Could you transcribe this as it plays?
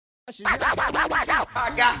I got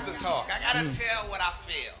to talk. I got to tell what I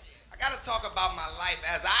feel. I got to talk about my life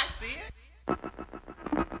as I see it.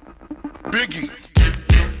 Biggie.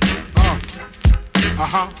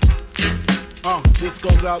 This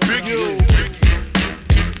goes out to you.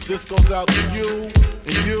 This goes out to you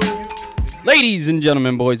and you. Ladies and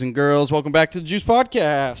gentlemen, boys and girls, welcome back to the Juice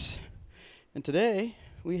Podcast. And today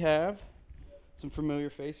we have some familiar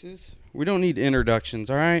faces. We don't need introductions,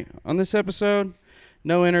 all right? On this episode,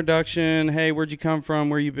 no introduction. Hey, where'd you come from?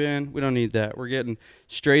 Where you been? We don't need that. We're getting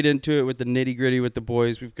straight into it with the nitty-gritty with the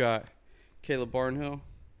boys. We've got Caleb Barnhill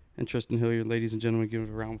and Tristan Hilliard. Ladies and gentlemen, give it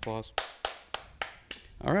a round of applause.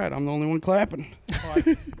 All right, I'm the only one clapping.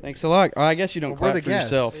 Thanks a lot. I guess you don't clap for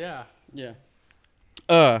yourself. Yeah.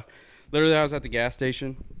 Literally, I was at the gas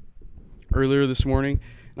station earlier this morning,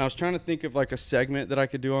 and I was trying to think of like a segment that I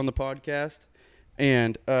could do on the podcast,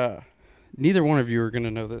 and neither one of you are going to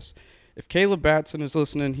know this. If Caleb Batson is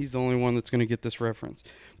listening, he's the only one that's going to get this reference.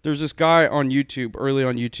 There's this guy on YouTube, early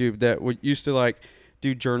on YouTube, that used to like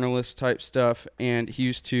do journalist type stuff, and he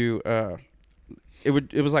used to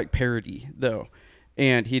it was like parody though,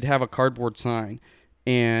 and he'd have a cardboard sign,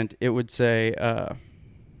 and it would say,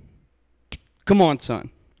 "Come on, son."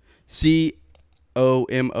 COMONSON,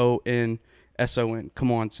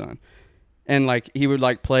 come on, son. And like he would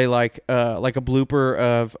like play like a blooper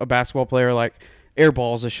of a basketball player like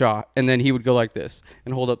airballs a shot, and then he would go like this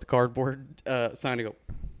and hold up the cardboard sign and go,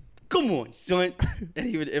 "Come on, son."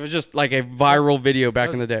 And it was just like a viral video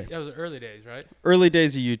back in the day. That was the early days, right? Early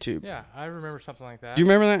days of YouTube. Yeah, I remember something like that. Do you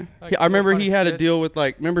remember that? Like, I remember he had skits. a deal with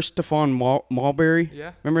like, remember Stephon Marbury?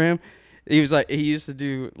 Yeah. Remember him? He was like, he used to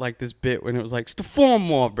do like this bit when it was like, "Stephon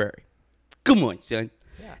Marbury, come on, son."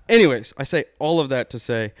 Yeah. Anyways, I say all of that to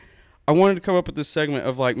say, I wanted to come up with this segment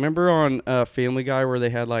of like, remember on Family Guy where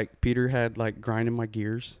they had like, Peter had like grinding my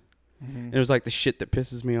gears? Mm-hmm. And it was like the shit that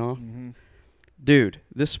pisses me off. Mm-hmm. Dude,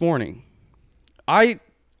 this morning, I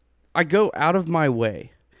go out of my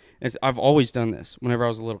way. I've always done this. Whenever I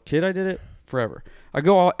was a little kid, I did it forever. I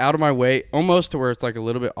go all out of my way, almost to where it's like a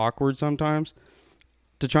little bit awkward sometimes,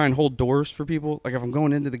 to try and hold doors for people. Like if I'm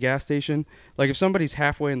going into the gas station, like if somebody's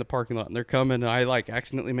halfway in the parking lot and they're coming and I like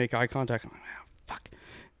accidentally make eye contact, I'm like, "Oh, fuck."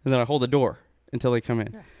 And then I hold the door until they come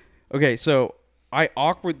in. Yeah. Okay, so I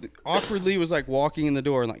awkwardly was like walking in the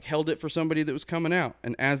door and like held it for somebody that was coming out.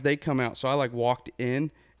 And as they come out, so I like walked in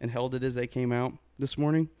and held it as they came out this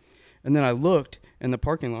morning. And then I looked in the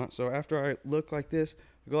parking lot. So after I look like this,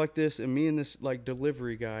 I go like this, and me and this like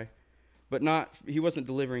delivery guy, but he wasn't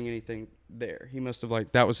delivering anything there. He must have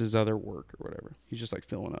like, that was his other work or whatever. He's just like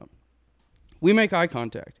filling up. We make eye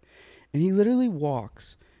contact, and he literally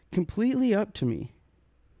walks completely up to me,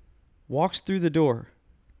 walks through the door,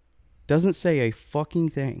 doesn't say a fucking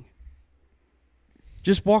thing,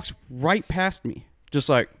 just walks right past me, just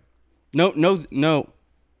like, no,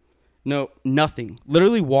 nothing.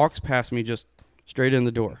 Literally walks past me, just straight in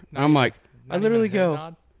the door. And I'm like, I literally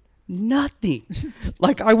go, nothing.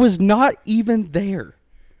 Like I was not even there.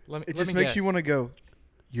 It just makes you want to go,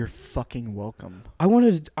 "You're fucking welcome." I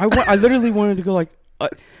literally wanted to go like,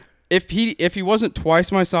 if he wasn't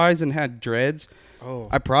twice my size and had dreads,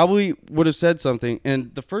 I probably would have said something.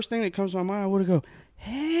 And the first thing that comes to my mind, I would have go,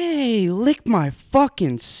 "Hey, lick my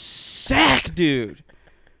fucking sack, dude."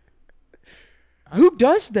 Who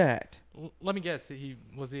does that? Let me guess. He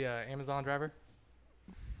was the Amazon driver?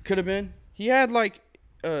 Could have been. He had like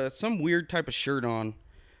some weird type of shirt on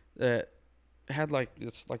that had like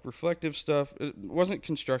this like reflective stuff. It wasn't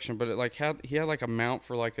construction, but he had like a mount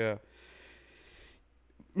for like a,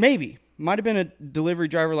 maybe might have been a delivery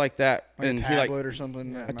driver like that, like and a tablet or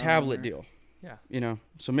something. A tablet deal. Yeah. You know,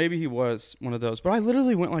 so maybe he was one of those. But I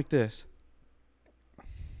literally went like this.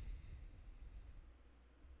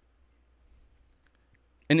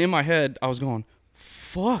 And in my head, I was going,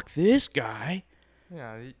 "Fuck this guy."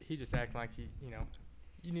 Yeah, he just acted like you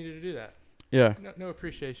needed to do that. Yeah. No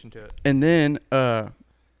appreciation to it. And then, so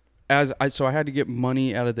I had to get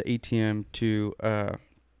money out of the ATM to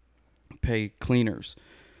pay cleaners.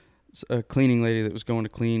 It's a cleaning lady that was going to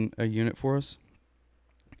clean a unit for us.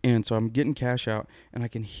 And so I'm getting cash out, and I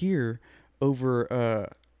can hear over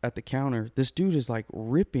at the counter, this dude is like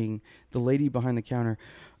ripping the lady behind the counter.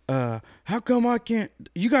 "How come I can't?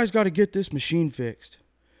 You guys got to get this machine fixed,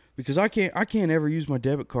 because I can't ever use my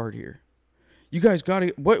debit card here. You guys got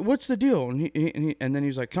to. What's the deal?" And then he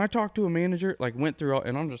was like, "Can I talk to a manager?" Like went through all,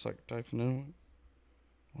 and I'm just like typing in,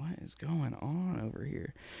 what is going on over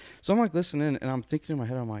here? So I'm like listening, and I'm thinking in my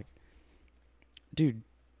head, I'm like, dude,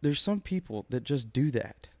 there's some people that just do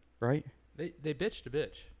that, right? They bitch to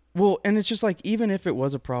bitch. Well, and it's just like, even if it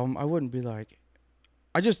was a problem, I wouldn't be like,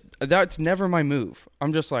 that's never my move.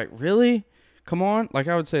 I'm just like, really? Come on. Like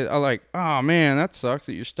I would say, I like, oh man, that sucks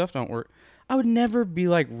that your stuff don't work. I would never be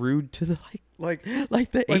like rude to the like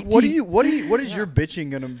the 18. What is your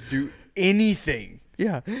bitching gonna do? Anything?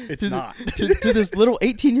 Yeah, It's not to this little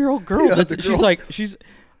 18-year-old girl. Yeah, she's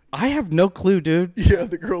I have no clue, dude. Yeah,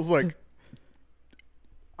 the girl's like,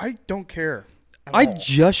 I don't care. I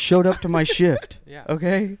just showed up to my shift. Yeah.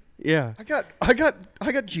 Okay. Yeah. I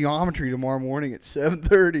got geometry tomorrow morning at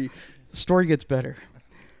 7:30. The story gets better.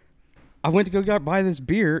 I went to go buy this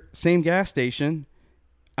beer, same gas station,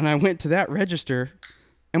 and I went to that register,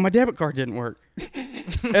 and my debit card didn't work.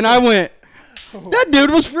 And I went, that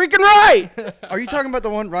dude was freaking right. Are you talking about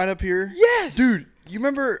the one right up here? Yes. Dude, you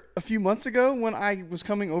remember a few months ago when I was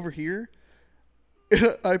coming over here?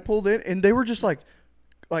 I pulled in, and they were just like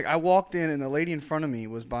I walked in, and the lady in front of me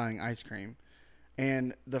was buying ice cream.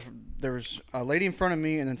 And there was a lady in front of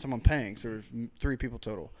me and then someone paying. So there was 3 people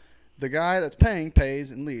total. The guy that's paying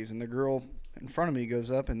pays and leaves. And the girl in front of me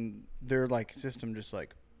goes up and their like system just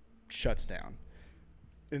like shuts down.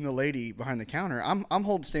 And the lady behind the counter, I'm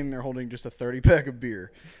standing there holding just a 30-pack of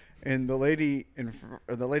beer. And the lady at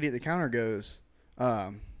the counter goes,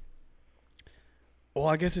 well,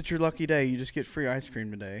 I guess it's your lucky day. You just get free ice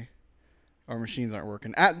cream today. Our machines aren't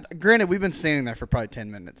working. Granted, we've been standing there for probably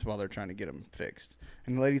 10 minutes while they're trying to get them fixed.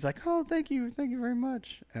 And the lady's like, oh, thank you very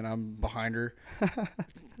much. And I'm behind her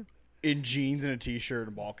in jeans and a T-shirt and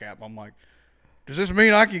a ball cap. I'm like, does this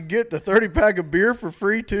mean I can get the 30-pack of beer for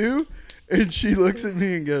free too? And she looks at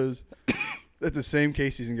me and goes, at the same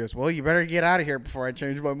Casey's, and goes, well, you better get out of here before I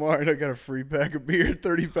change my mind. I got a free pack of beer,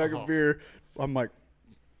 30-pack of beer. I'm like,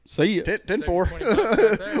 see ya.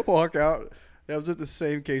 10-4. Walk out. That was at the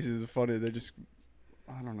same Casey's. It's funny. They just,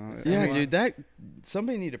 I don't know. Yeah, dude,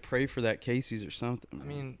 somebody need to pray for that Casey's or something. I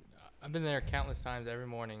mean, I've been there countless times every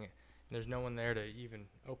morning, and there's no one there to even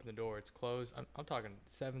open the door. It's closed. I'm talking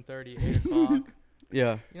 7:30, 8 o'clock.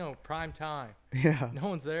 Yeah. You know, prime time. Yeah. No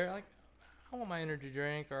one's there. Like, I want my energy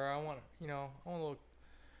drink, or I want a little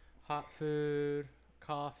hot food,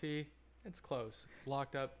 coffee. It's closed,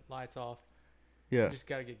 locked up, lights off. Yeah. You just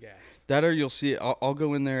gotta get gas. That or you'll see it. I'll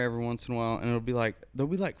go in there every once in a while, and there'll be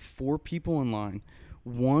like 4 people in line,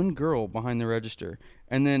 1 girl behind the register,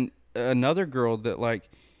 and then another girl that like,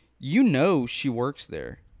 she works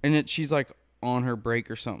there, and she's like on her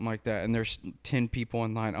break or something like that, and there's 10 people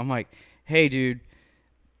in line. I'm like, hey, dude,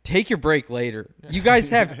 take your break later. You guys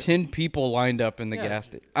have 10 people lined up in the gas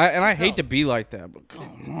station. I hate to be like that, but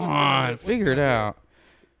come on, figure it out.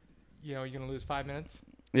 You're gonna lose 5 minutes.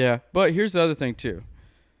 Yeah, but here's the other thing, too.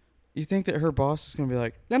 You think that her boss is going to be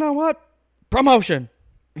like, you know what? Promotion.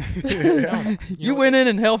 You went in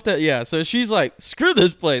and helped it. Yeah, so she's like, screw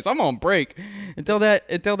this place. I'm on break until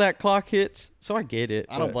that clock hits. So I get it.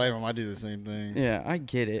 I don't blame them. I do the same thing. Yeah, I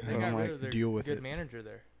get it. They got rid of their good manager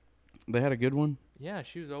there. They had a good one? Yeah,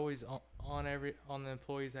 she was always on the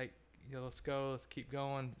employees. Like, let's go. Let's keep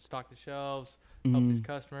going. Stock the shelves. Help these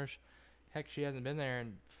customers. Heck, she hasn't been there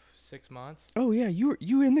in 6 months. Oh yeah,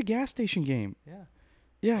 you in the gas station game.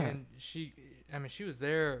 Yeah. And she was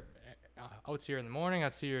there. I would see her in the morning.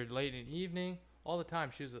 I'd see her late in the evening. All the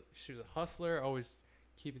time. She was a hustler, always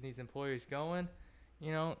keeping these employees going.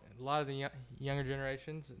 A lot of the younger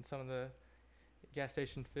generations in some of the gas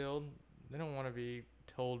station field, they don't want to be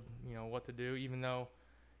told what to do. Even though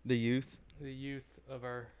the youth of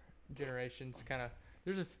our generations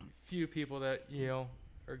there's a few people that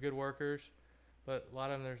are good workers. But a lot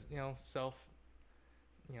of them, there's,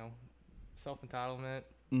 self-entitlement.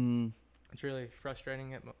 It's really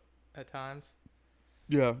frustrating at times.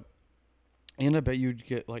 Yeah. And I bet you'd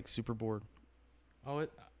get, like, super bored. Oh,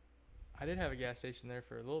 I did have a gas station there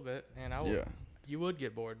for a little bit, and you would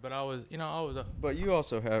get bored. But I was But you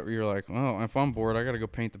also you're like, oh, if I'm bored, I got to go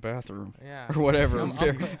paint the bathroom. Yeah. Or whatever. Or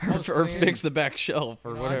cleaning, fix the back shelf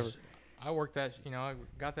or whatever. I worked that, I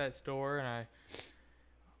got that store, and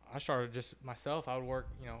I started just myself. I would work,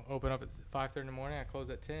 open up at 5:30 in the morning. I close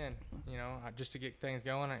at 10. Just to get things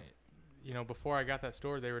going. Before I got that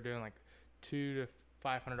store, they were doing like $200 to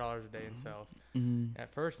 $500 a day in sales. Mm-hmm.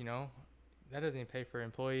 At first, that doesn't even pay for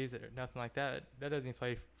employees or nothing like that. That doesn't even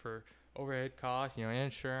pay for overhead costs,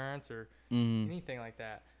 insurance or anything like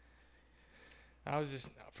that. I was just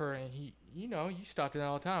you stopped in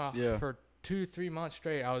all the time. Yeah. For 2-3 months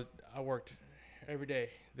straight, I worked every day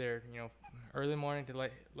there. Early morning to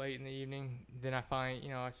late in the evening. Then I find,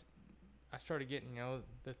 I started getting,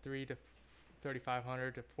 the $3,000 to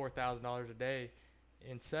 $3,500 to $4,000 a day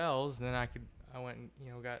in sales. Then I went and,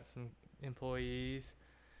 got some employees,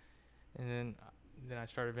 and then I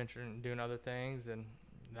started venturing doing other things. And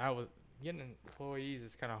that was getting employees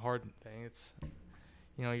is kind of a hard thing. It's,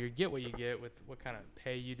 you get what you get with what kind of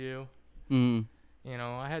pay you do. Mm.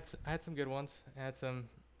 I had some good ones. I had some,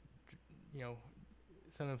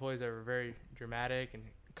 some employees that were very dramatic and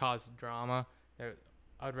caused drama.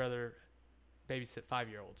 I'd rather babysit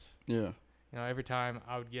 5-year-olds. Yeah. Every time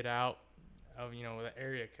I would get out of, the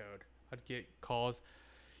area code, I'd get calls.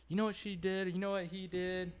 You know what she did? You know what he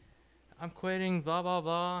did? I'm quitting, blah, blah,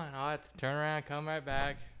 blah. And I'll have to turn around, come right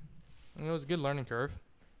back. And it was a good learning curve.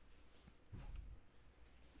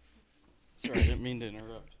 Sorry, I didn't mean to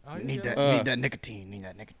interrupt. Oh, Need that nicotine. Need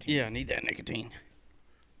that nicotine. Yeah, I need that nicotine.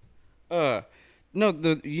 No,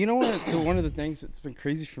 you know what? One of the things that's been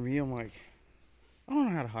crazy for me, I'm like, I don't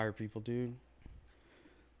know how to hire people, dude.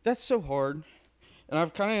 That's so hard. And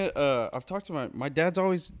I've kind of, I've talked to my dad's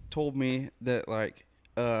always told me that, like,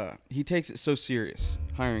 he takes it so serious,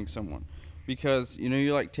 hiring someone. Because,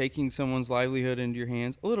 you're, like, taking someone's livelihood into your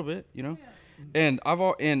hands a little bit, Yeah. And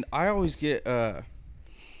I always get,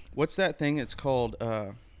 what's that thing? It's called,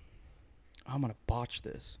 I'm going to botch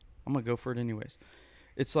this. I'm going to go for it anyways.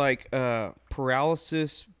 It's like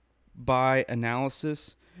paralysis by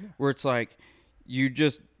analysis, where it's like you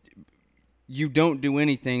don't do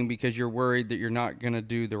anything because you're worried that you're not going to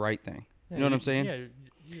do the right thing. Yeah, you know what I'm saying? Yeah,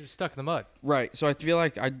 you're stuck in the mud. Right. So I feel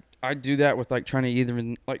like I do that with like trying to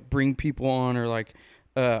either like bring people on or like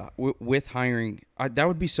with hiring. That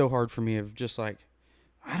would be so hard for me of just like,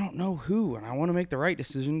 I don't know who, and I want to make the right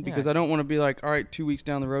decision because I don't want to be like, all right, 2 weeks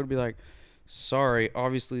down the road, be like, sorry,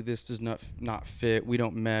 obviously this does not fit. We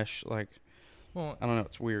don't mesh. Like, well, I don't know.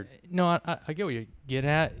 It's weird. No, I get what you're getting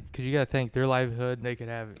at, because you got to think their livelihood. They could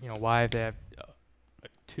have, wife. They have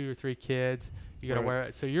 2 or 3 kids. You got to wear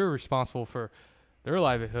it. So you're responsible for their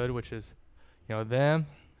livelihood, which is, them,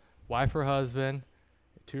 wife or husband,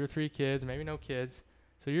 2 or 3 kids, maybe no kids.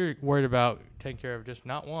 So you're worried about taking care of just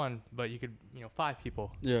not one, but you could, 5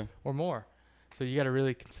 people. Yeah. Or more. So you got to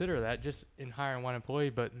really consider that just in hiring one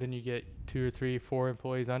employee, but then you get 2 or 3, 4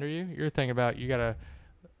 employees under you. You're thinking about you got to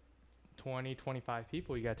 20, 25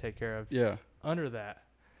 people you got to take care of. Yeah. Under that.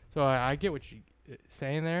 So I get what you're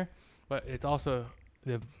saying there, but it's also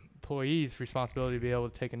the employee's responsibility to be able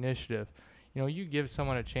to take initiative. You give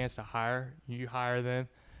someone a chance to hire, you hire them,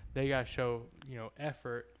 they got to show,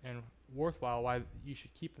 effort and worthwhile why you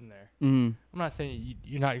should keep them there. Mm-hmm. I'm not saying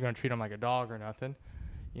you're not going to treat them like a dog or nothing.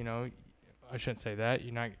 I shouldn't say that.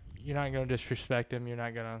 You're not going to disrespect them. You're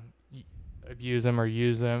not going to abuse them or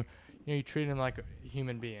use them. You treat them like a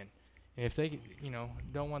human being. And if they,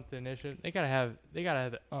 don't want the initiative, they gotta have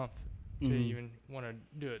the umph to even want to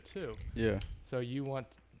do it too. Yeah. So you want,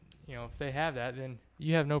 if they have that, then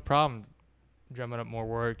you have no problem drumming up more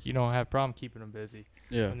work. You don't have a problem keeping them busy.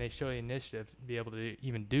 Yeah. When they show the initiative to be able to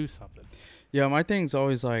even do something. Yeah, my thing's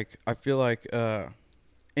always like, I feel like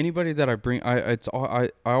anybody that I bring, I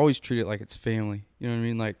always treat it like it's family. You know what I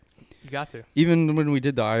mean? Like, you got to. Even when we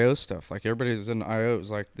did the IO stuff, like everybody was in the IO, it was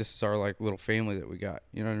like, this is our like little family that we got.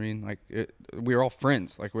 You know what I mean? Like we were all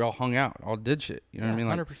friends. Like we all hung out, all did shit. You know what I mean?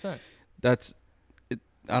 Like 100%. That's it.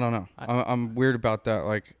 I don't know. I'm weird about that.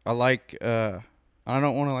 Like I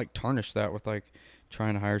don't want to like tarnish that with like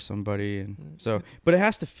trying to hire somebody, and so, but it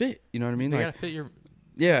has to fit. You know what I mean? They like, gotta fit your.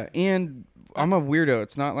 Yeah, and I'm a weirdo.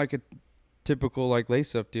 It's not like a typical like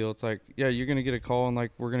lace up deal. It's like, yeah, you're gonna get a call and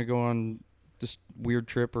like we're gonna go on this weird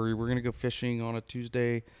trip, or we're gonna go fishing on a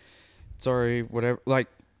Tuesday. Sorry, whatever. Like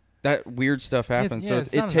that weird stuff happens. So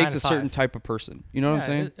it takes a certain type of person. You know what I'm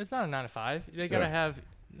saying? It's not a 9 to 5. They gotta have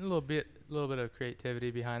a little bit of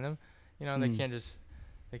creativity behind them.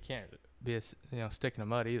 They can't be a stick in the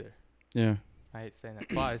mud either. Yeah. I hate saying that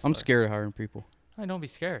twice. I'm scared of hiring people. Don't be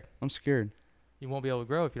scared. I'm scared. You won't be able to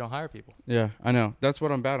grow if you don't hire people. Yeah, I know. That's what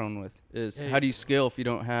I'm battling with. Is how do you scale if you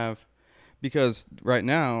don't have? Because right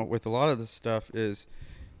now, with a lot of this stuff, is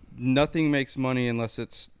nothing makes money unless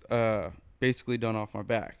it's basically done off my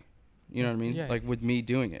back. You know what I mean? Yeah. Like with me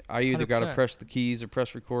doing it, I either got to press the keys or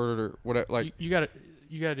press record or whatever. Like you got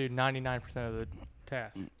to do 99% of the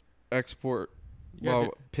task. Export,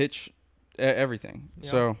 pitch, everything.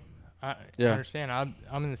 So I understand.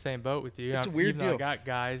 I'm in the same boat with you. It's a weird deal. I got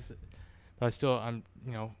guys, but I'm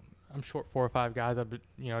short 4 or 5 guys. I've been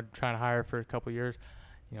trying to hire for a couple of years.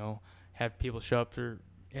 Have people show up for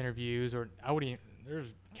interviews, or there's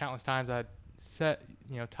countless times I'd set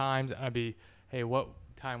times, and I'd be, hey, what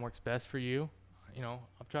time works best for you? I'm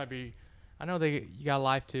trying to be. I know you got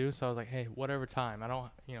life too, so I was like, hey, whatever time. I don't.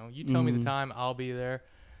 You tell me the time, I'll be there.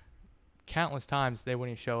 Countless times they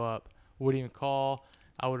wouldn't even show up. Wouldn't even call.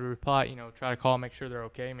 I would reply, try to call, make sure they're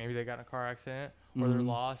okay. Maybe they got in a car accident or they're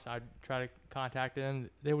lost. I'd try to contact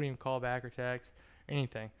them. They wouldn't even call back or text or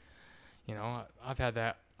anything. I've had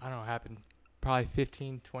that, I don't know, happen probably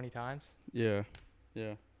 15, 20 times. Yeah.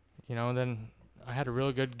 Yeah. You know, and then I had a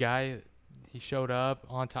really good guy. He showed up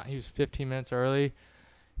on time. He was 15 minutes early,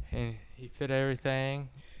 and he fit everything.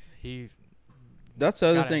 That's the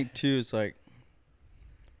other Got it. thing too. Is like,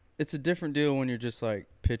 it's a different deal when you're just like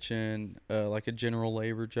pitching like a general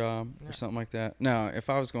labor job or something like that. Now, if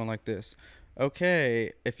I was going like this,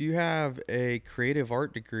 okay, if you have a creative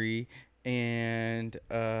art degree and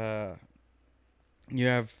you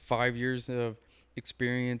have 5 years of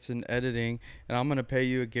experience in editing, and I'm gonna pay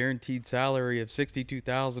you a guaranteed salary of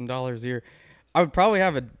 $62,000 a year, I would probably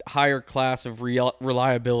have a higher class of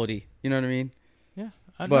reliability. You know what I mean? Yeah.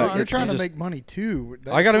 But You're trying to just- make money too.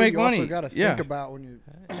 I gotta make You money. also got to think Yeah. about when you.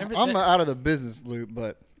 Every- I'm out of the business loop,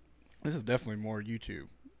 but this is definitely more YouTube.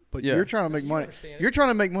 But Yeah. you're trying to make you money. understand it. You're trying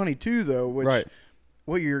to make money too, though. Which Right.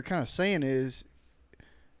 what you're kind of saying is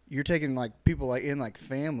you're taking like people like in like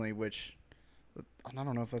family, which I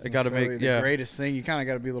don't know if that's It gotta necessarily make- the yeah. greatest thing. You kind of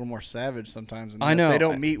got to be a little more savage sometimes. And I if know. they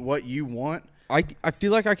don't meet what you want. I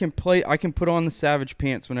feel like I can put on the savage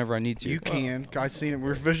pants whenever I need to. You can. I seen it. We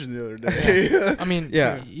were fishing the other day. I mean,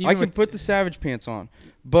 Yeah, even I can with- put the savage pants on,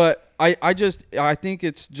 but I think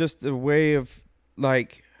it's just a way of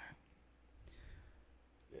like,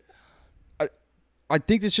 I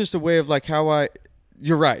think it's just a way of like how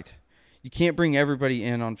you're right. You can't bring everybody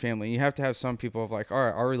in on family. You have to have some people of like, all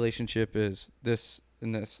right, our relationship is this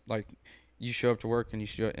and this. Like, you show up to work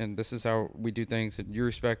and this is how we do things, and you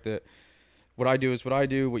respect it. What I do is what I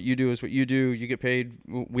do. What you do is what you do. You get paid.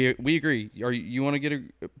 We agree. You want to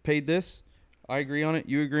get paid this? I agree on it.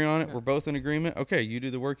 You agree on it. Yeah. We're both in agreement. Okay, you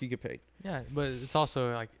do the work. You get paid. Yeah, but it's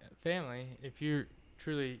also like family. If you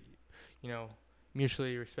truly,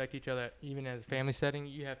 mutually respect each other, even as a family setting,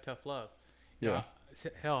 you have tough love. You know,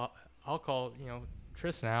 hell, I'll call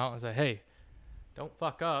Tristan out and say, hey, don't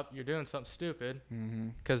fuck up. You're doing something stupid.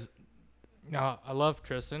 Because I love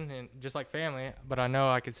Tristan and just like family, but I know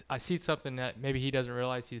I see something that maybe he doesn't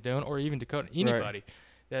realize he's doing, or even Dakota, anybody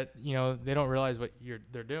that they don't realize what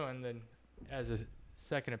they're doing. Then, as a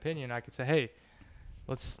second opinion, I could say, hey,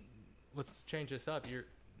 let's change this up.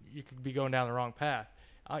 You could be going down the wrong path.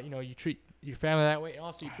 You treat your family that way.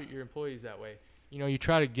 Also, you treat your employees that way. You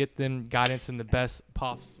try to get them guidance in the best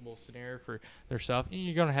possible scenario for their stuff.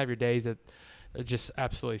 You're gonna have your days that just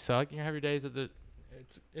absolutely suck. You have your days that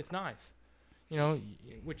it's nice.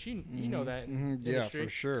 Which you know that Yeah, industry. for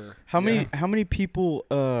sure. How many people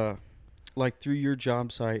like through your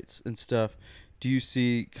job sites and stuff do you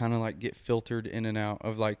see kind of like get filtered in and out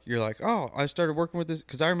of like, you're like, oh, I started working with this?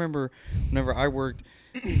 Because I remember whenever I worked,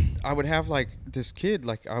 I would have like this kid,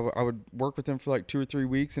 like I would work with him for like 2 or 3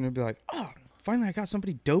 weeks, and it'd be like, oh, finally I got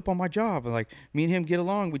somebody dope on my job, and like me and him get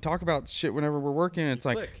along. We talk about shit whenever we're working, and it's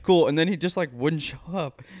like click. cool. And then he just like wouldn't show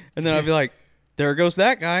up, and then I'd be like, there goes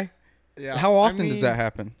that guy. Yeah. How often I does mean, that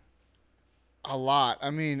happen? A lot. I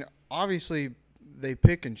mean, obviously they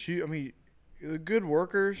pick and choose. I mean, the good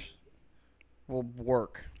workers will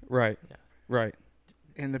work, Right. Yeah. Right.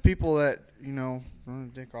 and the people that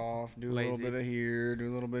dick off, do a little Lazy. bit of here, do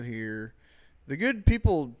a little bit here. The good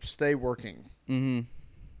people stay working. Mm-hmm.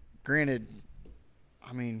 Granted,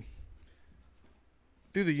 I mean,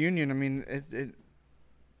 through the union, I mean,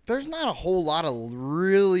 there's not a whole lot of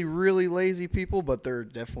really, really lazy people, but there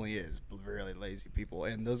definitely is really lazy people.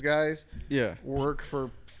 And those guys Yeah. work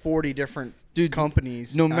for 40 different Dude,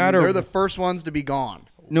 companies. no I mean, matter- they're the first ones to be gone.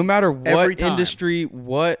 No matter Every what time. industry,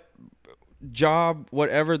 what job,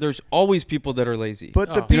 whatever, there's always people that are lazy. But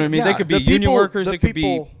the Oh. You know what I mean? They could be union workers, the it could be-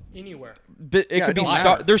 people- Anywhere. But it Yeah, could it be don't stock.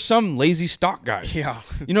 matter. There's some lazy stock guys. Yeah.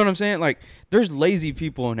 You know what I'm saying? Like, there's lazy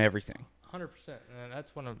people in everything. 100%. And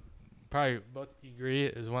that's one of probably both you agree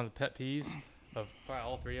is one of the pet peeves of probably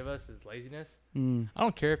all three of us is laziness. I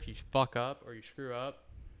don't care if you fuck up or you screw up.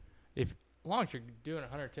 As long as you're doing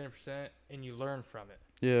 110% and you learn from it.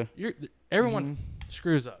 Yeah. Everyone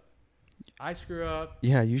screws up. I screw up.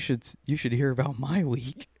 Yeah, you should hear about my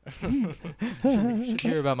week. You should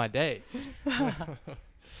hear about my day.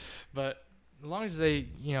 But as long as they,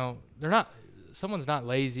 someone's not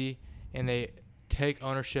lazy and they take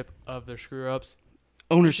ownership of their screw ups.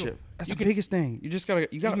 Ownership. That's you the can- biggest thing. You just gotta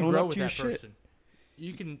You can own grow up with to your that shit. person.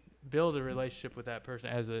 You can build a relationship with that person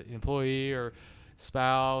as an employee or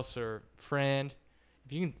spouse or friend.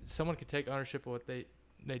 If someone can take ownership of what they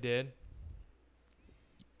did,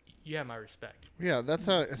 you have my respect. Yeah, that's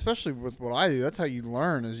how, especially with what I do, that's how you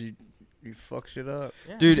learn is you fuck shit up.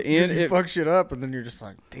 Yeah. Dude, and You fuck shit up, and then you're just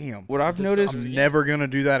like, damn. what I've noticed, I'm never going to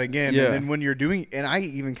do that again. Yeah. And then when you're doing, and I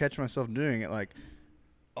even catch myself doing it, like,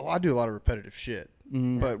 I do a lot of repetitive shit.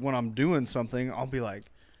 Mm. But when I'm doing something, I'll be like,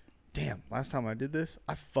 damn, last time I did this,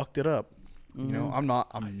 I fucked it up. You know, I'm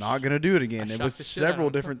not gonna do it again. I It shocked was the shit out of several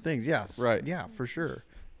him. different things. Yes. Right. Yeah, for sure.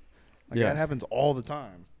 Like Yeah. that happens all the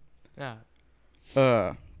time. Yeah.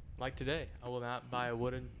 Like today, I will not buy a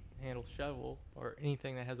wooden handle shovel or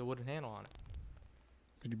anything that has a wooden handle on it.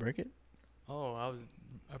 Did you break it? Oh,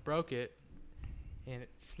 I broke it, and it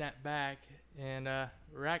snapped back and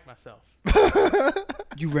racked myself.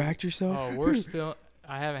 You racked yourself? Oh, worst feel.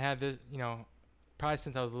 I haven't had this, probably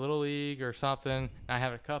since I was little league or something. And I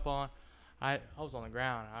had a cup on. I was on the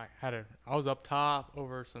ground. I was up top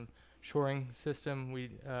over some shoring system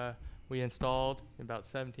we installed about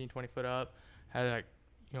 17, 20 foot up. Had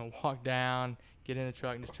to walk down, get in the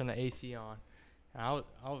truck, and just turn the AC on. And I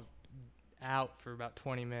was out for about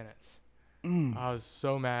 20 minutes. I was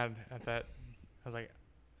so mad at that. I was like,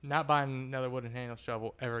 not buying another wooden handle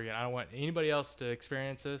shovel ever again. I don't want anybody else to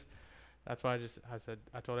experience this. That's why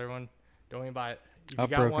I told everyone, don't even buy it. If you I've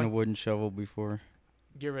got broken one, a wooden shovel before.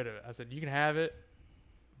 get rid of it. I said, you can have it,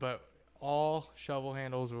 but all shovel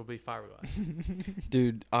handles will be fiberglass.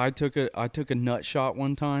 Dude, I took a nut shot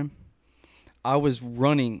one time. I was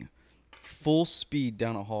running full speed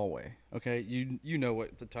down a hallway. Okay, you know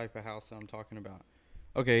what the type of house that I'm talking about.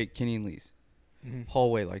 Okay, Kenny and Lee's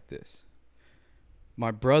hallway like this.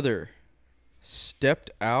 My brother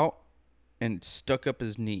stepped out and stuck up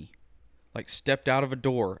his knee, like stepped out of a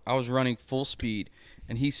door. I was running full speed,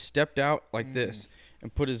 and he stepped out like this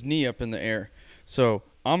and put his knee up in the air. So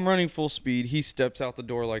I'm running full speed. He steps out the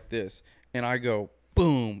door like this, and I go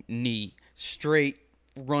boom, knee, straight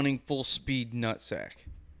running full speed nutsack.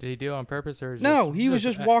 Did he do it on purpose or? No, he was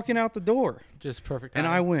just walking out the door, Just perfect. and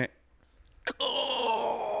timing? I went,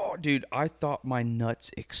 oh, dude! I thought my nuts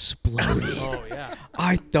exploded. Oh yeah.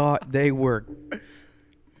 I thought they were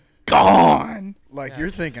gone. Like you're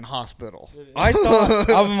thinking hospital. I thought,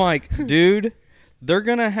 I'm like, dude, they're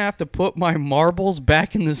gonna have to put my marbles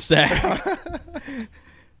back in the sack.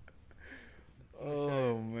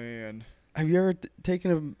 Oh man, Have you ever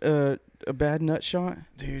taken a bad nut shot?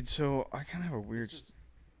 dude. So I kind of have a weird.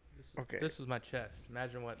 Okay. This was my chest.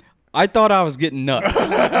 Imagine what. I thought I was getting nuts.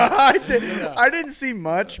 I didn't see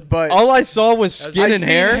much, but All I saw was skin I and seen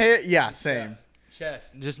hair. Yeah, same.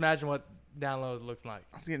 Chest. Just imagine what down low looks like.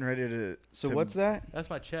 I was getting ready to. So to- what's that? That's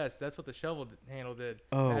my chest. That's what the shovel handle did.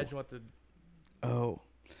 Oh. Imagine what the. Oh,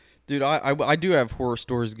 dude, I do have horror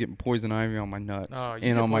stories of getting poison ivy on my nuts Oh, you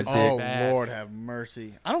and get on my poison dick. Oh bad. Lord, have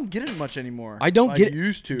mercy! I don't get it much anymore. I don't like get it.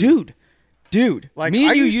 used to, Dude. Like me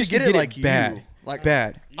and I you used to get it like bad. you. Like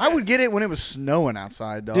Bad. I would get it when it was snowing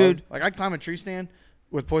outside, dog. Dude. Like I'd climb a tree stand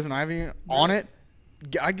with poison ivy on it.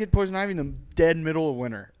 I'd get poison ivy in the dead middle of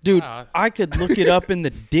winter. Dude, Wow. I could look it up in the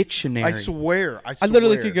dictionary. I swear. I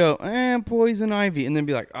literally could go, poison ivy, and then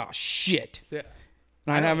be like, oh, shit. See,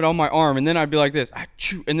 And I'd have it on my arm, and then I'd be like this,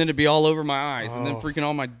 achoo, and then it'd be all over my eyes, and then freaking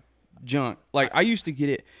all my junk. Like, I used to get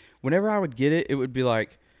it. Whenever I would get it, it would be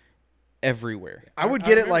like everywhere. I would I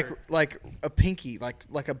get it remember. like a pinky,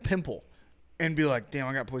 like a pimple, and be like, damn,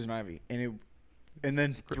 I got poison ivy, and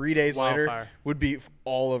then 3 days later Wildfire. would be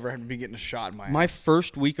all over. I'd be getting a shot in my My ass.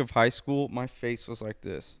 first week of high school, my face was like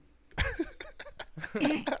this.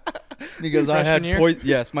 Because I had Freshman year?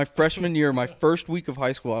 yes, my freshman year, my first week of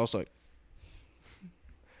high school, I was like,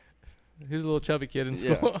 who's a little chubby kid in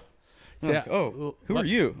Yeah. school? I'm See, like, oh, who are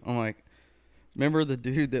you? I'm like, remember the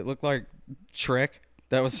dude that looked like Shrek?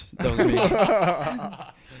 That was me.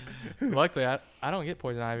 Luckily, I don't get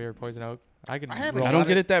poison ivy or poison oak. I can. I haven't roll I got don't it.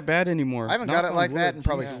 get it that bad anymore. I haven't Knock got it on like that wood. in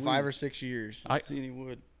probably Jeez 5 or Louise. 6 years. I see any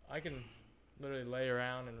wood. I can literally lay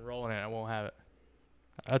around and roll in it. I won't have it.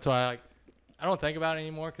 That's why I don't think about it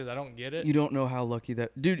anymore because I don't get it. You don't know how lucky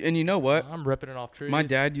that dude. And you know what? I'm ripping it off trees. My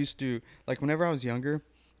dad used to, like, whenever I was younger,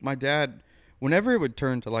 my dad, whenever it would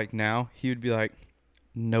turn to like now, he would be like,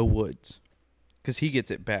 no woods, because he gets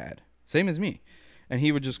it bad, same as me, and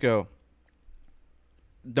he would just go,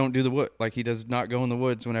 don't do the wood. Like, he does not go in the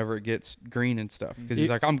woods whenever it gets green and stuff, because he's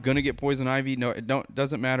like, I'm gonna get poison ivy. No, it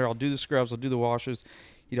doesn't matter. I'll do the scrubs. I'll do the washes.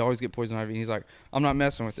 He'd always get poison ivy, and he's like, I'm not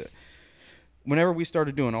messing with it. Whenever we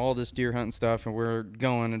started doing all this deer hunting stuff, and we're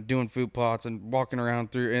going and doing food plots and walking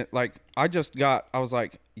around through it, like, I was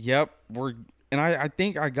like, yep, and I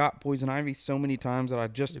think I got poison ivy so many times that I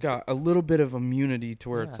just got a little bit of immunity to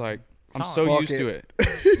where it's Yeah. like, I'm Oh, so fuck used to it.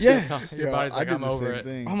 it. Yes. Your body's like, I did I'm the over same it.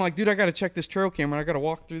 thing. I'm like, dude, I got to check this trail camera. I got to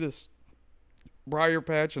walk through this briar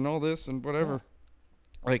patch and all this and whatever.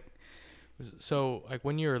 Like, So, like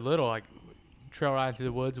when you were little, like trail riding through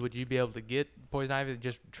the woods, would you be able to get poison ivy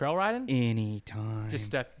just trail riding? anytime.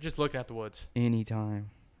 Just looking at the woods. Anytime.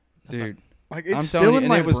 That's Dude. Like it's I'm still telling you, in and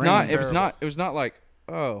my it was brain. not Terrible. it was not like,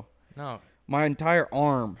 oh, No, my entire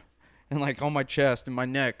arm and like on my chest and my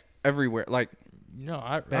neck everywhere. Like,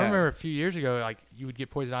 I remember a few years ago, like you would get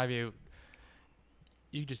poison ivy.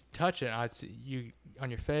 You just touch it, and I'd see you on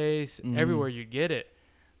your face, everywhere you get it.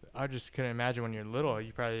 I just couldn't imagine when you're little,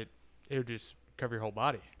 it would just cover your whole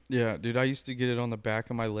body. Yeah, dude, I used to get it on the back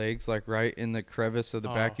of my legs, like right in the crevice of the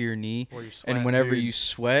back of your knee. Where you sweat, and whenever you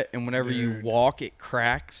sweat and whenever you walk, it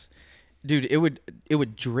cracks. Dude, it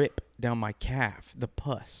would drip down my calf, the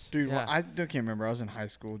pus. Dude, well, I can't remember. I was in high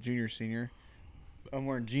school, junior, senior. I'm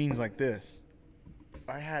wearing jeans like this.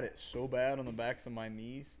 I had it so bad on the backs of my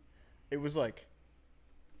knees. It was like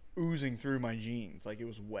oozing through my jeans. Like it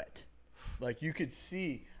was wet. Like you could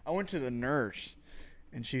see. I went to the nurse,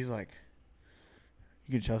 and she's like,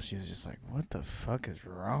 you could tell she was just like, what the fuck is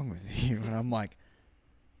wrong with you? And I'm like,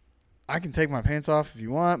 I can take my pants off if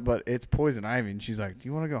you want, but it's poison ivy. And she's like, do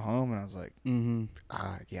you want to go home? And I was like,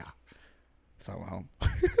 yeah. So I went home.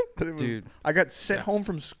 But dude, I got sent home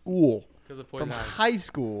from school, from ivy. high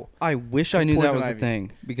school. I wish I knew that was ivy. a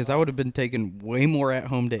thing, because I would have been taking way more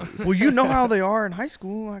at-home days. Well, you know how they are in high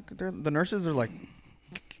school. Like the nurses are like,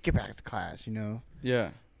 get back to class, you know? Yeah.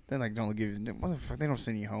 They like don't give you, what the fuck, they don't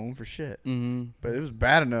send you home for shit. Mm-hmm. But it was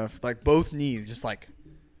bad enough, like both knees, just like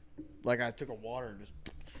I took a water and just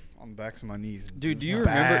on the backs of my knees. Dude, do you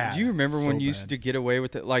remember when you used to get away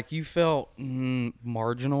with it? Like you felt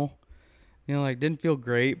marginal, you know, like didn't feel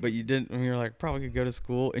great, but you didn't. And you're like probably could go to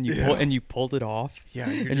school, and you pulled it off. Yeah,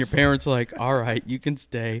 and your parents are like, all right, you can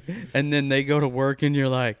stay, and then they go to work, and you're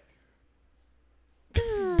like,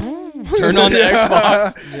 turn on the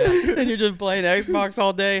Xbox, and you're just playing Xbox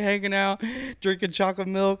all day, hanging out, drinking chocolate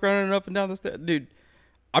milk, running up and down the stairs. Dude,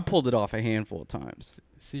 I pulled it off a handful of times.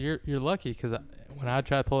 See, you're lucky, because when I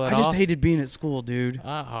tried to pull that I off, just hated being at school, dude.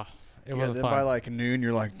 It wasn't then fun. by like noon,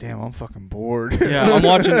 you're like, damn, I'm fucking bored. Yeah, I'm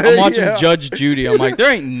watching Judge Judy. I'm like,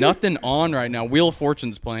 there ain't nothing on right now. Wheel of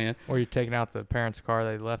Fortune's playing. Or you're taking out the parents' car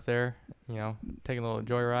they left there, you know, taking a little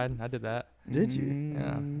joyride. I did that. Did you?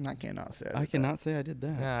 Yeah. I cannot say. I cannot say I did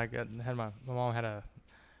that. Yeah, my mom had a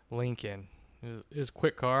Lincoln. It was a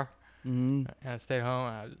quick car, Mm-hmm. and I stayed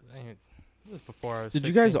home. It was before I was. Did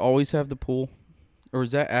 16. you guys always have the pool, or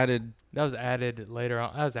was that added? That was added later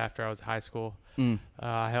on. That was after I was in high school.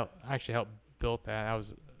 I actually helped build that.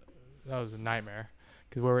 That was a nightmare,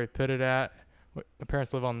 because where we put it at, my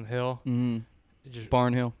parents live on the hill. Mm-hmm.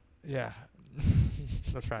 Barn Hill. Yeah,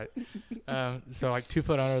 that's right. So like 2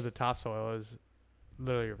 foot under the topsoil is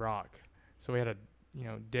literally rock. So we had to,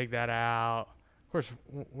 dig that out. Of course,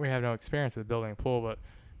 we have no experience with building a pool, but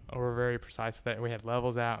we're very precise with that. We had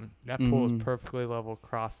levels out, and that pool is perfectly level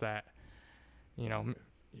across that.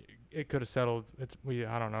 It could have settled.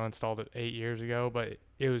 I don't know, installed it 8 years ago, but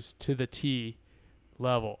it was to the T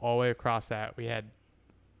level all the way across that.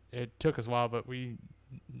 It took us a while, but we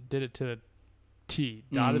did it to the T,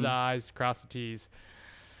 dotted the I's, crossed the T's,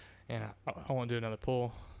 and I won't do another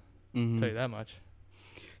pool. I'll tell you that much.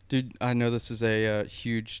 Dude, I know this is a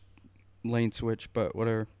huge lane switch, but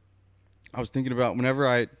whatever. I was thinking about, whenever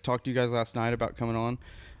I talked to you guys last night about coming on,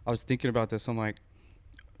 I was thinking about this. I'm like,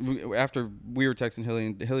 after we were texting Hilly,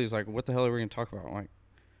 and Hilly was like, what the hell are we going to talk about? I'm like,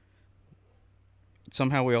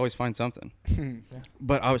 somehow we always find something. Yeah.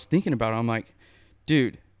 But I was thinking about it. I'm like,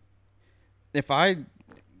 dude, if I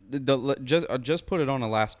just put it on a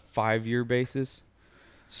last 5-year basis,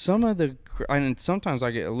 and sometimes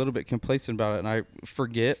I get a little bit complacent about it, and I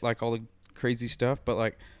forget like all the crazy stuff, but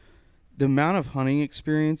like the amount of hunting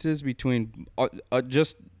experiences between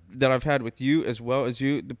just that I've had with you as well as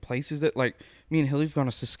you, the places that like me and Hilly've gone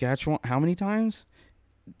to Saskatchewan. How many times?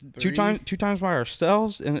 3. Two times by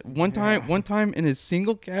ourselves, and one time in his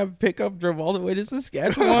single cab pickup drove all the way to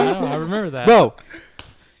Saskatchewan. I remember that, Bro.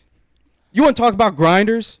 You want to talk about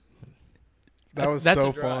grinders? That was that's so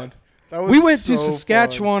a drive. fun. That was We went to so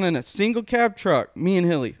Saskatchewan in a single cab truck. Me and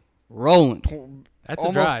Hilly rolling. fun. That's a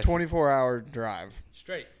Almost drive. 24-hour drive.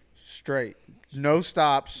 Straight. No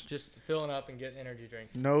stops. Just filling up and getting energy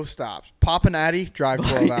drinks. No stops. Pop an Addy, drive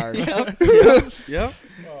 12 hours. Yep.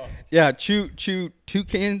 Yeah, chew 2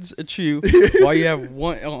 cans of chew while you have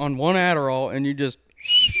one Adderall, and you just.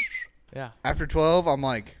 Yeah. After 12, I'm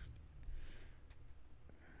like,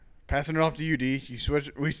 passing it off to you, D. You switch.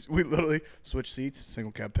 We literally switch seats.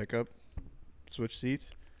 Single cab pickup. Switch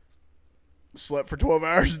seats. Slept for 12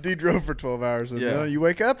 hours. D drove for 12 hours. And then you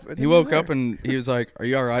wake up. And He woke up and he was like, "Are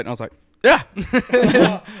you all right?" And I was like, "Yeah."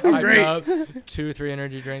 I'm great. Up, 2-3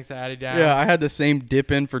 energy drinks added down. Yeah, I had the same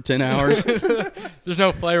dip in for 10 hours. There's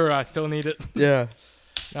no flavor. I still need it. Yeah.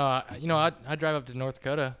 No, I drive up to North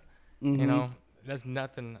Dakota. That's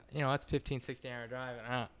nothing. That's 15, 16-hour drive,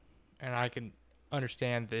 and I can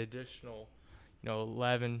understand the additional,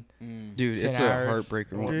 11. Dude, 10 it's hours. a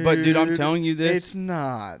heartbreaker. But dude, I'm telling you this. It's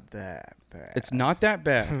not that bad. It's not that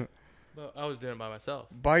bad. But I was doing it by myself.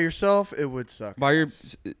 By yourself, it would suck.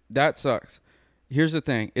 That sucks. Here's the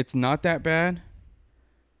thing. It's not that bad.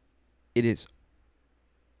 It is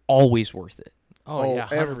always worth it. Oh yeah,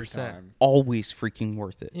 100%. every time. Always freaking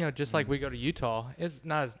worth it. Just like we go to Utah, it's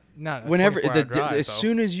not a Whenever 24-hour drive, as so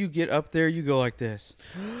soon as you get up there, you go like this.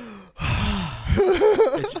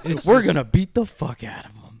 it's We're just- gonna beat the fuck out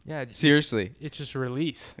of them. Yeah, Seriously. it's just a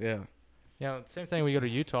release. Yeah. Same thing. We go to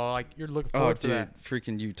Utah, like you're looking Oh, forward to dude, that.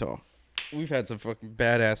 freaking Utah. We've had some fucking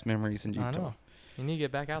badass memories in Utah. I know. You need to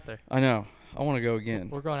get back out there. I know. I want to go again.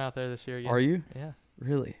 We're going out there this year again. Are you? Yeah.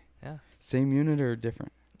 Really? Yeah. Same unit or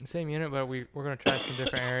different? Same unit, but we're going to try some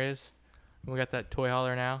different areas. We got that toy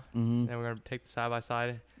hauler now. Mm-hmm. Then we're going to take the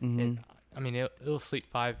side-by-side. Mm-hmm. I mean, it'll sleep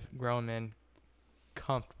 5 grown men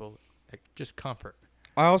comfortable. Like, just comfort.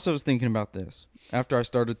 I also was thinking about this. After I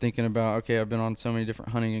started thinking about, okay, I've been on so many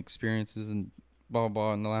different hunting experiences and blah,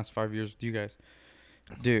 blah, in the last 5 years with you guys.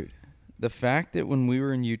 Dude, the fact that when we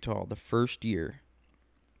were in Utah the first year,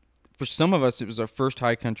 for some of us, it was our first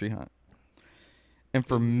high country hunt. And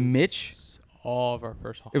for Mitch, All of our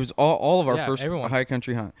first it was all of our Yeah, first everyone. high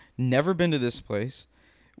country hunt. Never been to this place.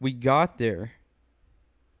 We got there.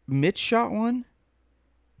 Mitch shot one,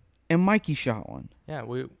 and Mikey shot one. Yeah,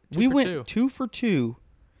 we Went 2 for 2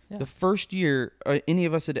 Yeah. the first year any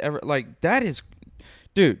of us had ever, like, that is,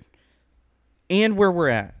 dude, and where we're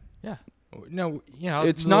at. Yeah. No,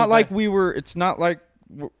 It's not like we were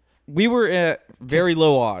at very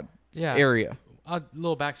low odds Yeah. area. A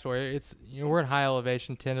little backstory. It's we're at high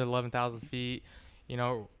elevation, 10 to 11,000 feet.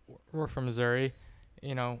 We're from Missouri.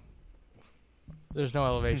 There's no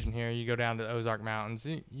elevation here. You go down to the Ozark Mountains.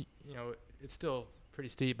 It's still pretty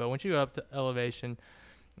steep. But once you go up to elevation,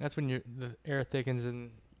 that's when the air thickens,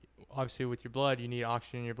 and obviously with your blood, you need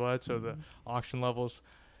oxygen in your blood. So the oxygen levels,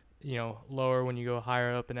 lower when you go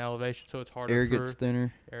higher up in elevation. So it's harder. Air gets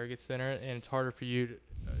thinner. Air gets thinner, and it's harder for you to,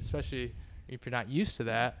 especially if you're not used to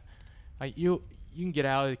that. Like you can get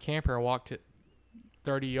out of the camper and walk to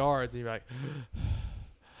 30 yards, and you're like,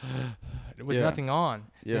 with Yeah. nothing on.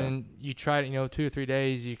 Yeah. And you try it, 2 or 3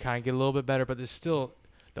 days, you kind of get a little bit better, but there's still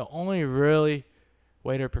the only really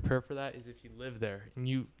way to prepare for that is if you live there and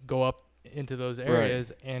you go up into those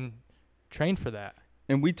areas and train for that.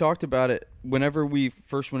 And we talked about it whenever we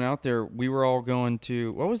first went out there. We were all going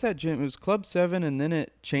to, what was that gym? It was Club 7, and then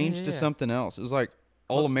it changed to Yeah. something else. It was like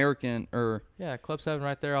All American, or Yeah, Club 7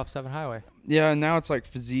 right there off 7 Highway. yeah, and now it's like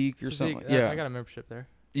Physique or Physique, something. Yeah, I got a membership there.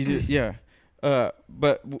 you do. Yeah,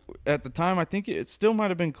 but at the time, I think it still might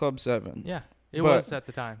have been Club 7. Yeah, it But- was at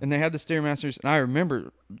the time. And they had the Stairmasters, and I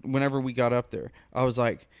remember whenever we got up there, I was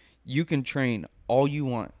like, "You can train all you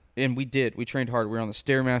want," and we did. We trained hard. We were on the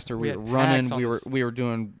Stairmaster. We We had were running. packs on We were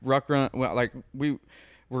doing ruck run. Well, like we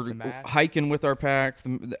were The mats. hiking with our packs,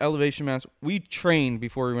 the elevation mats. We trained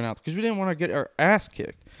before we went out because we didn't want to get our ass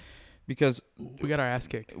kicked. Because We got our ass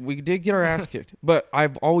kicked. we did get our ass kicked. But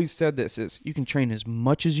I've always said this is you can train as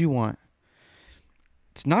much as you want.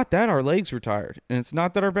 It's not that our legs were tired, and it's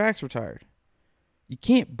not that our backs were tired. You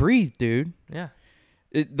can't breathe, dude. Yeah.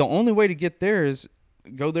 The only way to get there is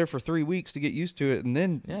go there for 3 weeks to get used to it, and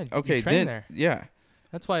then Yeah, you okay, train then there. yeah,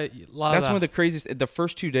 That's why a lot that's of one of the craziest. The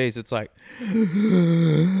first 2 days, it's like,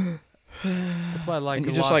 that's why I like and a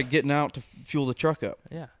you're just lot, like getting out to fuel the truck up.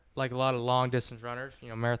 yeah, like a lot of long distance runners,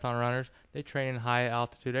 marathon runners, they train in high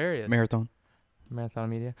altitude areas. Marathon.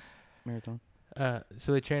 Marathon.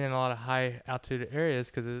 So they train in a lot of high altitude areas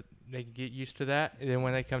because they can get used to that. And then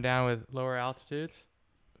when they come down with lower altitudes,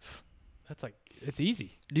 it's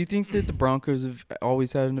easy. Do you think that the Broncos have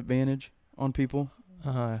always had an advantage on people?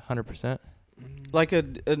 100%. Like a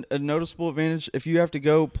noticeable advantage if you have to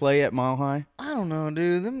go play at Mile High? I don't know,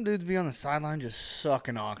 dude. Them dudes be on the sideline just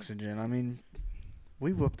sucking oxygen. I mean,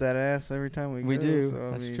 we whoop that ass every time we We go. do. So,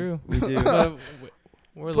 I That's mean, true. We do. But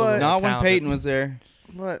we're a little But- more Not when talented. Peyton was there.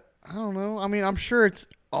 But I don't know. I mean, I'm sure it's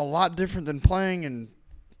a lot different than playing in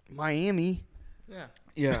Miami. Yeah.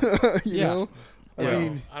 Yeah. you Yeah. know, I Yeah.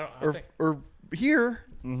 mean, I think or here.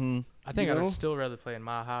 Mm-hmm. I'd you know? still rather play in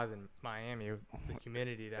Mile High than Miami with the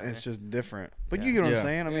humidity down It's there. just different. But Yeah. you get what Yeah. I'm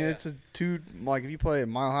saying. I mean, Yeah. it's a like if you play at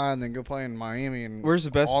Mile High and then go play in Miami and Where's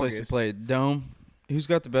the best place to August. play? Dome? Who's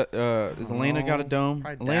got the best? Is Atlanta got a dome?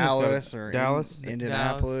 Probably Atlanta's got a- Dallas or Dallas.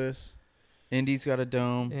 Indianapolis. Indy's got a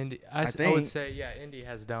dome. Indy, I I would think- say, yeah, Indy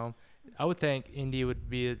has a dome. I would think Indy would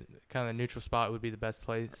be kind of the neutral spot would be the best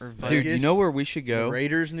place. Or to play. Dude, you Vegas, know where we should The go?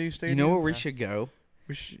 Raiders' new You stadium. know where we Yeah. should go?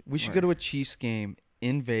 We should go to a Chiefs game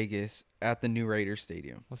in Vegas at the new Raiders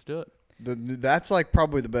Stadium. Let's do it. That's like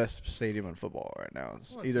probably the best stadium in football right now.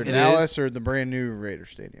 It's either It Dallas is. or the brand new Raider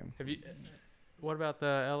Stadium. Have you? What about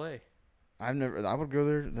the L.A.? I would go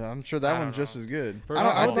there. I'm sure that I one's don't just know. as good. First I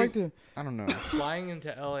of all, would like to. I don't know. flying into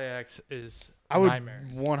LAX is I a would nightmare.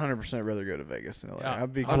 100% rather go to Vegas than LA. Yeah.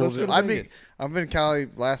 I'd be Oh, cool. let's go to I'd be. Vegas. I've been to Cali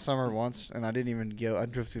last summer once, and I didn't even go. I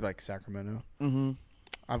drove through like Sacramento. Mm-hmm.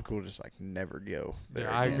 I'm cool. Just like never go there.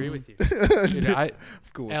 Yeah, I again. agree with you. Dude, I'm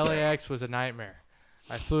cool with that. LAX was a nightmare.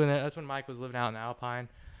 I flew in there. That's when Mike was living out in Alpine.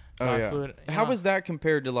 So Oh I yeah. flew in, How was that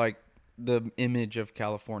compared to like the image of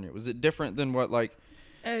California? Was it different than what like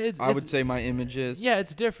I would say my image is? Yeah,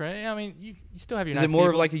 it's different. I mean, you still have your. Is nice it more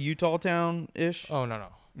of people. like a Utah town ish? Oh no.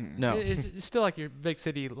 No. It's still like your big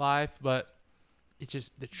city life, but it's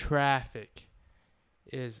just the traffic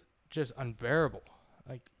is just unbearable.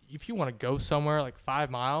 Like if you want to go somewhere like 5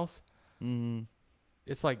 miles, Mm-hmm.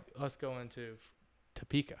 it's like us going to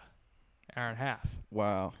Topeka, hour and a half.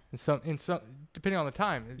 Wow. And some depending on the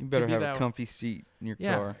time. it You better could be have that a comfy seat in your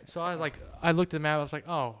Yeah. car. So I looked at the map. I was like,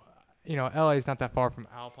 oh, LA is not that far from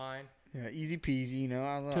Alpine. Yeah, easy peasy.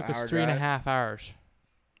 Took us 3.5 hours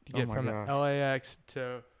to Oh get my from gosh. LAX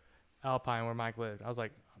to Alpine where Mike lived. I was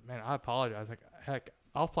like, man, I apologize. Like, heck,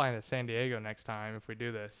 I'll fly into San Diego next time if we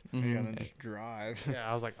do this. Yeah, Mhm. and then just drive. Yeah,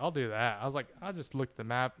 I was like, I'll do that. I was like, I just looked at the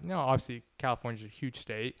map. Obviously California's a huge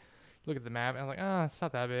state. Look at the map, and I was like, it's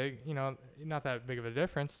not that big. Not that big of a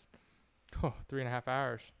difference. 3.5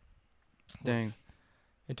 hours. Dang.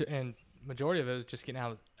 And majority of it was just getting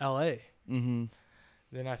out of LA. Mm-hmm.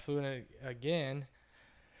 Then I flew in it again.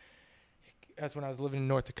 That's when I was living in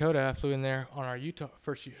North Dakota. I flew in there on our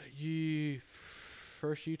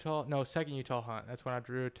second Utah hunt. That's when I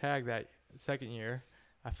drew a tag that second year.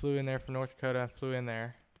 I flew in there from North Dakota. I flew in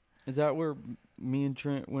there. Is that where me and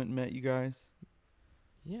Trent went and met you guys?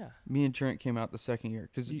 Yeah. Me and Trent came out the second year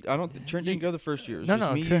because I don't. Trent didn't go the first year. It was No, just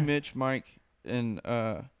no, me, Trent- Mitch, Mike, and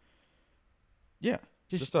yeah,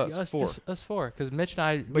 just us four. Just us four. Because Mitch and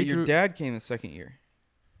I. But your dad came the second year,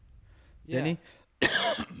 didn't he?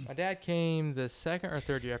 My dad came the second or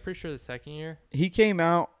third year. I'm pretty sure the second year. He came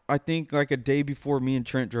out, I think, like a day before me and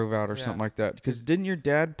Trent drove out or Yeah. something like that. Because didn't your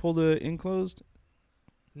dad pull the enclosed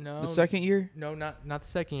No. the second year? No, not the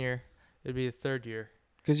second year. It'd be the third year.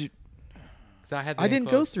 Because Because I had. The I didn't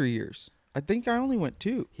go enclosed. 3 years. I think I only went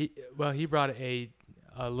 2. He brought a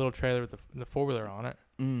little trailer with the 4-wheeler on it.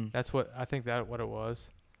 Mm. That's what I think what it was.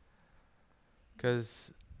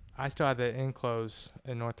 Because I still had the enclosed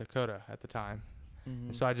in North Dakota at the time. Mm-hmm.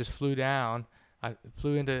 And so I just flew down. I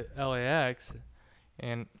flew into LAX,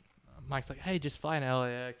 and Mike's like, hey, just fly into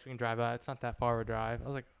LAX. We can drive out. It's not that far of a drive. I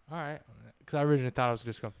was like, all right. Because I originally thought I was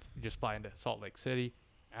just going to just fly into Salt Lake City,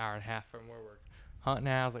 hour and a half from where we're hunting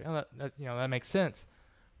at. I was like, oh, that makes sense.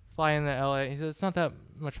 Fly into LA. He said, it's not that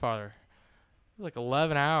much farther. It was like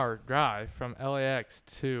 11-hour drive from LAX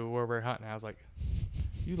to where we're hunting. I was like,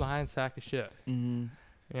 you lying sack of shit. Mm-hmm.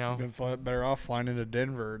 Been better off flying into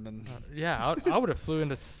Denver than. Yeah, I would have flew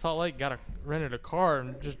into Salt Lake, rented a car,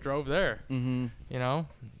 and just drove there. Mm-hmm.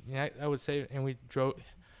 Yeah, I would say, and we drove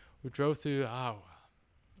through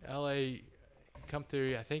L.A. Come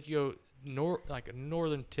through. I think you go like a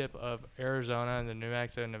northern tip of Arizona and then New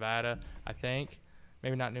Mexico and Nevada. I think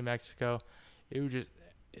maybe not New Mexico. It was just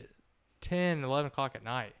 10, 11 o'clock at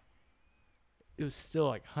night. It was still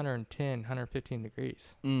like 110, 115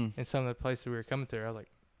 degrees Mm. in some of the places we were coming through. I was like,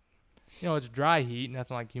 it's dry heat,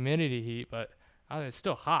 nothing like humidity heat, but it's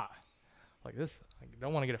still hot. Like this, I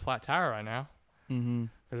don't want to get a flat tire right now. Mm-hmm.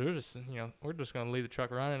 Because we're just going to leave the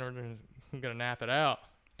truck running. We're going to nap it out.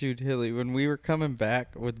 Dude, Hilly, when we were coming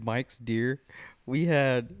back with Mike's deer, we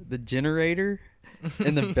had the generator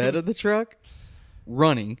in the bed of the truck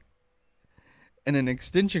running, and an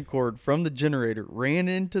extension cord from the generator ran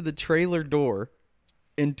into the trailer door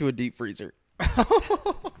into a deep freezer.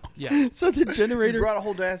 Yeah. So the You generator... brought a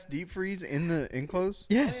whole ass deep freeze in the enclosed.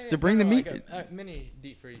 Yes, to bring the meat... Like a mini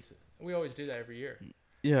deep freeze. We always do that every year.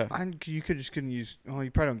 Yeah. You couldn't use. Oh,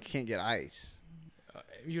 you probably can't get ice.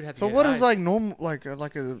 You'd have to So get what ice. is like normal?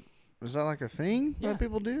 Is that like a thing Yeah. that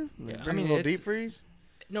people do? Yeah, Like I bring mean, a little it's- deep freeze.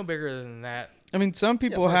 No bigger than that. I mean, some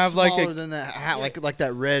people but have like smaller a... than that. Like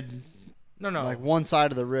that red. No. Like one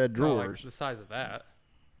side of the red No, like drawers. the size of that.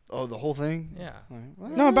 Oh, the whole thing. Yeah. Like, well,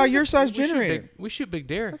 No, about your size We shoot generator. we shoot big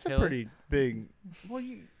deer. That's a Hilly. pretty big. Well,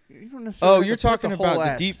 you don't necessarily. Oh, have you're to put talking the whole about the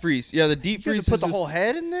ass- deep freeze. Yeah, the deep You have freeze to put is the just- whole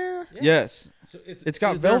head in there. Yeah. Yes. So It's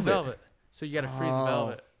got they're velvet. So you got to freeze the Oh.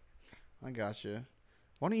 velvet. I gotcha.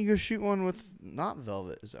 Why don't you go shoot one with not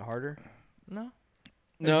velvet? Is it harder? No.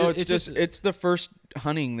 No, it's it's just- it's the first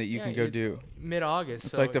hunting that you can go do. Mid-August.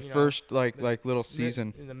 It's so, like the first like little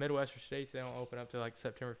season. In the Midwestern states, they don't open up to like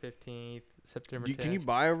September 15th, September 10th. Can you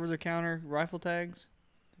buy over-the-counter rifle tags?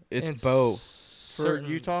 It's bow. For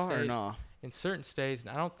Utah or nah? In certain states,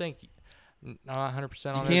 I don't think, not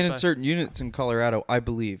 100% on this. You can in certain units in Colorado, I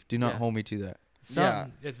believe. Do not Yeah. hold me to that.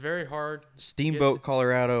 It's very hard. Steamboat,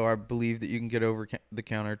 Colorado, I believe that you can get over the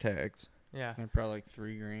counter tags. Yeah. They're probably like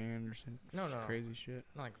 $3,000 or something. No. Crazy shit.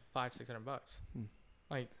 Like $500-$600.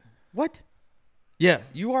 Like what? Yes,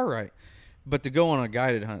 you are right. But to go on a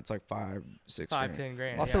guided hunt, it's like $5-6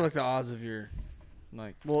 $10,000. I feel like the odds of your,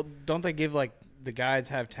 like, well, don't they give like the guides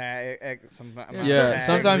have tags?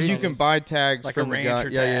 Sometimes you can buy tags like from a rancher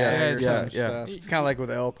the guy. Yeah. It's kind of like with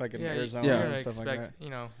elk, like in Arizona and stuff like that.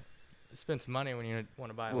 You know, spend some money when you want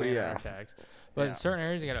to buy tags. But in certain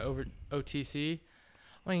areas, you got to over OTC.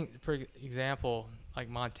 I mean, for example, like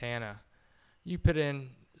Montana, you put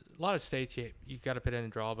in a lot of states. You got to put in a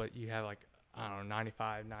draw, but you have like, I don't know,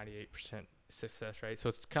 95, 98% success rate. So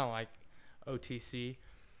it's kind of like OTC.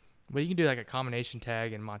 But you can do like a combination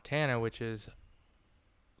tag in Montana, which is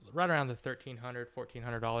right around the $1,300,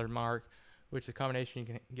 $1,400 mark, which is a combination. You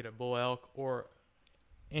can get a bull elk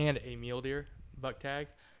and a mule deer buck tag.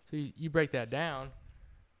 So you break that down.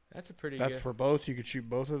 That's a pretty. That's for both. You could shoot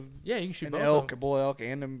both of. Yeah, you can shoot an both. Elk, a bull elk,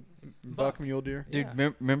 and a buck mule deer. Dude, Yeah.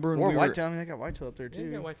 remember when Or we were whitetail. I mean, they got whitetail up there too. Yeah,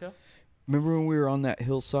 you got whitetail. Remember when we were on that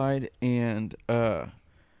hillside and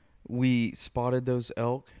we spotted those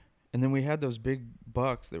elk, and then we had those big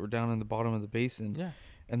bucks that were down in the bottom of the basin. Yeah.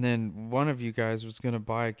 And then one of you guys was gonna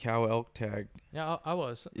buy a cow elk tag. Yeah, I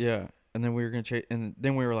was. Yeah. And then we were gonna chase, and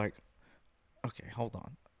then we were like, okay, hold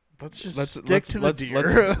on. Let's stick to the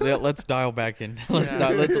deer. Let's dial back in. Let's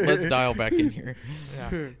dial back in here.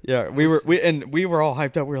 Yeah. Yeah, we were all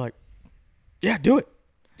hyped up. We were like, yeah, do it.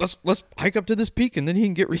 Let's hike up to this peak and then he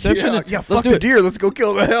can get reception. Yeah, fuck the deer. Let's go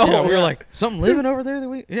kill the hell. Yeah, we were like, something living over there that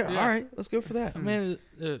we. Yeah, all right, let's go for that. I mean,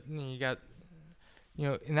 you got,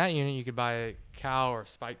 in that unit you could buy a cow or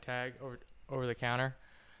spike tag over the counter.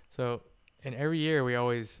 So, and every year we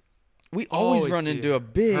always run into a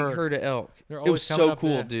big herd of elk. It was so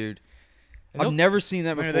cool, dude. I've never seen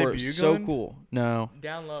that before. It's so cool. No.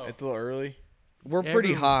 Down low. It's a little early. We're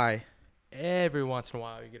pretty high. Every once in a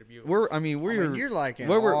while you get a view. You're like in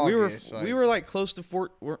August. We were like close to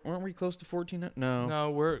weren't we close to 14? No.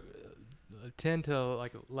 No, we're 10 to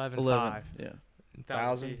like 11. Yeah.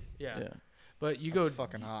 1,000. Yeah. But you go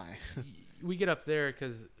fucking high. We get up there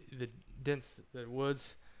because the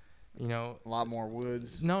woods, a lot more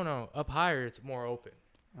woods. No, up higher it's more open.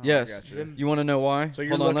 Oh, yes. Gotcha. You want to know why? So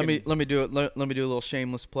hold on. Let me do it. Let me do a little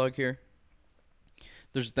shameless plug here.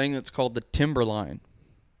 There's a thing that's called the timberline,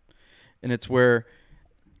 and it's where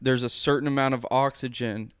there's a certain amount of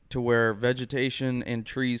oxygen to where vegetation and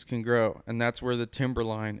trees can grow, and that's where the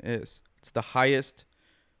timberline is. It's the highest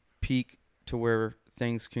peak to where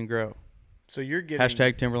things can grow. So you're getting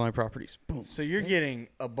hashtag timberline properties. Boom. So you're getting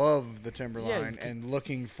above the timberline and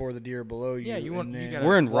looking for the deer below you. Yeah,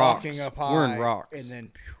 we're in rocks. Walking up high, we're in rocks, and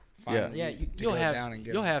then you'll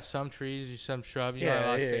have some trees, some shrubs. You have a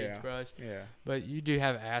lot of sagebrush. Yeah. But you do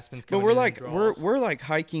have aspens. But we're like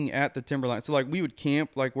hiking at the timberline. So like we would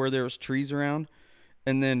camp like where there was trees around,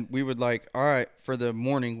 and then we would all right, for the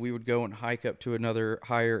morning we would go and hike up to another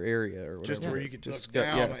higher area or whatever. Just where you could look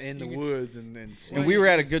down in the woods and and we were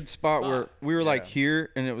at a good spot where we were like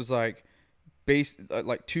here, and it was like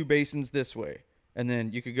like two basins this way. And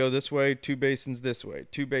then you could go this way, two basins this way,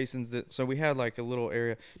 two basins that. So we had like a little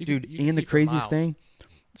area, dude. And the craziest thing,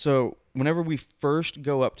 so whenever we first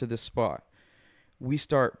go up to this spot, we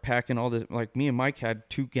start packing all this. Like me and Mike had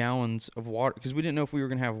 2 gallons of water because we didn't know if we were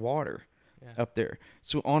gonna have water up there.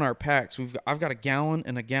 So on our packs, I've got a gallon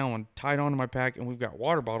and a gallon tied onto my pack, and we've got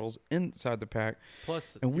water bottles inside the pack.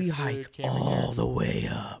 Plus, and we hike all the way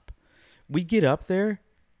up. We get up there,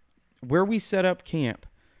 where we set up camp.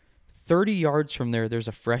 30 yards from there's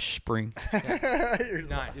a fresh spring.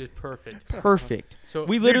 It's perfect. Perfect. So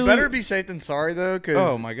we literally better be safe than sorry though. Cause,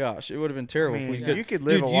 oh my gosh, it would have been terrible. I mean, if we you could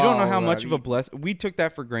live. Dude, a you don't know while how much of a eating. blessing. We took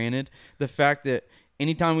that for granted. The fact that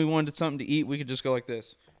anytime we wanted something to eat, we could just go like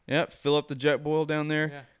this. Yep, fill up the jet boil down there.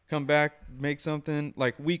 Yeah. Come back, make something.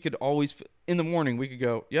 Like we could always in the morning we could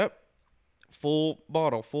go. Yep, full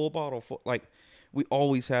bottle. Like we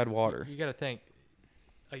always had water. You got to think.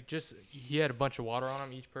 Like he had a bunch of water on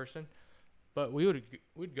him each person. But we'd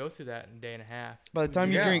go through that in a day and a half. By the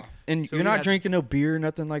time you drink, and so you're not drinking no beer,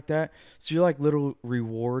 nothing like that. So your like little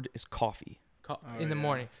reward is coffee in the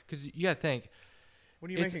morning, because you got to think.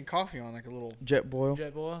 What are you making coffee on? Like a little jet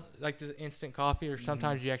boil, like this instant coffee, or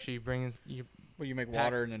sometimes you actually bring you make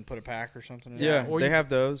water and then put a pack or something. Yeah, or they have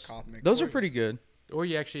those. Those are pretty good. or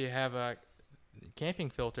you actually have a camping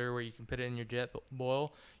filter where you can put it in your jet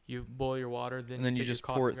boil. You boil your water, then you put your just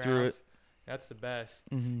pour it coffee through grounds. it. That's the best.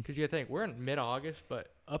 Mm-hmm. Because you gotta think, we're in mid-August,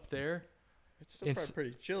 but up there, It's still probably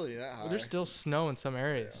pretty chilly that high. there's still snow in some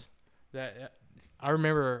areas. That I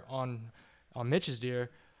remember on Mitch's deer,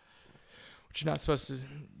 which you're not supposed to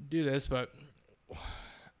do this, but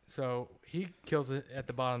so he kills it at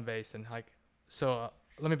the bottom of the basin.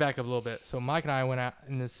 Let me back up a little bit. So Mike and I went out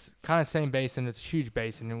in this kind of same basin. It's a huge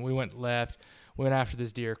basin, and we went left. We went after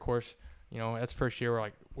this deer. Of course, that's the first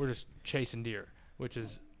year we're just chasing deer, which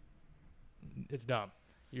is it's dumb.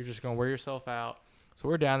 You're just gonna wear yourself out. So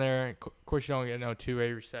we're down there, and of course you don't get no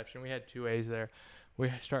 2A reception. We had 2As there.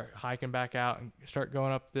 We start hiking back out and start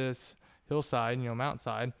going up this hillside,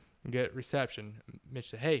 mountainside, and get reception. Mitch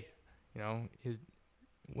said, "Hey," his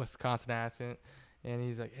Wisconsin accent, and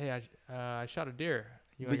he's like, "Hey, I shot a deer."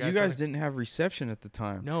 But you guys didn't have reception at the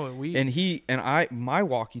time. No, my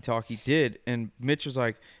walkie-talkie did, and Mitch was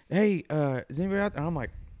like, "Hey, is anybody out there?" And I'm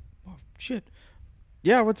like, "Oh shit,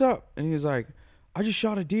 yeah, what's up?" And he was like, "I just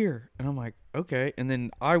shot a deer," and I'm like, "Okay." And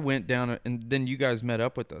then I went down, and then you guys met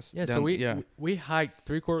up with us. Yeah, down, so we hiked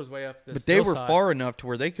 3/4 way up this. But they were hillside. far enough to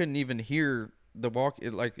where they couldn't even hear the walk.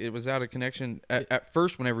 It was out of connection at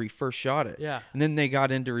first whenever he first shot it. Yeah. And then they got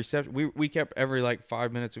into reception. We kept every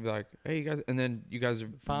 5 minutes. We'd be like, "Hey, you guys," and then you guys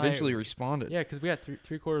eventually responded. Yeah, because we got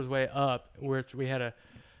 3/4 way up, where we had a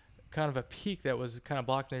kind of a peak that was kind of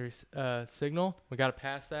blocking the signal. We got to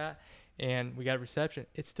pass that, and we got reception.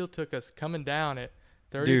 It still took us coming down at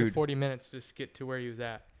 30 to 40 minutes to just get to where he was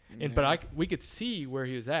at. But we could see where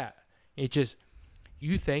he was at. It just,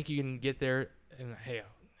 you think you can get there, and hey,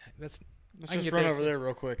 let's just run over there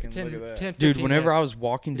real quick and look at that. 10, Dude, whenever minutes, I was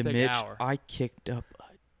walking to Mitch, I kicked up a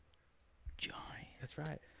giant. That's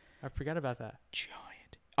right. I forgot about that.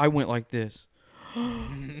 Giant. I went like this.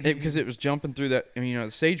 Because it was jumping through that. The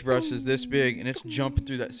sagebrush is this big, and it's jumping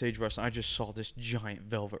through that sagebrush. And I just saw this giant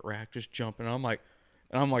velvet rack just jumping. And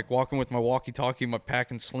I'm like walking with my walkie-talkie, my pack,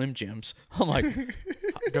 and Slim Jims. I'm like,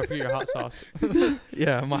 don't forget your hot sauce.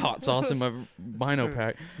 Yeah, my hot sauce and my Bino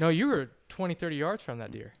pack. No, you were 20, 30 yards from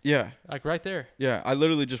that deer. Yeah. Like right there. Yeah, I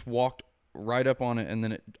literally just walked right up on it, and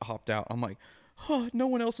then it hopped out. I'm like, oh, no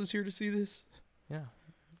one else is here to see this. Yeah,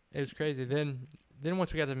 it was crazy. Then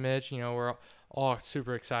once we got to Mitch, we're all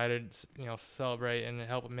super excited, celebrate and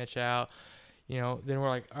help Mitch out. Then we're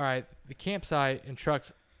like, all right, the campsite and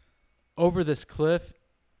trucks over this cliff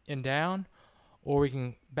and down, or we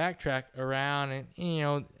can backtrack around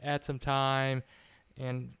and add some time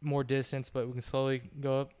and more distance, but we can slowly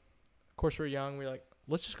go up. Of course, we're young. We're like,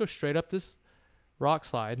 let's just go straight up this rock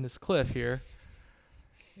slide and this cliff here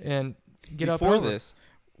and get up over. Before this,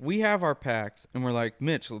 we have our packs, and we're like,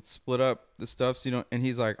 Mitch, let's split up the stuff so you don't. And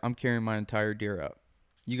he's like, I'm carrying my entire deer out.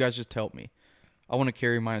 You guys just help me. I want to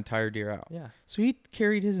carry my entire deer out. Yeah. So he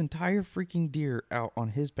carried his entire freaking deer out on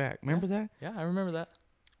his back. Remember that? Yeah, I remember that.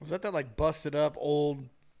 Was that busted up old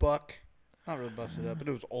buck? Not really busted up, but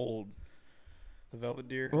it was old. The velvet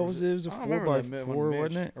deer. What was it? It was a 4x4,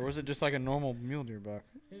 wasn't it? Or was it just like a normal mule deer buck?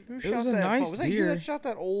 Who It shot was a that? nice Was that you deer. that shot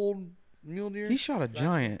that old mule deer? He shot a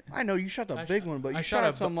giant. I know you shot the big one, but I you shot shot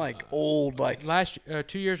a some old Last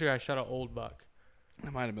 2 years ago, I shot an old buck.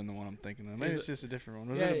 That might have been the one I'm thinking of. Maybe it's just a different one.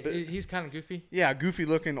 Was Yeah, it a bit? he's kind of goofy. Yeah, goofy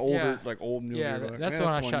looking, older, Yeah. old mule Yeah, deer buck. that's Yeah, the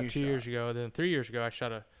one I you shot 2 years ago. Then 3 years ago, I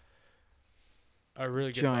shot a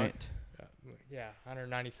really good Giant. buck. Yeah,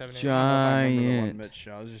 197 inches. I don't know if I remember the one Giant. Mitch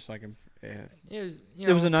shot. It was just like It was,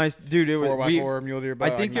 It was a nice dude. It was 4x4 mule deer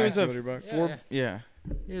buck. I think like it was nice a mule deer buck. Yeah, 4. Yeah.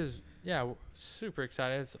 He was, super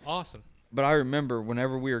excited. It's awesome. But I remember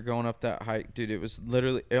whenever we were going up that hike, dude, it was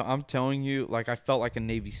literally, I'm telling you, I felt like a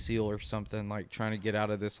Navy SEAL or something, trying to get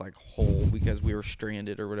out of this, hole because we were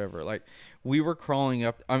stranded or whatever. We were crawling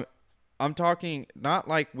up. I'm talking not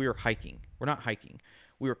like we were hiking. We're not hiking.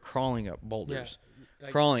 We were crawling up boulders. Yeah,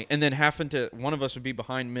 crawling. And then having to, one of us would be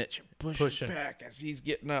behind Mitch, pushing back as he's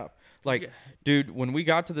getting up. Dude, when we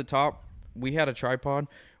got to the top, we had a tripod.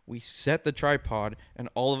 We set the tripod, and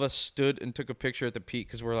all of us stood and took a picture at the peak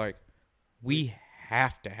because we're like, we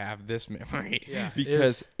have to have this memory. Yeah,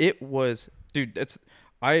 because it was, dude, to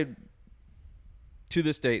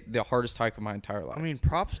this day, the hardest hike of my entire life. I mean,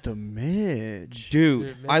 props to Mitch.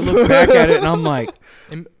 Dude, I look back at it and I'm like,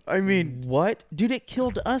 I mean, what? Dude, it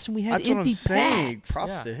killed us and we had that's what I'm empty saying. packs.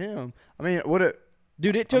 Props to him. I mean, what it.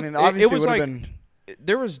 Dude, it took, obviously it was would have like, been.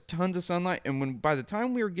 there was tons of sunlight, and by the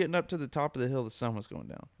time we were getting up to the top of the hill, the sun was going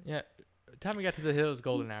down. Yeah. The time we got to the hill, it was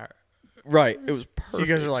golden hour. Right. It was perfect. So you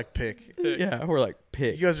guys are like pick. Yeah, we're like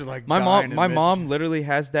pick. You guys are like my dying to mom. My Mitch. mom literally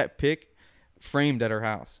has that pick framed at her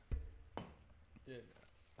house.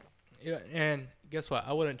 Yeah, and guess what?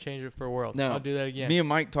 I wouldn't change it for a world. No. I'll do that again. Me and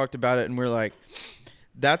Mike talked about it, and we're like,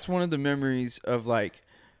 that's one of the memories of like,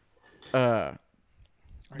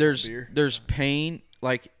 there's pain.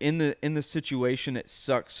 Like in the situation, it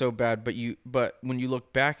sucks so bad, but when you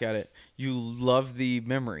look back at it, you love the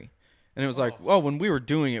memory, and it was like, well, when we were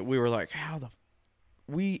doing it, we were like, how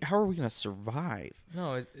are we gonna survive?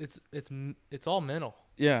 No, it's all mental.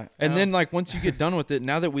 Yeah, and then like once you get done with it,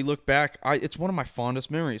 now that we look back, it's one of my fondest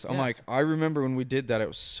memories. I'm like, I remember when we did that. It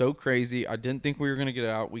was so crazy. I didn't think we were gonna get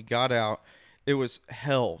out. We got out. It was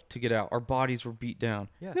hell to get out. Our bodies were beat down.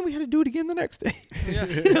 Yeah. Then we had to do it again the next day. Yeah.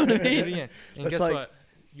 You know what I mean? And That's guess like, what?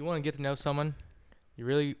 You want to get to know someone. You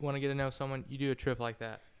really want to get to know someone. You do a trip like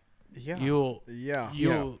that. Yeah.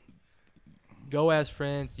 You'll go as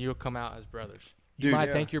friends. You'll come out as brothers. You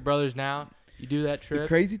might think you're brothers now. You do that trip. The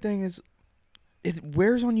crazy thing is, it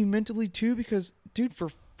wears on you mentally too, because dude, for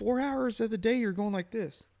 4 hours of the day, you're going like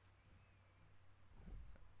this.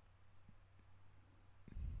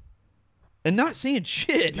 And not seeing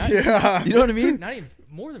shit. Yeah. You know what I mean? Not even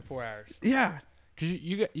more than 4 hours. Yeah. Because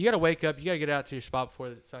you got to wake up. You got to get out to your spot before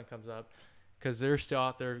the sun comes up. Because they're still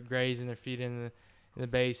out there grazing their feet in the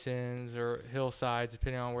basins or hillsides,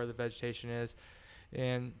 depending on where the vegetation is.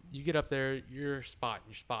 And you get up there, you're spotting.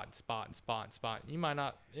 You might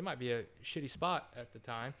not. It might be a shitty spot at the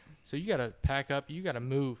time. So you got to pack up. You got to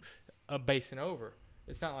move a basin over.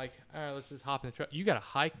 It's not like, all right, let's just hop in the truck. You got to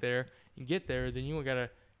hike there and get there. Then you got to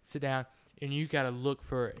sit down. And you got to look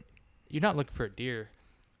for – you're not looking for a deer.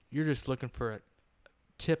 You're just looking for a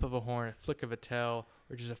tip of a horn, a flick of a tail,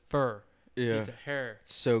 or just a fur, Yeah. piece of hair.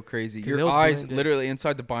 It's so crazy. 'Cause Your they'll eyes, blend it. literally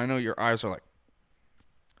inside the bino, your eyes are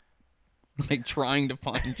like trying to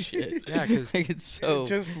find shit. Yeah, 'cause like it's so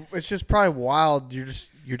it's just probably wild. You're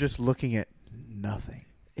just looking at nothing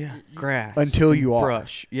grass until you are.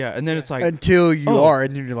 brush. Yeah, and then it's like Until you are,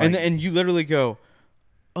 and then you're like, and you literally go,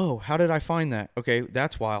 oh, how did I find that? Okay,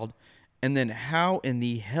 that's wild. And then how in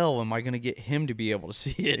the hell am I going to get him to be able to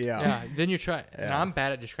see it? Yeah. Then you try. And I'm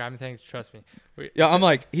bad at describing things. Trust me. Yeah, I'm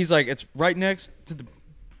like, he's like, it's right next to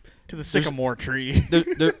the sycamore tree.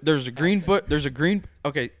 there's a green bush. There's a green.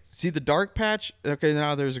 Okay, see the dark patch? Okay,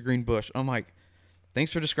 now there's a green bush. I'm like,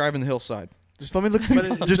 thanks for describing the hillside. Just let me look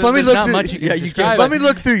through. But Just let me there's look not through. much you can you describe. can- Let me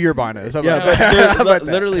look through your binos. How Yeah, about but that? there- How about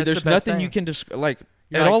that? literally, That's there's the best nothing thing. you can like.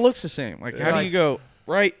 You're It like- all looks the same. Like, how do like- you go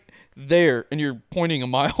right there and you're pointing a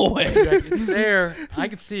mile away? You're like, it's there. I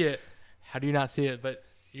can see it. How do you not see it? But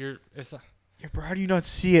it's not, Yeah, bro, how do you not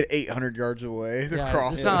see it 800 yards away? They're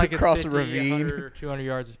crossing it's not like across it's a 50, ravine. 100 or 200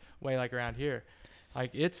 yards away like around here.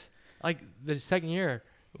 Like it's like the second year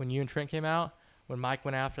when you and Trent came out, when Mike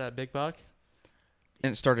went after that big buck.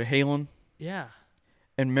 And it started hailing. Yeah.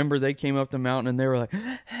 And remember, they came up the mountain and they were like,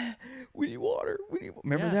 "We need water. We need."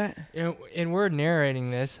 Remember that? And we're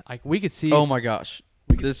narrating this. Like we could see. Oh my gosh,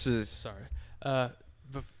 this is Sorry. I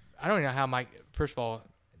don't even know how Mike. First of all,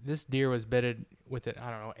 this deer was bedded with it. I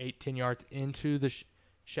don't know, 8-10 yards into the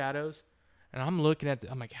shadows, and I'm looking at.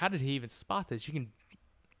 I'm like, how did he even spot this? You can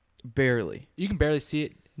barely see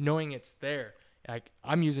it, knowing it's there. Like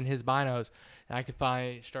I'm using his binos, and I could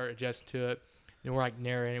finally start adjusting to it. And we're like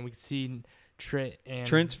narrating. We could see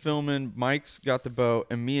Trent's filming. Mike's got the bow,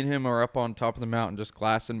 and me and him are up on top of the mountain, just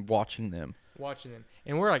glassing, watching them.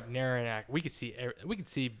 And we're like narrating. We could see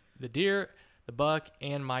the deer, the buck,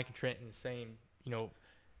 and Mike and Trent in the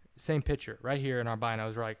same picture right here in our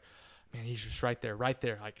binos. We're like, man, he's just right there.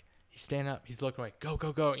 Like he's standing up, he's looking like go.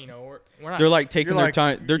 We're not. They're like taking their like,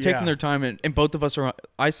 time. They're taking yeah. their time, and both of us are.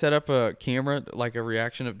 I set up a camera, like a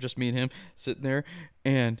reaction of just me and him sitting there,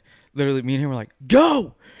 and literally me and him were like,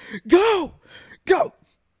 go, no,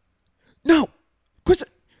 quit,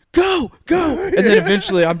 go, and then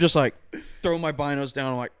eventually I'm just like, throw my binos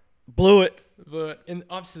down. I'm like, blew it. And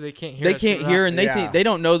obviously they can't hear. They us, can't so hear, we're and they think they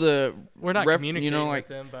don't know the. we're not communicating like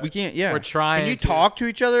with them, but we can't. Yeah, we're trying. Can you to. talk to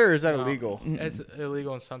each other, or is that illegal? It's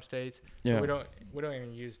illegal in some states. Yeah. So we don't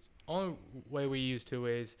even use. Only way we use two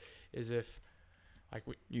ways is if like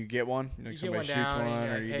You get one, you get somebody one shoots down one, and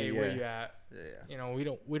you're or like, you hey, do, where yeah. you at?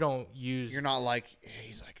 Yeah. We don't use. You're not like, hey,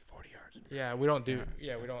 he's like 40 yards. Yeah, we don't do.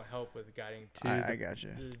 Yeah, we don't help with guiding to. I got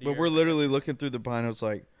you. but we're literally looking through the binos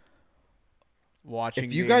like, Watching.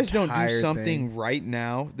 if you the guys don't do entire something thing. right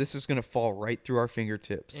now, this is gonna fall right through our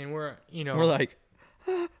fingertips. And we're We're like,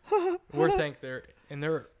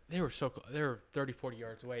 they were so close. They were 30, 40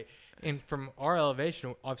 yards away. And from our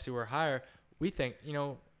elevation, obviously we're higher. We think,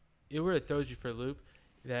 it really throws you for a loop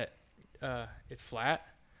that it's flat.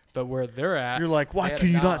 But where they're at, You're like, why they had can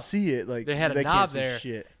a you knob. not see it? Like They had a they knob can't see there.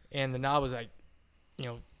 shit. And the knob was like,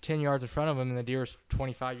 10 yards in front of them, and the deer was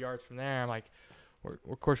 25 yards from there. I'm like,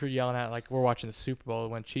 of course we're yelling at, like we're watching the Super Bowl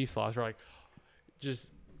when Chiefs lost. We're like, just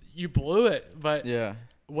you blew it. But Yeah.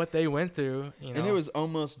 what they went through, you know. And it was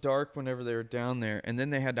almost dark whenever they were down there, and then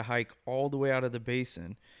they had to hike all the way out of the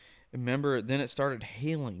basin. Remember, then it started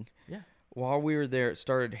hailing. Yeah. While we were there, it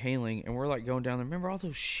started hailing, and we're like going down there. Remember all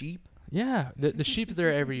those sheep? Yeah, the sheep are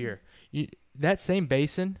there every year. That same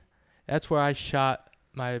basin, that's where I shot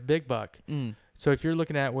my big buck. So if you're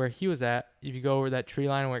looking at where he was at, if you go over that tree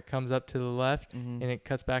line where it comes up to the left and it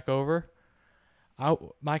cuts back over,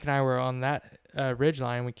 Mike and I were on that ridge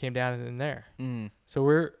line. We came down in there. So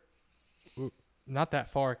we're not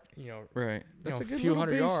that far, you know. Right. That's a a good few little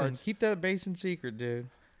hundred basin. yards. Keep that basin secret, dude.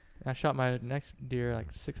 I shot my next deer like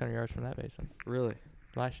 600 yards from that basin. Really?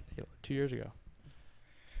 2 years ago.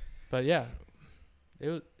 But yeah,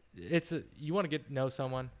 you want to get to know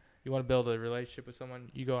someone, you want to build a relationship with someone,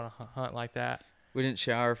 you go on a hunt like that. We didn't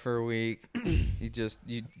shower for a week. you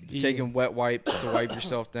taking wet wipes to wipe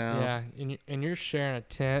yourself down. Yeah, and you're sharing a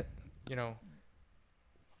tent, you know.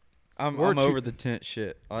 I'm over the tent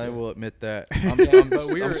shit. I will admit that.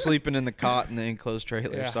 I'm sleeping in the cot in the enclosed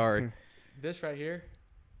trailer. Yeah. Sorry. This right here,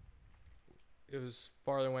 it was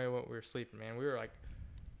farther away than what we were sleeping, man. We were like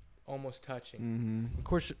almost touching. Of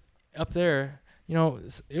course, up there, you know,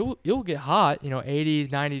 it will get hot, you know, 80,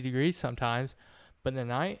 90 degrees sometimes, but in the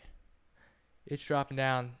night, it's dropping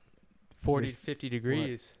down 40 to 50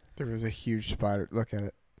 degrees. There was a huge spider. Look at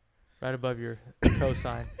it. Right above your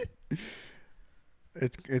cosign.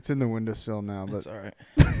 It's in the windowsill now, but It's all right.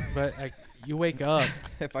 But like, you wake up.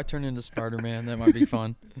 If I turn into Spider-Man, that might be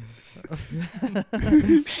fun.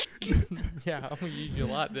 Yeah, I'm going to use you a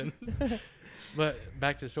lot then. But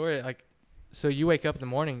back to the story, like, so you wake up in the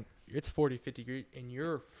morning, it's 40, 50 degrees, and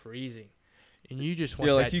you're freezing. And you just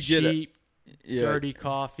want that cheap, dirty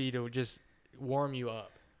coffee to just warm you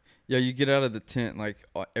up. Yeah, you get out of the tent, like,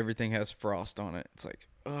 everything has frost on it. It's like,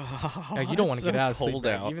 oh, like you don't want to get out of sleep,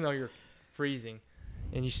 out. even though you're freezing.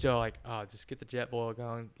 And you still like, just get the jet boil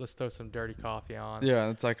going. Let's throw some dirty coffee on. Yeah,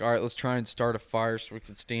 it's like, all right, let's try and start a fire so we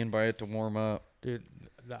can stand by it to warm up. Dude,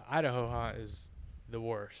 the Idaho hunt is the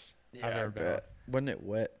worst I've ever been on. Wasn't it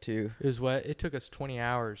wet, too? It was wet. It took us 20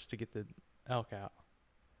 hours to get the elk out.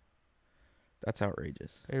 That's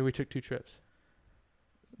outrageous. Maybe we took 2 trips.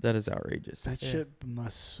 That is outrageous. that shit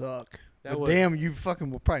must suck. That But was- damn, you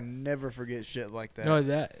fucking will probably never forget shit like that. No,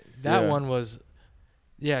 that Yeah. one was,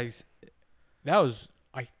 that was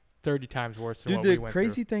like 30 times worse than Dude, what we the went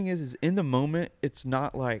crazy thing is in the moment, it's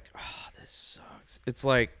not like, oh, this sucks. It's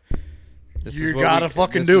like, this You is what gotta we,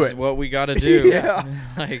 fucking this do is it. what we gotta do. Yeah.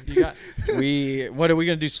 Like, through. what are we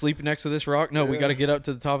gonna do? Sleep next to this rock? No, we gotta get up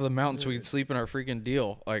to the top of the mountain so we can sleep in our freaking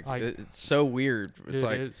deal. Like, it's so weird. It's Dude,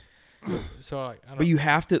 like, it is. So I don't but you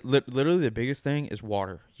have to, literally the biggest thing is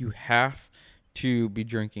water. You have to be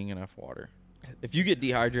drinking enough water. If you get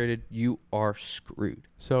dehydrated, you are screwed.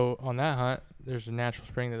 So on that hunt, there's a natural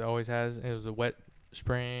spring that always has. It was a wet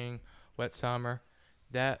spring, wet summer.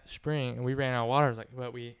 That spring, and we ran out of water.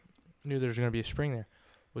 But we knew there was going to be a spring there.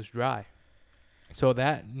 Was dry. So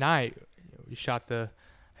that night, we shot the.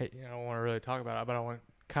 Hey, I don't want to really talk about it, but I want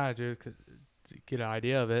to kind of do to get an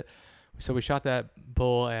idea of it. So we shot that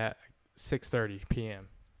bull at 6:30 p.m.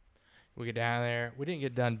 We get down there. We didn't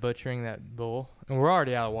get done butchering that bull, and we're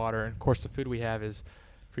already out of water. And of course, the food we have is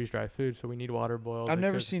freeze-dried food, so we need water boiled. I've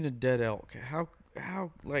never seen a dead elk.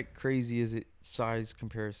 How like crazy is it size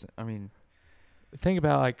comparison? I mean, think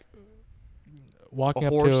about like walking up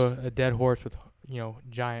horse? to a dead horse with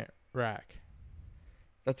giant rack.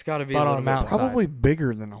 that's got to be But a on little a bit mountainside. Probably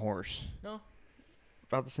bigger than a horse. No,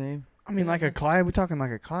 about the same. I mean, like a Clyde. We talking like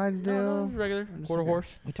a no, Clydesdale? regular just quarter okay. horse.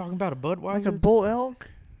 We talking about a Budweiser? Like a bull elk?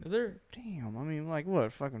 They're Damn. I mean, like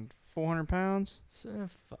what? Fucking 400 pounds? 500.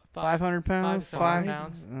 500 pounds? 500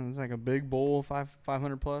 pounds. It's like a big bull,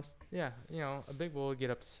 500 plus. Yeah, a big bull would get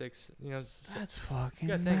up to 6. That's fucking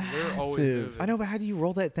you gotta think they're always massive. moving. I know, but how do you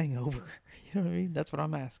roll that thing over? You know what I mean? That's what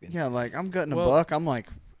I'm asking. Yeah, like I'm gutting Well- a buck. I'm like,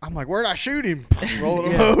 where'd I shoot him?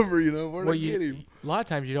 Rolling him Yeah. over, where'd Well, I get him? a lot of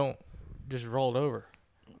times you don't just roll it over.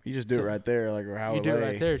 You just do it right there, like how You it do lay. it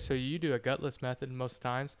right there. So you do a gutless method most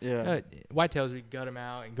times. Yeah. Whitetails, we gut them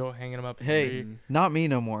out and go hanging them up. in the Hey, tree. not me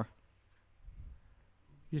no more.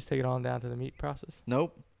 You just take it on down to the meat process.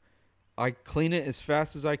 Nope. I clean it as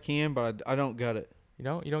fast as I can, but I don't gut it. You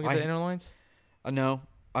don't get I- the inner loins. I know.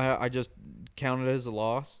 I just count it as a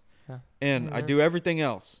loss, Yeah. and I do everything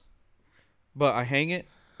else, but I hang it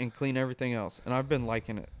and clean everything else, and I've been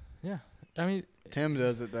liking it. Yeah, I mean, Tim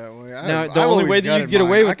does it that way. Now the only way that you get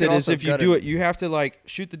away with it is if you do it. You have to like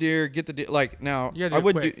shoot the deer, get the deer. Like now, you gotta do I it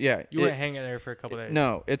wouldn't quick. do. Yeah, you wouldn't hang it there for a couple days.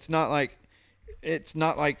 No, it's not like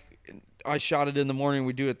I shot it in the morning.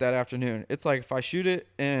 We do it that afternoon. It's like if I shoot it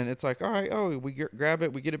and it's like, all right, we grab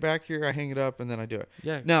it, we get it back here, I hang it up, and then I do it.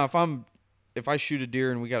 Yeah. Now, if I shoot a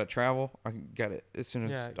deer and we got to travel, I can get it as soon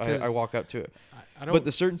as I walk up to it. I don't. But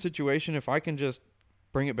the certain situation, if I can just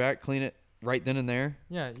bring it back, clean it right then and there.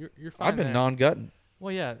 Yeah, you're fine. I've been non-gutting.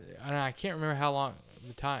 Well, yeah, and I can't remember how long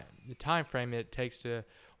the time frame it takes to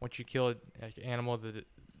once you kill an animal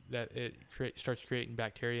that it starts creating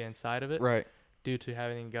bacteria inside of it. Right. Due to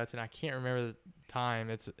having guts, and I can't remember the time.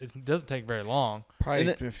 It doesn't take very long. Probably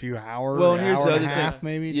a few hours. Well, an here's hour the and a other half, thing.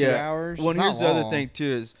 maybe 2 Yeah. hours. Well, Not here's the other long. thing too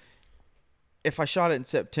is if I shot it in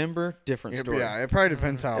September, different story. Yeah, it probably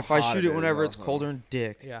depends how. If I hot shoot it is whenever it's also. colder than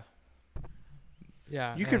dick. Yeah.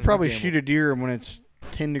 Yeah. You could and- probably gamble. shoot a deer when it's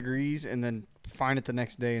 10 degrees and then find it the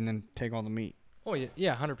next day and then take all the meat. Oh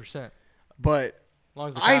yeah, 100%. But As long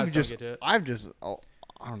as the cows don't get to it. I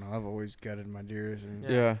don't know. I've always gutted my deers and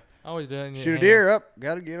Yeah. I always do it. shoot a deer up.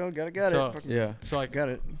 Gotta gut So- it. Yeah. So like Got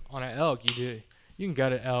it. on an elk, you can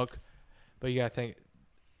gut an elk, but you gotta think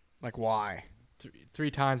Like why?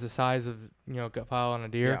 three times the size of gut pile on a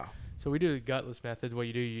deer. Yeah. So we do the gutless method. What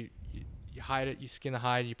you do, you hide it, you skin the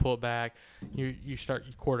hide, you pull it back, you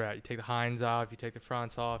quarter out. You take the hinds off, you take the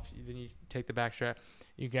fronts off, then you take the back strap.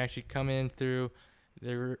 You can actually come in through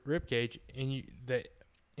the rib cage, and the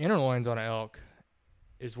inner loins on an elk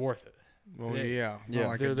is worth it. Well, They- yeah. yeah. Not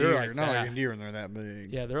like They're a deer. like not that. like a deer when they're that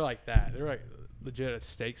big. Yeah, they're like that. They're like legit a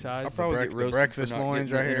steak size. I'll probably get the roasted breakfast for not loins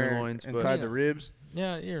getting right the inner here loins, but- inside Yeah. the ribs.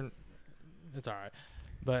 Yeah, it's all right.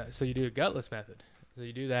 But so you do a gutless method. So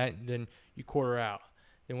you do that, and then you quarter out.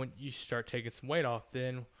 Then when you start taking some weight off,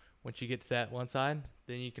 then once you get to that one side,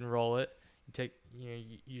 then you can roll it. You take,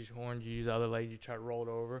 you use horns, you use the other leg, you try to roll it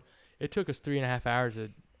over. It took us 3.5 hours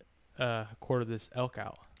to quarter this elk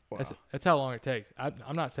out. Wow. That's how long it takes.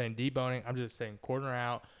 I'm not saying deboning. I'm just saying quartering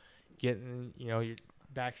out, getting your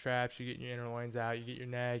back straps, you get your inner loins out, you get your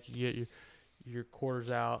neck, you get your quarters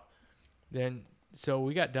out. Then so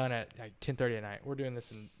we got done at like 10:30 at night. We're doing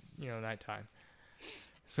this in nighttime.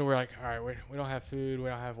 So we're like, all right, we don't have food, we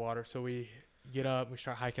don't have water, so we get up, we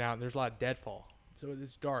start hiking out, and there's a lot of deadfall. So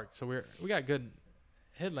it's dark. So we got good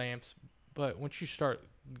headlamps, but once you start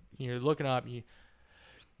looking up,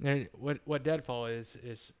 and what deadfall is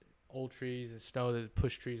old trees and snow that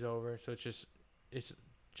push trees over. So it's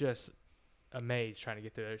just a maze trying to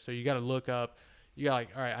get there. So you got to look up. You got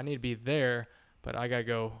all right, I need to be there, but I got to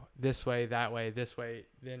go this way, this way,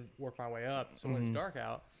 then work my way up. So when it's dark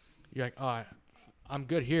out, you're like, all right, I'm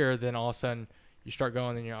good here. Then all of a sudden you start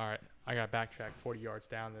going, then you're all right, I got to backtrack 40 yards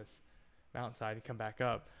down this mountainside and come back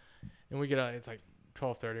up. And we get it's like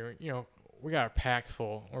 12:30. We got our packs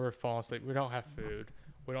full. We're falling asleep. We don't have food.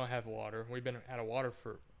 We don't have water. We've been out of water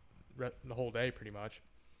for the whole day pretty much.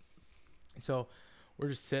 So we're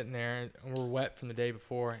just sitting there, and we're wet from the day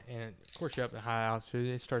before. And of course, you're up at high altitude.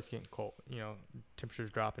 It starts getting cold.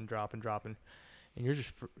 Temperatures dropping. And you're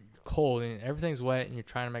just cold, and everything's wet, and you're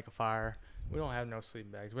trying to make a fire. We don't have no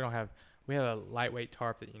sleeping bags. We have a lightweight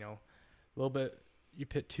tarp that, a little bit, you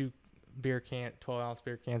put 2 12-ounce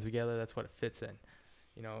beer cans together. That's what it fits in,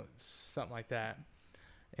 something like that.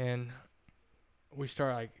 And we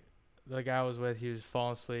start the guy I was with, he was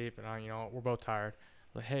falling asleep, and we're both tired.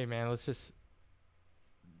 Like, hey man, let's just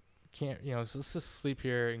sleep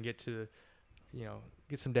here and get to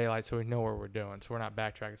get some daylight so we know what we're doing, so we're not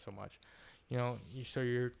backtracking so much.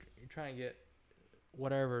 You're trying to get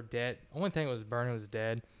whatever dead. Only thing that was burning was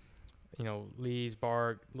dead. Leaves,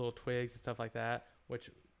 bark, little twigs and stuff like that, which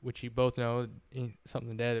you both know,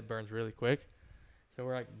 something dead, it burns really quick. So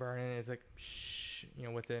we're burning, it's like, shh,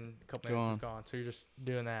 within a couple minutes it's gone. So you're just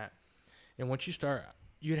doing that. And once you start,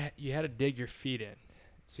 you had to dig your feet in.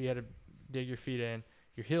 So you had to dig your feet in,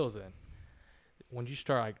 your heels in. When you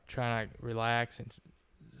start trying to relax, and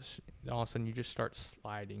all of a sudden you just start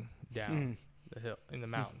sliding down the hill in the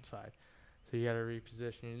mountainside. So you got to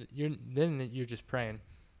reposition. Then you're just praying,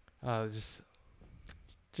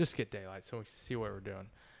 just get daylight so we can see what we're doing.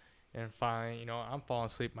 And finally, I'm falling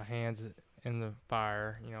asleep, my hands in the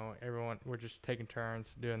fire. Everyone, we're just taking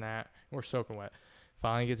turns doing that. We're soaking wet.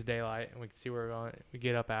 Finally gets daylight, and we can see where we're going. We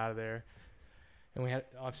get up out of there, and we had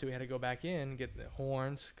to go back in, get the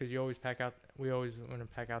horns, because we always want to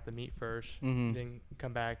pack out the meat first, then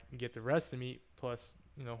come back and get the rest of the meat plus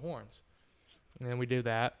horns. And then we do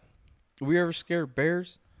that. We ever scared of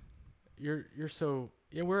bears? You're so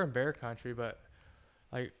we're in bear country, but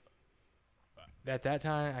at that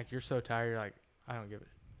time, you're so tired, you're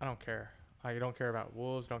I don't care. I don't care about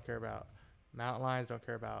wolves, don't care about mountain lions, don't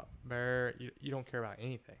care about bear. You don't care about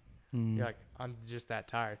anything. You're I'm just that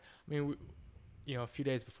tired. I mean, a few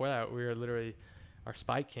days before that, we were literally, our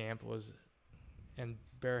spike camp was in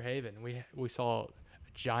Bear Haven. We saw a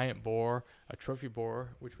giant boar, a trophy boar,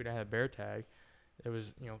 which we didn't have bear tag. It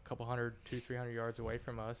was, you know, a couple 200-300 yards away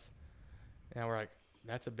from us. And we're like,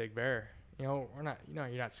 that's a big bear. You know, we're not, you know,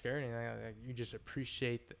 you're not scared or anything. Like, you just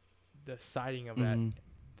appreciate the sighting of that,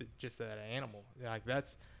 just that animal. Like,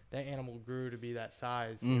 that animal grew to be that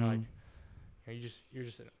size. You know, like, you know, you're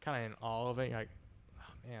just kind of in awe of it. You're like,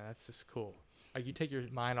 oh man, that's just cool. Like, you take your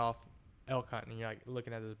mind off elk hunting and you're like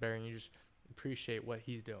looking at this bear and you just appreciate what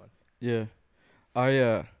he's doing. Yeah.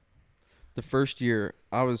 The first year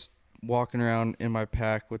I was walking around in my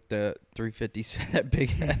pack with the 350, that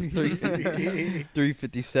big ass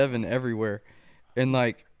 357 everywhere. And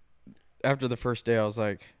like, after the first day I was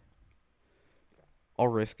like, I'll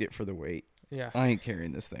risk it for the weight. Yeah. I ain't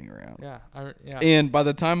carrying this thing around. Yeah. And by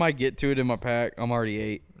the time I get to it in my pack, I'm already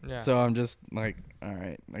 8. Yeah. So I'm just like, all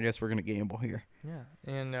right, I guess we're going to gamble here. Yeah.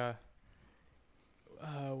 And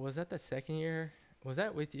was that the second year? Was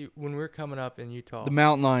that with you when we were coming up in Utah? The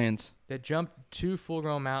mountain lions. That jumped 2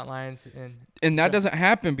 full-grown mountain lions. And that doesn't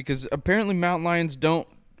happen because apparently mountain lions don't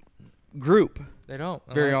group. They don't.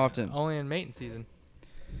 Very often. Only in mating season.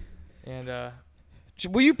 And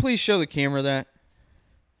will you please show the camera that?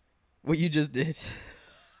 What you just did.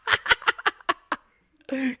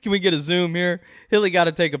 Can we get a zoom here? Hilly got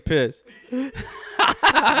to take a piss.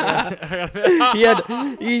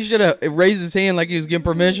 He should have raised his hand like he was getting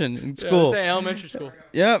permission in school. Say elementary school.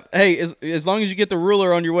 Yep. Hey, as long as you get the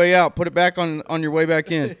ruler on your way out, put it back on your way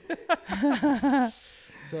back in.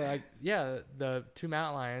 So like, yeah, the 2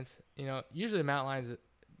 mountain lions. You know, usually mountain lions,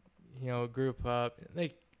 you know, group up.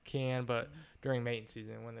 They can, but during mating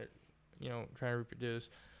season when they're, you know, trying to reproduce.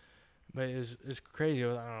 But it's crazy. It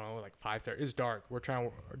was, I don't know, like 5:30. It's dark. We're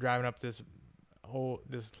driving up this old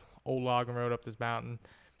logging road up this mountain.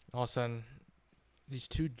 All of a sudden, these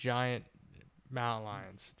 2 giant mountain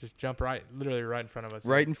lions just jump literally right in front of us.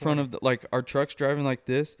 Right in front of our truck's driving like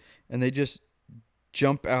this, and they just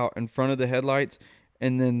jump out in front of the headlights,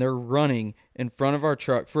 and then they're running in front of our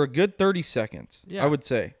truck for a good 30 seconds. Yeah. I would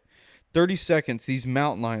say. 30 seconds, these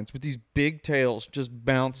mountain lions with these big tails just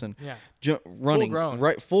bouncing, running,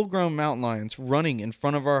 full-grown mountain lions running in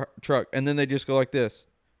front of our truck, and then they just go like this,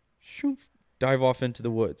 dive off into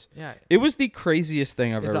the woods. Yeah, it was the craziest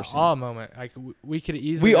thing I've ever seen. It's an awe moment. Like we could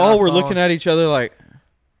easily. We all were looking at each other like.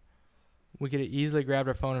 We could have easily grabbed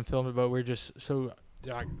our phone and filmed it, but we're just so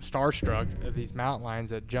like starstruck at these mountain lions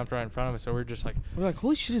that jumped right in front of us. So we're just like,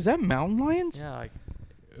 holy shit, is that mountain lions? Yeah, like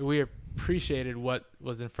we appreciated what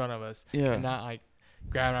was in front of us. Yeah. And not like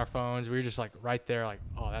grabbing our phones. We were just like right there, like,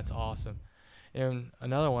 oh, that's awesome. And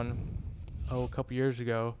another one, a couple years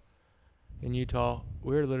ago in Utah,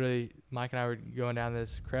 we were literally, Mike and I were going down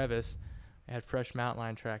this crevice. It had fresh mountain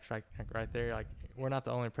lion tracks right there. Like, we're not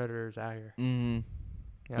the only predators out here. Mm-hmm.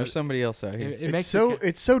 You know, there's somebody else out here.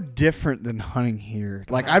 It's so different than hunting here.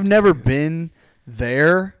 Like, I've never been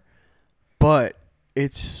there, but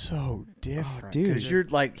it's so different. Because you're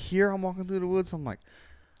like, here I'm walking through the woods, I'm like,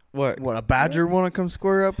 what a badger want to come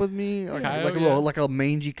square up with me? Like, like a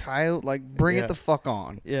mangy coyote? Like, bring it the fuck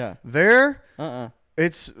on. Yeah. There,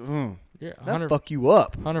 it's, that'll fuck you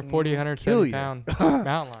up. 140, 170 pound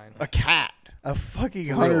mountain lion. A cat. A fucking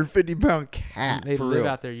 150-pound cat. They live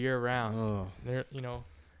out there year round. Oh. They're, you know,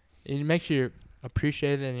 it makes you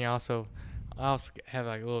appreciate it, and I also have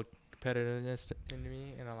like a little competitiveness into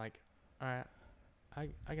me, and I'm like, all right,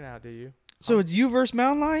 I can outdo you. So it's you versus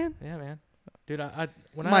mountain lion? Yeah, man. Dude, I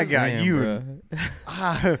would.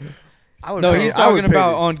 No, he's talking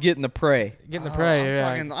about on getting the prey. Getting the prey.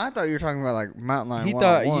 I thought you were talking about like mountain lion.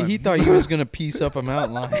 He thought he was gonna piece up a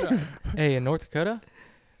mountain lion. Hey, in North Dakota,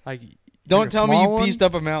 like, don't tell me you pieced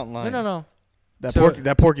up a mountain lion. No.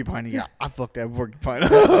 That porcupine. Yeah, I fucked that porcupine up.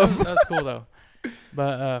 That's cool though.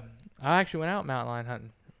 But I actually went out mountain lion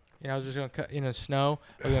hunting. You know, I was just gonna cut, snow.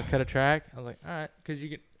 I was gonna cut a track. I was like, all right, because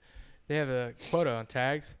they have a quota on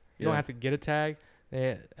tags. You don't have to get a tag.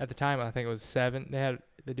 At the time, I think it was 7.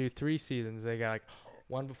 They do 3 seasons. They got like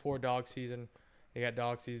 1 before dog season. They got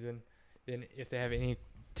dog season. Then if they have any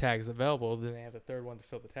tags available, then they have the 3rd one to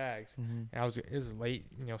fill the tags. Mm-hmm. And it was late,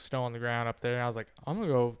 snow on the ground up there. And I was like, I'm gonna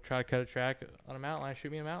go try to cut a track on a mountain lion.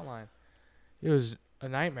 Shoot me a mountain lion. It was a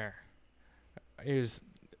nightmare. It was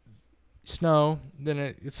snow. Then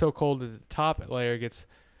it's so cold that the top layer gets,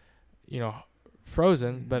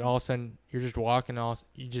 frozen. But all of a sudden you're just walking.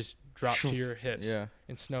 You just drop to your hips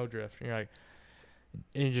in snow drift. And you're like,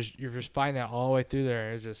 and you're just fighting that all the way through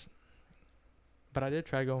there. It's just. But I did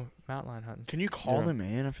try to go mountain lion hunting. Can you call them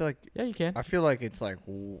in? I feel like you can. I feel like it's like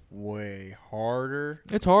way harder.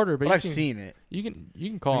 It's harder, but I've seen it. You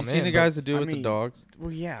can call them in. You seen the guys that do it with the dogs?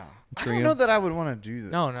 Well, yeah. I don't know that I would want to do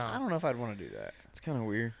that. No. I don't know if I'd want to do that. It's kind of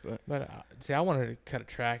weird, but But see, I wanted to cut a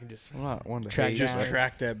track and just I'm not one to Track hate, Just down. but-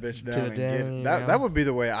 track that bitch To down the and get den, it. you That know? that would be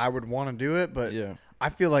the way I would want to do it, but yeah. I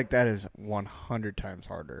feel like that is 100 times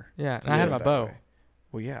harder. yeah. And to I do had it my that bow. way.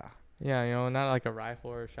 Well, yeah. Yeah, you know, not like a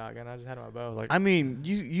rifle or a shotgun. I just had my bow. Like I mean,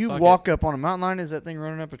 you Fuck walk up on a mountain line. Is that thing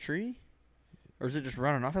running up a tree, or is it just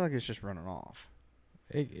running? I feel like it's just running off.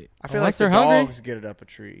 I feel like unless the they're hungry. dogs get it up a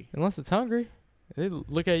tree. Unless it's hungry, they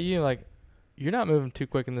look at you like you're not moving too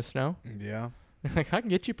quick in the snow. Yeah, Like I can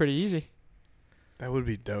get you pretty easy. that would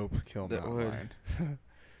be dope. Kill a That mountain would. lion.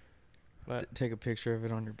 But Take a picture of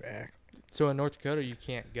it on your back. so in North Dakota, you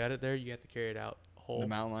can't gut it there. You have to carry it out whole. The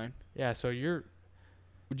mountain lion. Yeah. So you're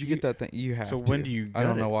Would you You- get that thing? You have. So when to. do you I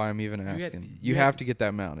don't gut know it? why I'm even get- asking. you You have- have to get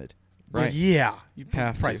that mounted, Well, right? yeah, you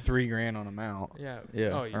Have probably to. $3,000 on a mount yeah. Yeah.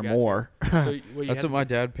 Oh, you or got more. To. So what you That's have what to my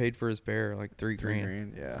dad paid for his bear, like $3 $3,000.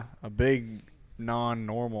 grand. Yeah, a big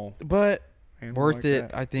non-normal. But animal worth like it,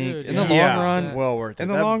 that. I think. Dude, in the Yeah, long run, well worth it. in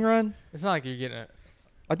the That- long run, It's not like you're getting a.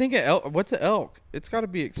 I think an elk. What's an elk? It's got to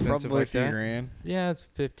be expensive probably like a few that. grand. Yeah, it's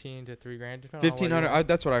 15 to $3 grand. depending on what you 1,500. want.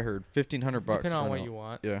 That's what I heard. 1,500 bucks. Depending on for what an you elk.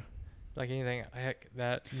 want. Yeah, Like anything, heck,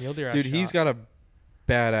 that mule deer. dude, he's got a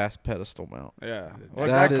badass pedestal mount. Yeah,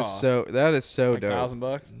 That is so. That is so like dope. $1,000,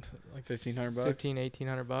 like $1,500.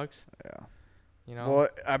 1,800 bucks. Yeah. You know. Well,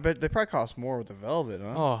 I bet they probably cost more with the velvet,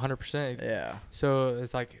 huh? Oh, 100%. Yeah. So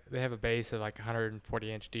it's like they have a base of like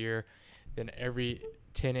 140-inch deer. Then every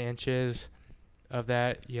 10 inches of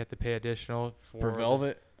that, you have to pay additional For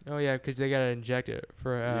velvet. Oh yeah, because they gotta inject it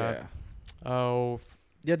for. Yeah. Oh,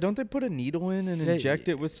 Yeah, don't they put a needle in and They- inject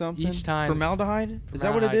it with something? each time- Formaldehyde? Is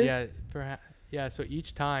that what it is? Yeah. Yeah. So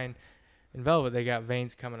each tine in velvet, they got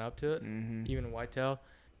veins coming up to it. Mm-hmm. Even in whitetail,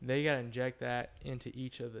 they gotta inject that into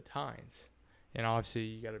each of the tines. And obviously,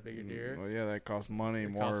 you got a bigger deer. Well, yeah, that costs money. It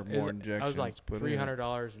More costs- is- injections. I was like put in.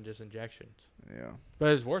 $300 in just injections, Yeah.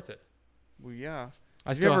 but it's worth it. Well, yeah. I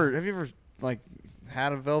Have still you ever like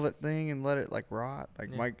had a velvet thing and let it like rot? Like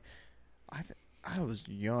Yeah. Mike, I was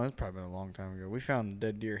young. It's probably been a long time ago. We found a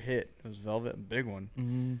dead deer hit. It was velvet, a big one,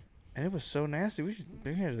 Mm-hmm. and it was so nasty. We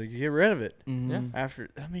had to get rid of it. Mm-hmm. Yeah. After,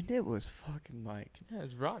 I mean, it was fucking like yeah,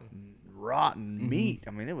 it's rotten. rotten Mhm. meat.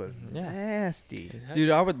 I mean, it was Yeah. nasty. It has-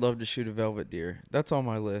 Dude, I would love to shoot a velvet deer. That's on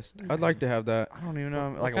my list. I'd like to have that. I don't even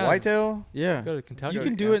know, What like a kind of- whitetail. Yeah. go to Kentucky. You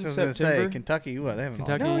can do Yeah, it in that's what I was gonna September. Say, Kentucky, what they have an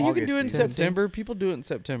Kentucky. No, you can August do it in season. September. People do it in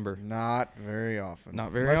September. Not very often.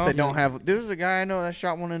 Not very Unless often. they don't have. There's a guy I know that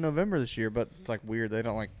shot one in November this year, but it's like weird. They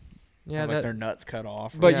don't like Yeah, have, like that, their nuts cut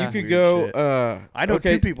off. or But Yeah. you could weird go. shit. I know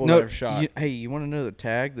okay, two people no, that have shot. hey, you want to know the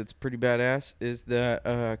tag that's pretty badass? Is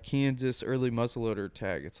the Kansas early muzzleloader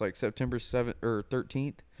tag? It's like September 7th or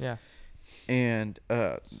 13th, yeah, and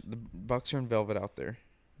the bucks are in velvet out there.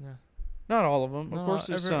 yeah. Not all of them, No, of course.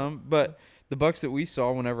 There's every- some, but the bucks that we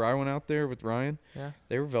saw whenever I went out there with Ryan, Yeah.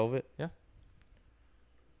 they were velvet.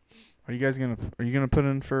 Are you guys gonna put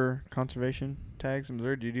in for conservation tags in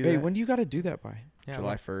Missouri? Do you do Hey, that? when do you got to do that by? Yeah,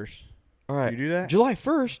 July 1st. All right, You do that? July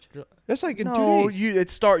 1st. Ju- That's like in no, 2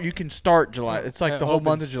 days. you can start July. It's like It the whole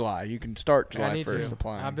month of opens- July. You can start I July need 1st to.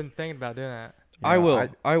 applying. I've been thinking about doing that. I You know, will.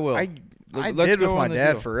 I will. I Let's did with go my on the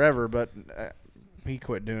dad deal. forever, but he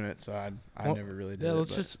quit doing it, so I Well, never really did. Yeah, it,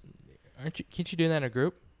 let's but just. Can't you do that in a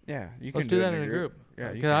group? yeah, you Let's can do that in a group. Yeah,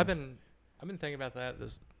 you because can. I've been thinking about that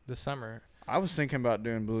this summer. I was thinking about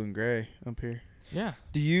doing blue and gray up here. Yeah.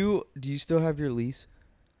 Do you still have your lease?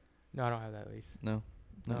 No, I don't have that lease, No,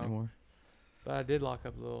 not No. anymore. but I did lock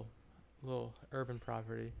up a little urban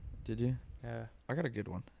property. Did you? Yeah, I got a good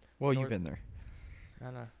one. Well, you've North- been there.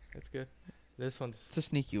 I know it's good. This one's It's a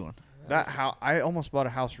sneaky one. That house, I almost bought a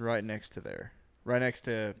house right next to there, right next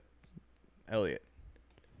to Elliott.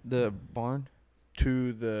 The barn.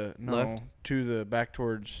 To the Left? to the back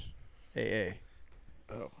towards AA.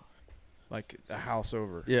 Oh. Like a house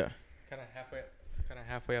over. Yeah. kind of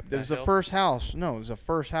halfway up. It that was the hill. first house. No, it was the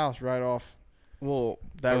first house right off Well,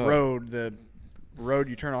 that road. The road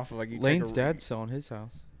you turn off of, like you Lane's take a, dad's selling his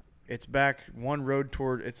house. It's back one road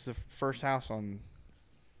toward. It's the first house on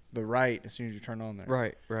the right as soon as you turn on there.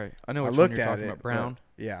 Right, right. I know I what looked you're at talking it. about. Brown.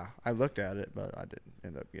 but- Yeah, I looked at it, but I didn't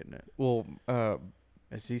end up getting it. Well,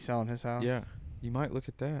 Is he selling his house? yeah. You might look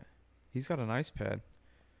at that. He's got an ice pad.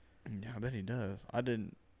 Yeah, I bet he does. I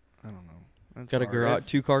didn't. I don't know. That's Got a hard. garage,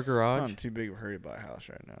 It's 2-car not garage. in too big of a hurry to buy a house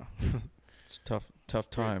right now. It's a tough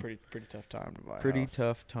time. Pretty tough time to buy. a Pretty house.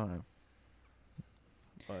 tough time.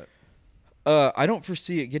 But I don't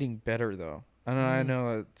foresee it getting better though. And I Mm.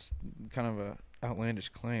 know it's kind of a outlandish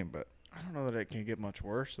claim, but I don't know that it can get much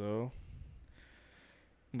worse though.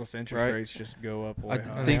 Unless interest Right. rates just go up way I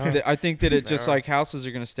high. think that it They just are. like houses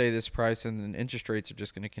are going to stay this price, and then interest rates are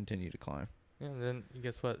just going to continue to climb. Yeah, and then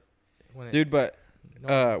guess what? When it, Dude, but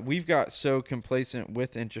we've got so complacent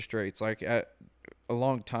with interest rates. Like at a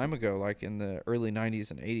long time ago, like in the early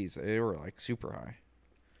 90s and 80s, they were like super high.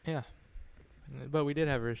 Yeah. But we did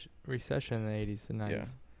have a recession in the 80s and 90s. Yeah.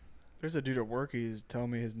 There's a dude at work. He's telling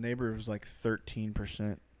me his neighbor was like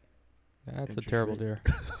 13%. That's a interest terrible rate.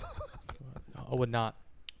 deal. I would not.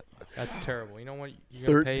 That's terrible. You know what?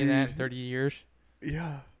 You're going to pay that in 30 years?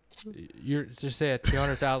 Yeah. You're just say a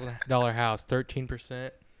 $200,000 house,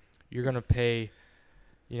 13%. You're going to pay,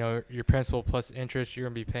 your principal plus interest. You're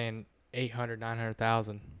going to be paying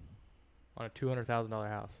 $800,000-$900,000 on a $200,000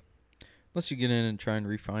 house. Unless you get in and try and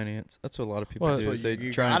refinance. That's what a lot of people do. That's Is what they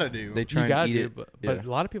you try gotta and, do. They try You gotta and eat do, it. but Yeah. a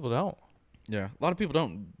lot of people don't. Yeah. A lot of people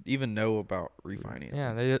don't even know about refinancing.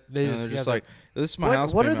 Yeah, They're just like, this is my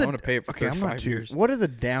house payment. I want to pay it for okay, I'm not 5 years. What are the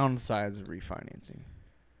downsides of refinancing?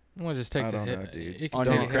 well, it just takes I don't a hit. know, dude. You can On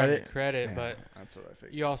take your a hit on your credit? credit, Yeah, but that's what I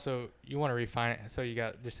figured. you want to refinance. So you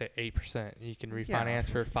got just say 8%. You can Yeah, refinance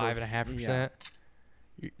for for 5.5%.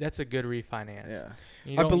 That's a good refinance. Yeah.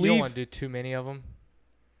 You I don't believe- want to do too many of them.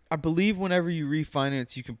 I believe whenever you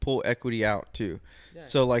refinance, you can pull equity out too. Yeah.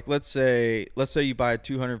 So like, let's say you buy a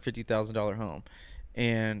 $250,000 home,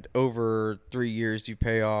 and over 3 years you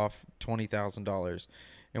pay off $20,000,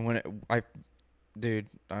 and dude,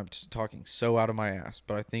 I'm just talking so out of my ass,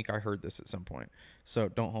 but I think I heard this at some point, so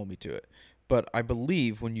don't hold me to it. But I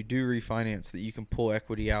believe when you do refinance that you can pull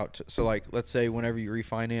equity out. So like, let's say whenever you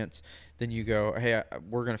refinance, then you go, hey,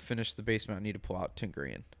 we're gonna finish the basement. I need to pull out 10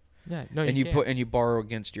 grand. Yeah, no, And you you can't. you borrow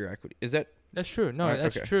against your equity. Is that That's true. No,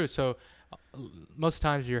 that's okay. true. So most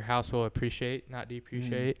times your house will appreciate, not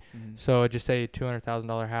depreciate. Mhm. So just say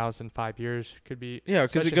 $200,000 house in 5 years could be. Yeah,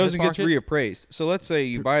 because especially it in goes this and gets market, reappraised. So let's say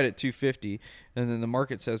you buy it at 250, and then the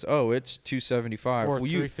market says, "Oh, it's 275," or well,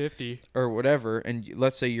 you 350. or whatever, and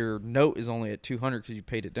let's say your note is only at 200 because you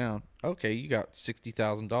paid it down. Okay, you got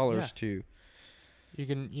 $60,000 Yeah. to. You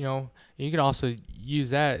can, you can also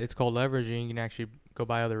use that. It's called leveraging. You can actually go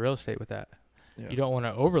buy other real estate with that. Yeah. You don't want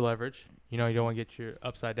to over leverage. You don't want to get your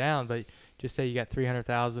upside down. But just say you got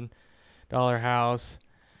 $300,000 house,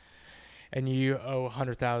 and you owe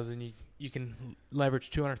 $100,000. You can leverage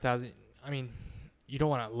 $200,000. I mean, you don't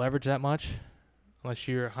want to leverage that much, unless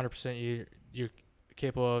you're 100% you're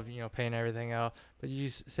capable of paying everything else. But you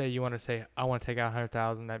say you want to say I want to take out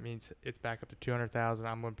 $100,000. That means it's back up to $200,000.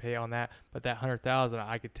 I'm going to pay on that. But that $100,000,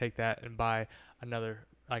 I could take that and buy another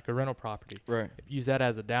like a rental property. Right. Use that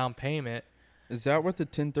as a down payment. Is that what the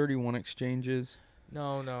 1031 exchange is?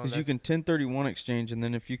 No. Because you can 1031 exchange, and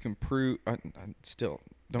then if you can prove, still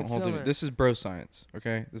don't It's hold it. similar. This is bro science,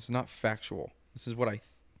 okay? This is not factual. This is what I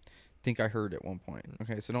think I heard at one point.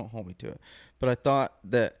 Okay, so don't hold me to it. But I thought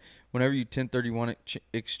that whenever you 1031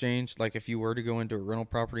 exchange, like if you were to go into a rental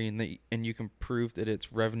property and you can prove that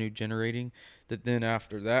it's revenue generating, that then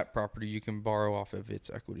after that property you can borrow off of its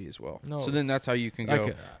equity as well. No. So then that's how you can go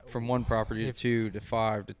Like, from one property to if- 2 to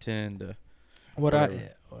 5 to 10 to. What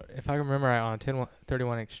whatever. if I remember right, on a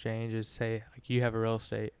 1031 exchange is say like you have a real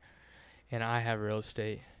estate and I have real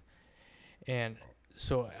estate, and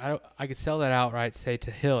so I could sell that outright, say to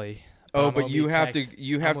Hilly. Oh, I'm but gonna you be have taxed- to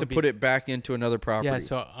you I'm have gonna to put it back into another property. Yeah,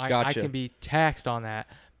 so I Gotcha. can be taxed on that,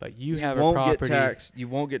 but you have won't a property. get taxed. You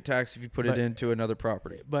won't get taxed if you put it But- into another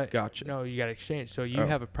property. But Gotcha. no, you got to exchange. So you Oh.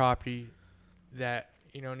 have a property that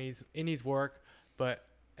needs work, but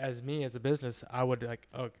as a business, I would like,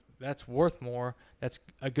 oh, that's worth more. That's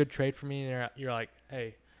a good trade for me. And you're like,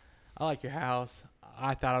 hey, I like your house.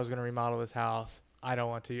 I thought I was gonna remodel this house. I don't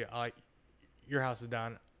want to. I like your house is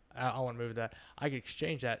done. I want to move that. I could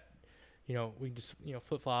exchange that. We can just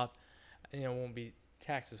flip flop. And, it won't be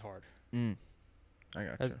taxed as hard. I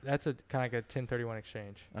got you. That's a kind of like a 1031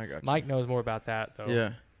 exchange. I got you. Mike knows more about that though.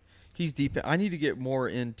 Yeah, he's deep. I need to get more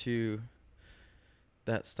into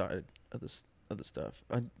that side of the stuff.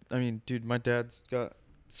 I mean, dude, my dad's got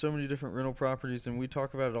so many different rental properties, and we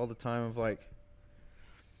talk about it all the time. Of like,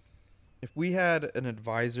 if we had an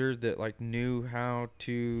advisor that like knew how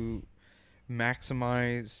to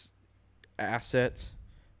maximize assets.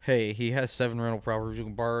 Hey, he has 7 rental properties. You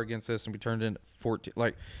can borrow against this and be turned into 14.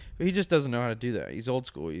 Like, he just doesn't know how to do that. He's old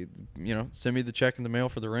school. Send me the check in the mail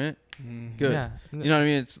for the rent. Good. Yeah. You know what I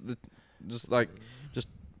mean? It's just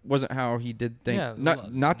wasn't how he did things. Yeah,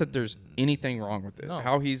 Not that there's anything wrong with it. No.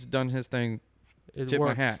 How he's done his thing. It Tip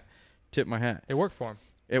works. my hat. Tip my hat. It worked for him.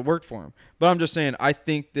 It worked for him. But I'm just saying, I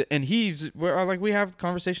think that, and we have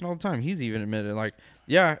conversation all the time. He's even admitted, like,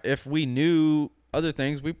 yeah, if we knew other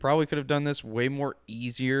things, we probably could have done this way more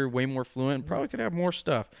easier, way more fluent, probably could have more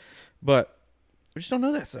stuff. But we just don't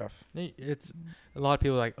know that stuff. It's a lot of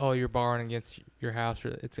people are like, oh, you're borrowing against your house.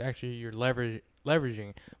 It's actually you're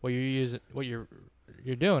leveraging. What you're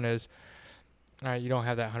doing is all right, you don't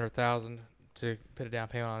have that $100,000 to put a down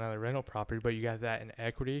payment on another rental property, but you got that in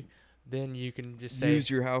equity, then you can just say Use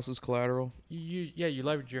your house as collateral. you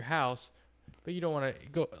leverage your house, but you don't want to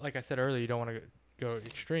go, like I said earlier, you don't want to go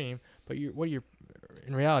extreme, but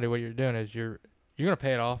in reality what you're doing is you're going to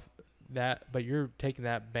pay it off but you're taking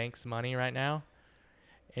that bank's money right now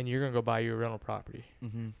and you're going to go buy you a rental property.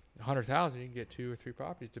 Mm-hmm. $100,000, you can get 2 or 3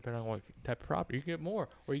 properties depending on what type of property. You can get more,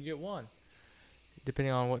 or you can get one,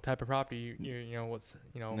 depending on what type of property what's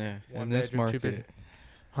Yeah. one In this bedroom, 2 market, bedroom.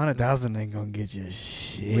 100,000 ain't gonna get you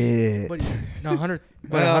shit. But no, 100.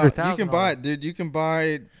 But well, 100,000. you can buy it, dude. You can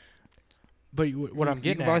buy. But what I'm You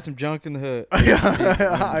getting can buy at, some junk in the hood.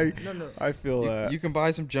 no, I feel that. You can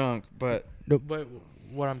buy some junk, but no, but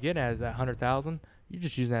what I'm getting at is that 100,000. You're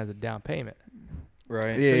just using that as a down payment.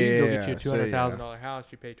 right. Yeah. So you can go get you a so, $200,000 house.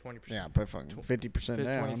 You pay 20%. Yeah, put fucking 50%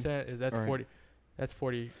 down. 20 cents. That's Right. 40. That's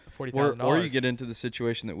 $40,000. Or you get into the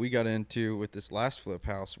situation that we got into with this last flip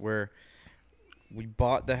house where we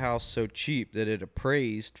bought the house so cheap that it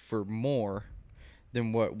appraised for more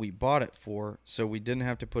than what we bought it for, so we didn't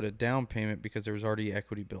have to put a down payment because there was already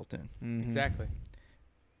equity built in. Mhm. Exactly.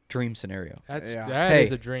 Dream scenario. That is Hey.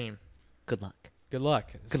 a dream. Good luck. Good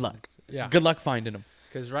luck. Good luck. Yeah. Good luck finding them.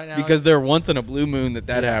 Because right now. Because they're once in a blue moon that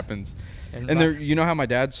Yeah. happens. And my- they're, you know how my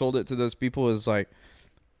dad sold it to those people is like,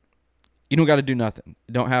 you don't got to do nothing.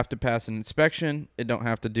 You don't have to pass an inspection. You don't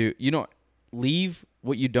have to do. You don't leave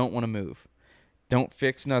what you don't want to move. Don't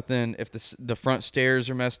fix nothing. If the front stairs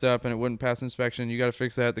are messed up and it wouldn't pass inspection, you got to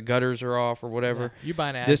fix that. The gutters are off or whatever. Yeah, you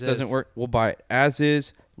buying it as This is. doesn't work. We'll buy it as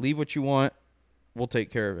is. Leave what you want. We'll take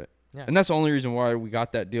care of it. Yeah. And that's the only reason why we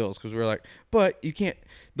got that deal is because we were like, but you can't.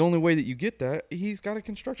 The only way that you get that, he's got a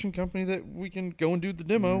construction company that we can go and do the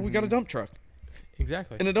demo. We got a dump truck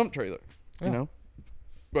Exactly. and a dump trailer, Yeah. you know.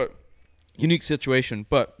 But unique situation.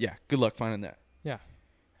 But yeah, good luck finding that. Yeah.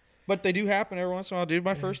 But they do happen every once in a while, dude.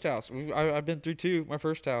 My first house, I've been through 2. My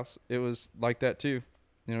first house, it was like that too.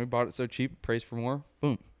 You know, we bought it so cheap, praised for more.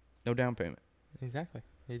 Boom, no down payment. Exactly.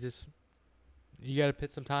 You got to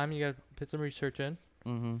put some time. You got to put some research in,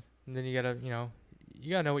 Mm-hmm. and then you got to you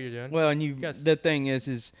got to know what you're doing. Well, and Yes. the thing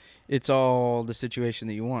is it's all the situation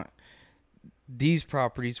that you want. These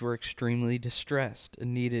properties were extremely distressed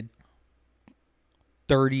and needed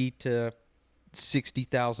 $30,000 to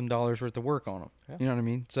 $60,000 worth of work on them. Yeah. You know what I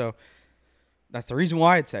mean? So that's the reason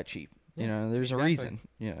why it's that cheap. You Yeah, know, there's exactly. a reason.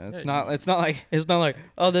 Yeah, it's Yeah, not like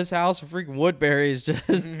oh, this house of freaking Woodbury is just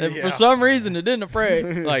Yeah. for some reason it didn't appraise.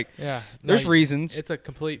 Like Yeah. there's reasons. It's a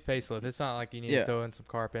complete facelift. It's not like you need Yeah. to throw in some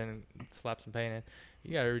carpet and slap some paint in.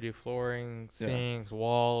 You got to redo flooring, Yeah. sinks,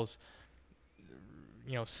 walls,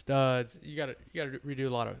 studs. You got to redo a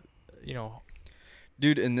lot of,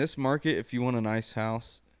 Dude, in this market, if you want a nice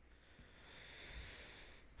house,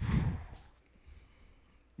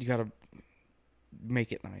 you got to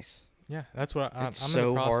make it nice. Yeah, that's what I'm It's in so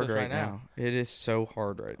the process hard right now. It is so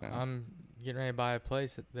hard right now. I'm getting ready to buy a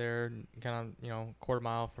place there, kind of, quarter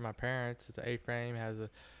mile from my parents. It's an A-frame, has a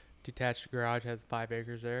detached garage, has 5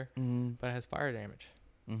 acres there, Mm-hmm. but it has fire damage.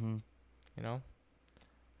 Mm-hmm.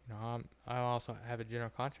 I also have a general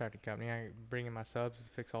contracting company. I bring in my subs and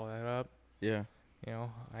fix all that up. Yeah.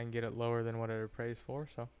 I can get it lower than what it appraised for.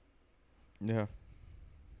 So Yeah.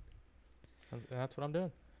 that's what I'm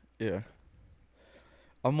doing. Yeah.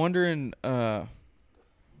 I'm wondering, of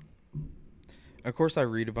course I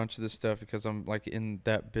read a bunch of this stuff because I'm like in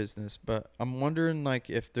that business, but I'm wondering like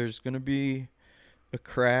if there's going to be a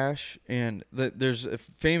crash and there's a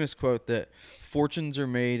famous quote that fortunes are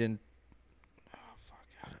made in,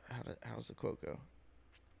 how's the quote go?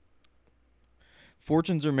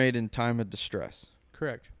 Fortunes are made in time of distress.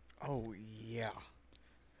 Correct. Oh yeah,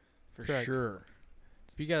 for Correct. sure.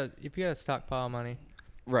 If you got a stockpile of money,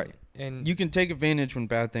 Right. and You can take advantage when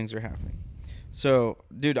bad things are happening. So,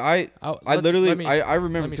 dude, I let literally, me, I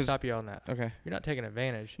remember let me because, stop you on that. okay, You're not taking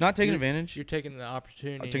advantage. not taking You're- advantage. You're taking the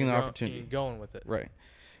opportunity. I'm and taking the you're opportunity. and you're going with it. Right.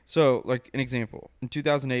 So, like an example, in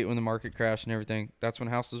 2008 when the market crashed and everything, that's when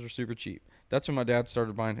houses were super cheap. That's when my dad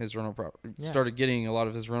started buying his rental property. Yeah. Started getting a lot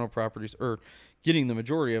of his rental properties, or getting the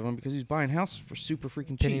majority of them because he's buying houses for super freaking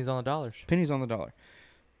cheap. Pennies on the dollars. Pennies on the dollar.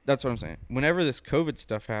 That's what I'm saying. Whenever this COVID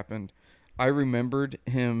stuff happened, I remembered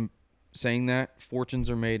him saying that fortunes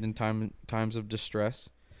are made in times of distress.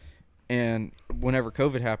 And whenever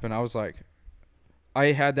COVID happened, I was like, I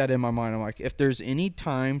had that in my mind. I'm like, if there's any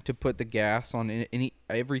time to put the gas on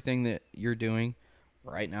everything that you're doing,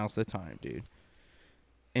 right now's the time, dude.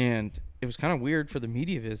 And it was kind of weird for the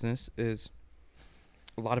media business is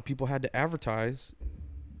a lot of people had to advertise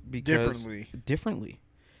because differently.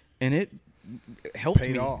 And it helped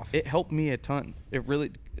Paid me. off. It helped me a ton. It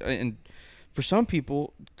really, and For some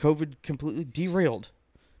people, COVID completely derailed.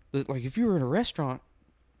 Like, if you were in a restaurant,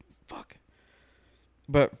 fuck.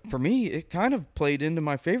 But for me, it kind of played into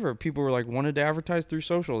my favor. People were like, wanted to advertise through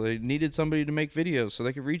social. They needed somebody to make videos so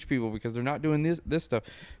they could reach people because they're not doing this stuff.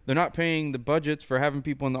 They're not paying the budgets for having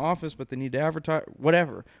people in the office, but they need to advertise.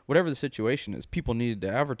 Whatever the situation is, people needed to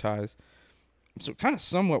advertise. So it kind of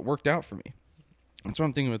somewhat worked out for me. That's what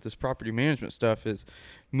I'm thinking with this property management stuff is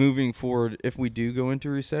moving forward. If we do go into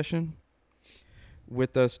recession,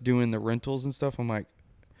 with us doing the rentals and stuff, I'm like,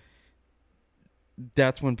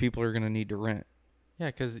 that's when people are going to need to rent. Yeah,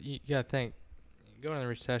 because you got to think, going into the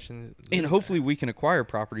recession. And hopefully we can acquire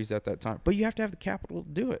properties at that time. But you have to have the capital to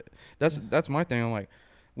do it. That's my thing. I'm like,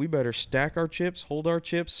 we better stack our chips, hold our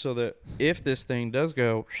chips, so that if this thing does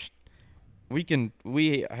go,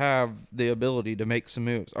 we have the ability to make some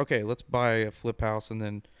moves. Okay, let's buy a flip house and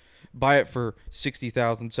then buy it for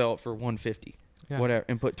 $60,000, sell it for $150,000. Yeah. Whatever,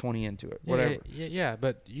 and put 20 into it. Yeah, whatever. Yeah,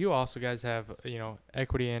 but you also guys have,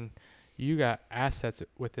 equity in. You got assets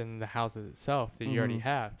within the houses itself that you already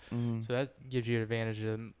have. Mm-hmm. So that gives you an advantage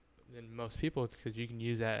than most people because you can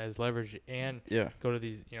use that as leverage and go to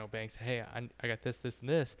these banks. Hey, I got this, and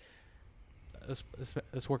this.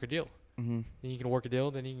 Let's work a deal. Mm-hmm. Then you can work a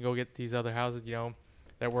deal. Then you can go get these other houses,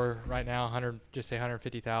 that were right now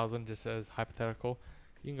 150,000, just as hypothetical.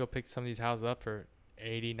 You can go pick some of these houses up for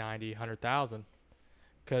 80, 90, 100,000.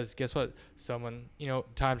 Because guess what? Someone,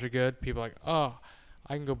 times are good. People are like, oh,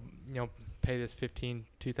 I can go, pay this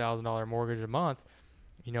 $2,000 mortgage a month,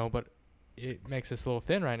 but it makes us a little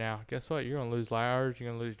thin right now. Guess what? You're going to lose hours. You're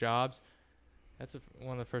going to lose jobs. That's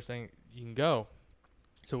one of the first things you can go.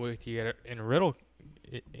 So if you get in a rental,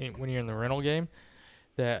 when you're in the rental game,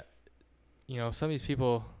 that, some of these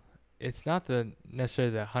people, it's not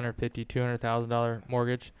necessarily the $150,000, $200,000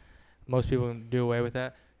 mortgage. Most people do away with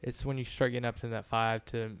that. It's when you start getting up to that $5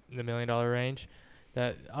 to the $1 million range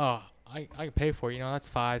that, I can pay for it. That's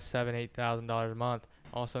 $5,000, $7,000, $8,000 a month.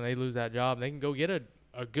 All of a sudden they lose that job. They can go get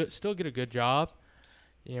still get a good job.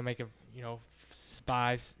 Make a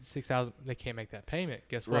 $5,000, $6,000. They can't make that payment.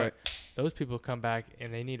 Guess what? Right. Those people come back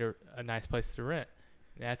and they need a nice place to rent.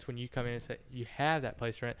 And that's when you come in and say you have that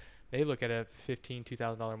place to rent. They look at a $15,000,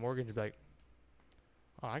 $2,000 mortgage and be like,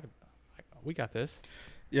 oh, we got this.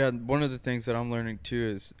 Yeah, one of the things that I'm learning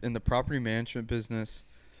too is in the property management business,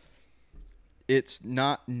 it's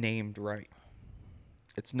not named right.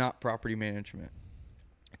 It's not property management.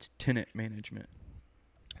 It's tenant management.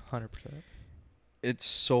 100%. It's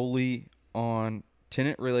solely on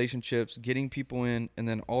tenant relationships, getting people in, and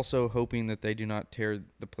then also hoping that they do not tear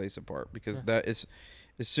the place apart. Because that is,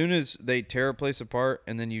 as soon as they tear a place apart,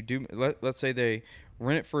 and then you do, let's say they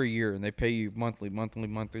rent it for a year and they pay you monthly.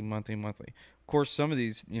 Of course, some of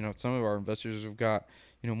these, some of our investors have got,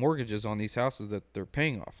 mortgages on these houses that they're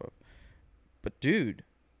paying off of. But dude,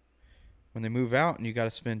 when they move out and you got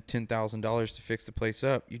to spend $10,000 to fix the place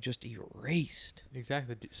up, you just erased.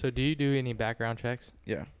 Exactly. So do you do any background checks?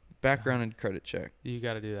 Yeah. Background and credit check. You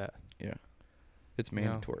got to do that. Yeah. It's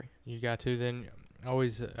mandatory. You got to. Then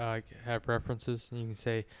always have references. And you can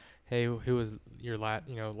say, hey, who was your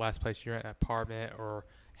last place you rent, apartment or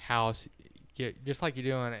house? Just like you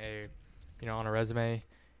do on on a resume.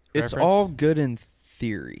 It's reference. all good in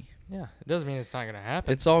theory. Yeah, it doesn't mean it's not going to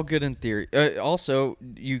happen. It's all good in theory. Also,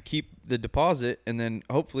 you keep the deposit, and then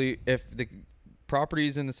hopefully if the property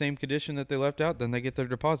is in the same condition that they left out, then they get their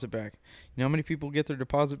deposit back. You know how many people get their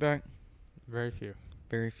deposit back? Very few.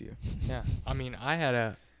 Very few. Yeah. I mean, I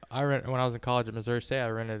rent when I was in college at Missouri State, I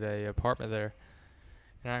rented a apartment there.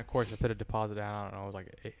 And of course I put a deposit down. I don't know, it was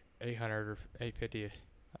like $800 or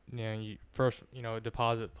 $850. First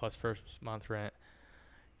deposit plus first month rent.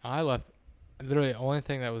 I left. Literally, the only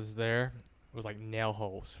thing that was there was like nail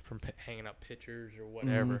holes from hanging up pictures or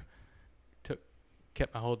whatever.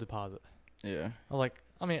 Kept my whole deposit. Yeah. I was like,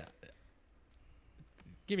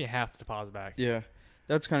 give me half the deposit back. Yeah,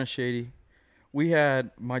 that's kind of shady.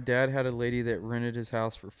 My dad had a lady that rented his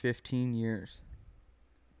house for 15 years.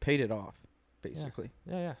 Paid it off, basically.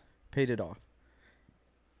 Yeah. Paid it off.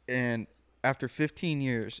 And after 15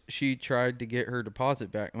 years, she tried to get her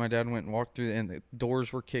deposit back. My dad went and walked through, and the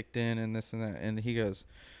doors were kicked in and this and that. And he goes,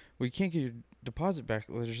 well, you can't get your deposit back.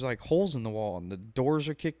 There's like holes in the wall, and the doors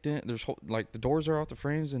are kicked in. There's the doors are off the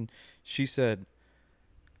frames. And she said,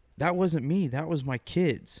 that wasn't me. That was my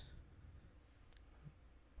kids.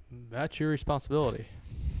 That's your responsibility.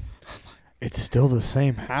 It's still the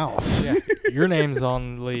same house. Yeah, your name's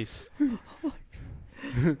on the lease.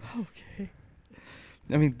 Okay.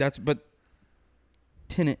 I mean, but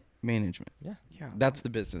tenant management. Yeah. That's the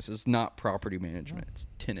business. It's not property management. It's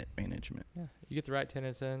tenant management. Yeah. You get the right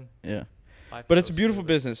tenants in. Yeah. But it's a beautiful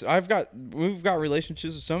business. We've got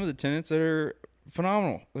relationships with some of the tenants that are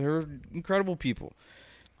phenomenal. They're incredible people.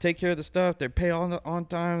 Take care of the stuff. They pay on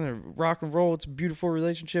time. They're rock and roll. It's a beautiful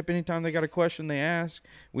relationship. Anytime they got a question, they ask.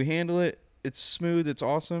 We handle it. It's smooth. It's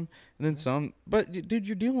awesome. And then some. But dude,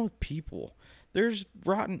 you're dealing with people. There's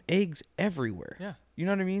rotten eggs everywhere. Yeah. You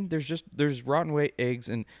know what I mean? There's rotten eggs,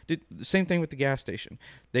 and the same thing with the gas station.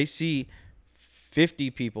 They see 50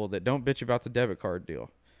 people that don't bitch about the debit card deal.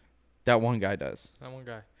 That one guy does. That one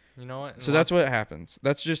guy. You know what? So that's what happens.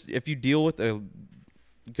 That's just, if you deal with a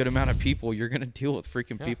good amount of people, you're gonna deal with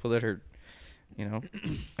freaking people that are,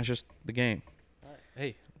 that's just the game. All right.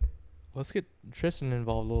 Hey, let's get Tristan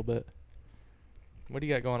involved a little bit. What do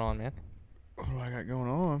you got going on, man? What do I got going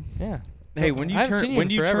on? Yeah. Hey, when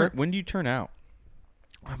do you turn out?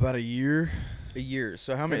 About a year. A year.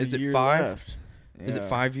 So how many? Got Is a it year 5? left. Is it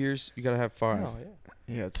 5 years? You gotta have 5. Oh,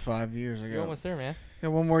 yeah. Yeah, it's 5 years. You're almost there, man.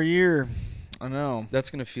 Got one more year. I know. That's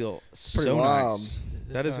gonna feel pretty so wild. nice.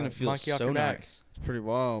 That is gonna feel monkey off so your back. nice. It's pretty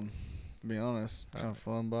wild, to be honest. Kind of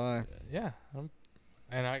flown by. Yeah.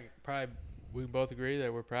 And we both agree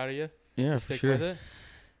that we're proud of you. Yeah, for Stick sure. with it.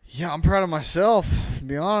 Yeah, I'm proud of myself, to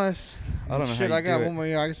be honest. I don't know Shit, how you I got do it. one more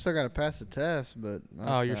year. I still got to pass the test, but.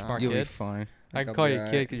 Oh, you're smart. You'll be Kid. fine. I can I'll call be you a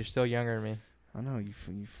alright. kid because you're still younger than me. I know, you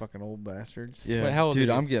fucking old bastards. Yeah, Wait, how old dude,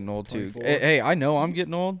 are you? I'm getting old too. 24? Hey, I know I'm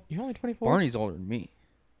getting old. You're only 24? Barney's older than me,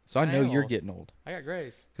 so I I know am you're old. getting old. I got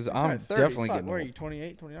grays. Because You're I'm at 30. definitely Fuck, getting what are old. you,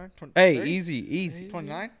 28, 29? 20, Hey, 30? easy.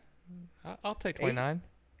 29? I'll take 29.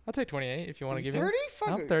 I'll take 28 if you want to give 30? me. Fuck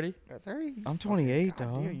I'm it. 30. Got 30? I'm 28, God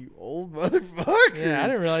dog. damn, you old motherfucker. Yeah, I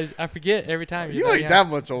didn't realize. I forget every time. You ain't that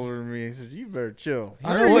much older than me, so you better chill. He's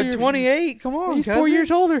I'm 4 years- 28. Come on, He's cousin. 4 years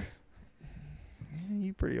older. Yeah,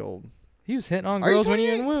 you pretty old. He was hitting on Are you girls when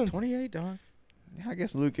you were in the 28? womb. 28, dog. Yeah, I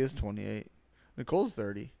guess Luke is 28. Nicole's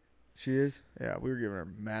 30. She is Yeah, we were giving her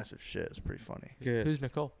massive shit. It's pretty funny. good. Who's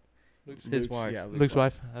Nicole? His wife. Yeah, Luke's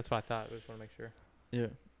wife. That's what I thought. I just want to make sure. Yeah.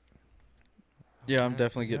 Yeah, I'm Okay.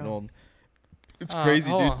 definitely getting Yeah. old. It's Uh, crazy,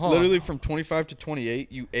 hold dude. on, hold Literally on. from 25 to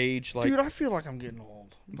 28, you age like. Dude, I feel like I'm getting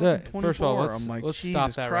old. I'm Yeah, fucking first of all, 24. let's- I'm like, let's Jesus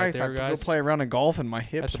stop that right Christ, there, I have to guys. go play around in golf and my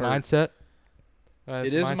hips That's a hurt. mindset. That's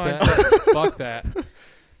It a is a mindset. Fuck that.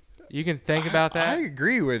 You can think about that. I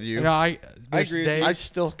agree with you. You know, there's agree with you. days- I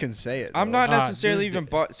still can say it. I'm though. not necessarily there's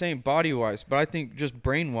even saying body wise, but I think just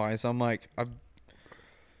brain wise, I'm like,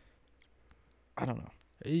 I don't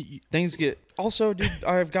know. Things get. Also, dude,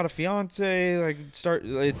 I've got a fiance. Like,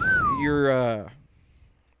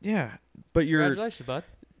 yeah, but your Congratulations, bud.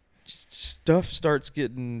 stuff starts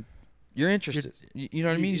getting. You're interested. You know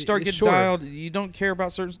what I mean? You start it's getting shorter. dialed. You don't care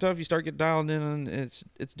about certain stuff. You start getting dialed in, and it's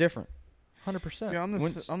different. 100%. Yeah, I'm the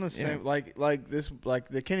Yeah. same. Like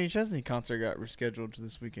the Kenny Chesney concert got rescheduled to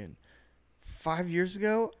this weekend. 5 years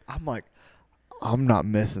ago, I'm like, I'm not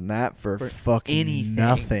missing that for fucking anything.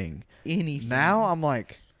 nothing. Anything. Now I'm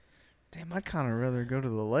like, damn, I'd kind of rather go to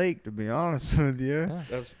the lake, to be honest with you.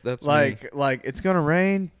 Yeah. That's me. Like it's gonna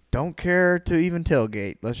rain. Don't care to even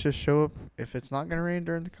tailgate. Let's just show up if it's not gonna rain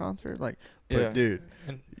during the concert. Like, but Yeah. dude,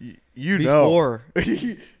 And you know,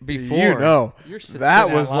 before you know, you're sitting that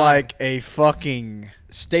in was line. like a fucking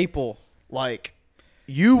staple, like.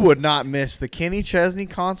 You would not miss the Kenny Chesney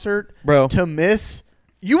concert, bro. to miss.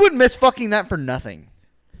 You would miss fucking that for nothing.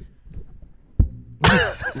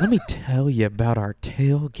 Let me tell you about our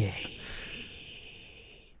tailgate.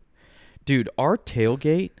 Dude, our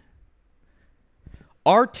tailgate.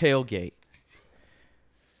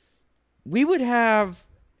 We would have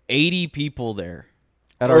 80 people there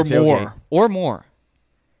at Or our tailgate. more. Or more.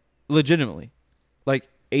 Legitimately. Like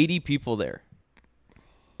 80 people there.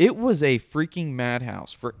 It was a freaking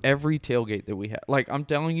madhouse for every tailgate that we had. Like, I'm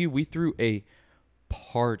telling you, we threw a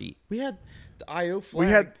party. We had the IO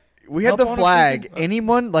flag. We had Up the on a flag. freaking-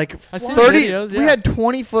 Anyone like I seen the 30? videos, We yeah. had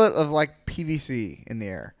 20 foot of like PVC in the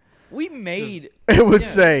air. We made... It would Yeah.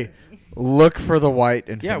 say, "Look for the white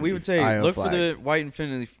infinity." Yeah, we would say, IO look flag. for the white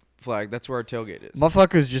infinity flag. That's where our tailgate is.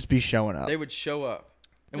 Motherfuckers just be showing up. They would show up.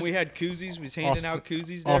 And we had koozies. We was handing out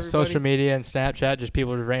koozies to Off everybody. social media and Snapchat, just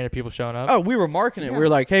random people showing up. Oh, we were marking it. Yeah. We were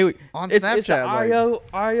like, hey, On it's the Snapchat, like-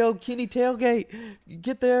 IO Kenny tailgate. You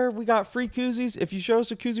get there. We got free koozies. If you show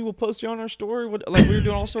us a koozie, we'll post you on our story. Like, we were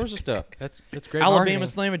doing all sorts of stuff. That's great. Alabama marketing.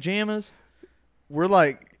 Slamma Jammas. We're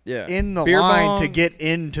like Yeah. in the Beer line to bong. get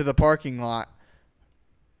into the parking lot,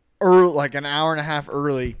 like an hour and a half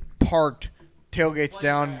early, parked, tailgates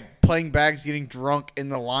down, playing bags, getting drunk in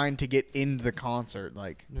the line to get into the concert.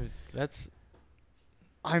 Like, Dude, that's.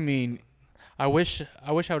 I mean, I wish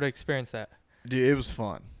I would have experienced that. dude, it was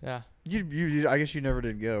fun. Yeah. You I guess you never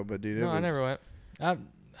did go, but dude, it No, was. I never went.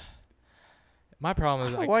 My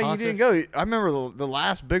problem is like Why you concert- didn't go? I remember the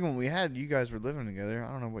last big one we had. You guys were living together.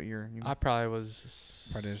 I don't know what year. You I probably was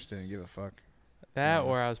probably just didn't give a fuck. that,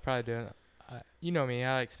 or I was probably doing. You know me,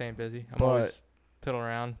 I like staying busy. I'm But always piddling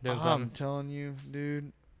around doing I'm something. telling you,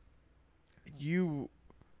 dude, you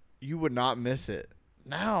would not miss it.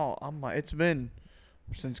 Now I'm like, it's been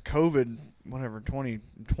since COVID, whatever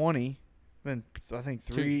 2020. Been I think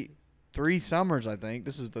three summers. I think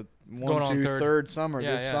this is the Going on third summer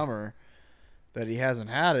Yeah, this yeah. summer that he hasn't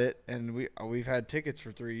had it, and we've had tickets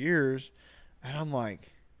for 3 years, and I'm like,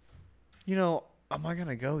 am I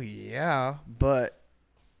gonna go? Yeah, but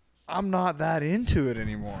I'm not that into it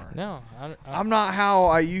anymore. No, I'm not how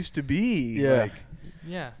I used to be. Yeah. Like,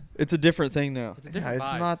 Yeah, It's a different thing now. it's a yeah, different it's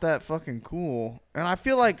vibe. not that fucking cool. And I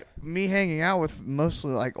feel like me hanging out with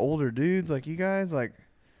mostly like older dudes like you guys, like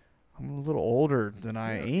I'm a little older than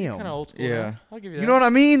I am. Kind of old school. Yeah. Now. I'll give you that. You know what I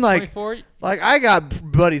mean? Like 24. I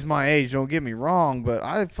got buddies my age, don't get me wrong, but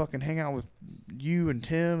I fucking hang out with you and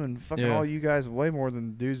Tim and fucking Yeah. all you guys way more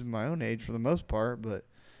than dudes of my own age for the most part, but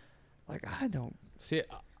like I don't See,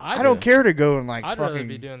 I don't care to go and like I'd rather fucking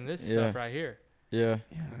be doing this Yeah. stuff right here. Yeah.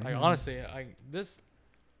 Like honestly, this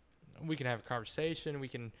we can have a conversation. We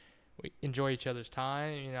enjoy each other's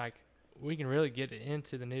time. Like we can really get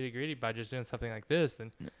into the nitty gritty by just doing something like this.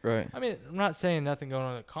 And Right. I mean, I'm not saying nothing going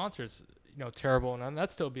on at concerts, terrible, and that'd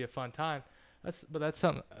still be a fun time. But that's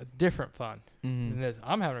something a different fun Mm-hmm. than this.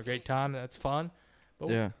 I'm having a great time. That's fun. But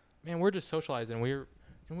Yeah. man, we're just socializing.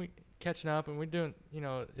 We catching up, and we're doing.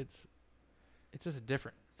 It's just a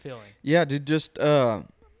different feeling. Yeah, dude, just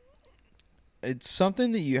it's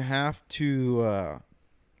something that you have to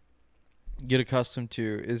get accustomed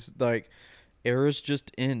to is like eras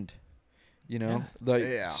just end. Like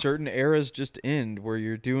Yeah. certain eras just end where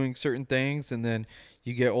you're doing certain things and then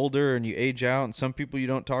you get older and you age out and some people you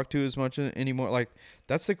don't talk to as much anymore. Like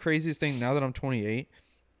that's the craziest thing now that I'm 28.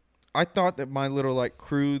 I thought that my little like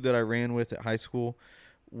crew that I ran with at high school,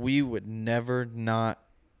 we would never not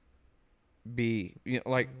be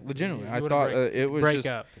like legitimately. You I wouldn't thought break- it was break just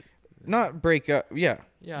up. not break up. Yeah,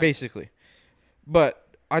 Yeah. basically. But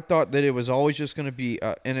I thought that it was always just going to be,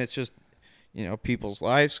 and it's just, people's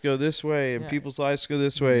lives go this way and Yeah. people's lives go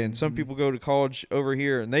this way. And some people go to college over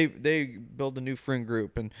here and they build a new friend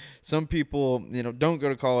group. And some people, don't go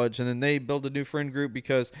to college and then they build a new friend group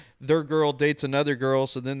because their girl dates another girl.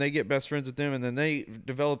 So then they get best friends with them and then they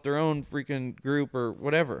develop their own freaking group or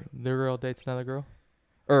whatever. Their girl dates another girl.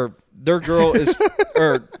 Or their girl is,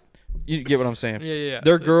 or you get what I'm saying. Yeah.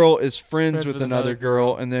 Their girl is friends Friends with with another another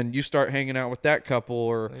girl, and then you start hanging out with that couple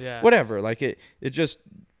or Yeah. whatever. Like it just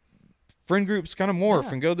friend groups kind of morph Yeah.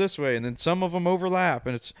 and go this way, and then some of them overlap,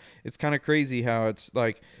 and it's kind of crazy how it's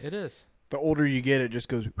like It is. the older you get, it just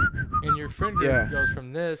goes. And your friend group Yeah. goes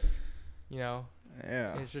from this, Yeah.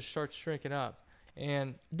 and it just starts shrinking up.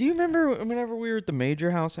 And Do you remember whenever we were at the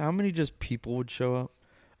Major House, how many just people would show up?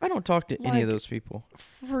 I don't talk to any Like- of those people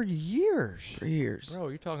For years. for years. bro,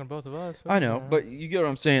 you're talking to both of us. I know, but you get what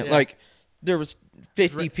I'm saying. Yeah. Like there was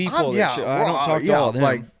 50 people. Yeah, I don't talk to yeah, all of them.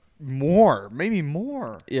 like more, maybe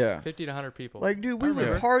more. yeah. 50 to 100 people. Like, dude, we I would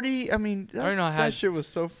remember. party. I mean, I don't know how that shit was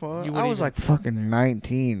so fun. you I would was even- like fucking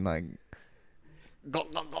 19, like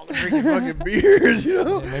drinking fucking beers,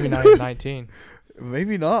 Yeah, maybe not even 19.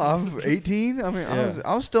 Maybe not. I'm 18. I mean, Yeah.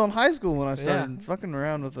 I was still in high school when I Yeah. started fucking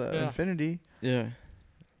around with Yeah. Infinity. Yeah.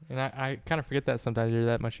 And I kind of forget that sometimes you're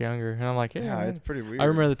that much younger. And I'm like, yeah, Yeah, man. it's pretty weird. I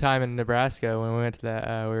remember the time in Nebraska when we went to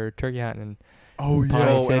that, we were turkey hunting. Oh Pine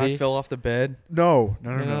Oh, and I City. fell off the bed. No.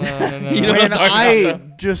 No. You know what I'm When talking I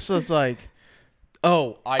about? just was like,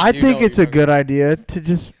 Oh, I think it's a good idea to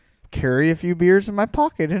just carry a few beers in my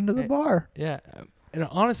pocket into the Hey, bar. Yeah. And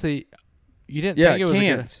honestly, you didn't Yeah, think it was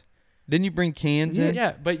cans. Didn't you bring cans a good in?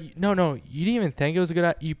 Yeah, but no, you didn't even think it was a good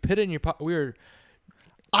idea. You put it in your pocket. We were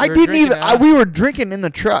I were didn't drinking even. out. We were drinking in the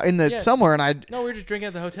truck Yeah. somewhere, and I. No, we were just drinking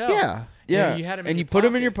at the hotel. Yeah. Yeah. You had 'em in and your you put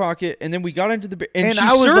them in your pocket. pocket, and then we got into the beer, and And she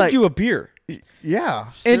I was served like- you a beer. Yeah.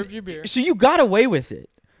 And Served you beer. so you got away with it.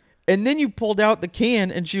 And then you pulled out the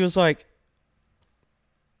can, and she was like,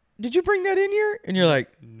 "Did you bring that in here?" And you're like,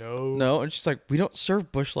 No. "No." And she's like, "We don't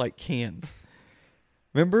serve Busch Light cans."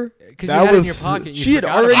 Remember? Because That you had it in your was- pocket. You she had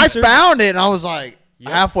forgot already about I it. served- found it, and I was like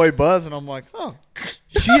Yep. halfway buzzed, and I'm like, oh.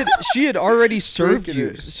 She had already served Drinking you.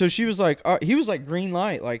 it. So she was like, he was like green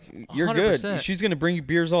light, like you're 100%. good. She's gonna bring you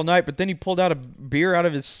beers all night. But then he pulled out a beer out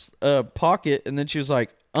of his pocket, and then she was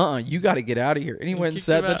like, you got to get out of here. And he went and Kicked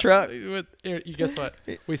sat him in the out. truck. You guess what?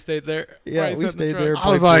 We stayed there. Yeah, Right, we sat in the stayed truck. there. I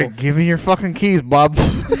was Play like, give me your fucking keys, Bob.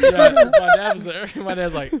 Yeah, my dad was there. My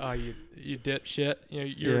dad's like, oh, you dipshit. You're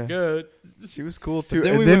Yeah. good. She was cool too. then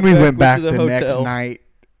and we then went we back went back to the the next hotel. night.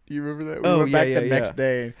 You remember that? We Oh, went yeah, back yeah, the yeah. next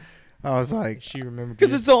day. I was like, She remembered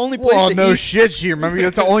Because you. it's the only place well, to no eat. shit, she remember.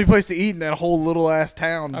 It's the only place to eat in that whole little ass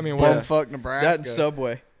town. I mean, bumfuck Nebraska. That and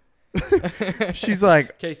Subway. She's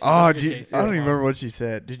like, Casey, oh, don't get Casey I don't on. even remember what she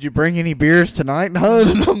said. Did you bring any beers tonight, hon?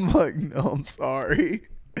 And I'm like, no, I'm sorry.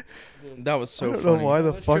 That was so I don't funny. know why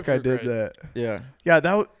the Those fuck trips I are did great. that. Yeah. Yeah,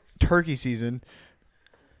 that was turkey season.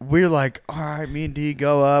 We're like, all right, me and D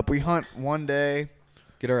go up. We hunt one day.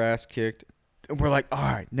 Get our ass kicked. And we're like, all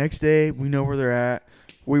right, next day we know where they're at.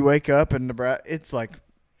 We wake up in Nebraska. It's like,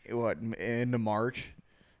 what, end of March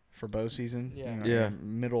for bow season? Yeah. Yeah.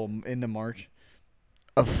 End of March.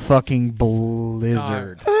 A fucking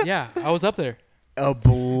blizzard. Yeah, I was up there. A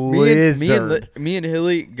blizzard. Me and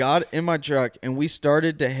Hilly got in my truck and we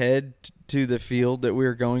started to head to the field that we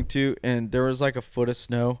were going to, and there was like a foot of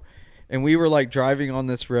snow, and we were like driving on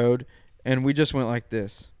this road, and we just went like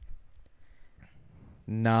this.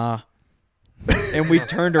 Nah. And we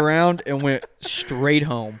turned around and went straight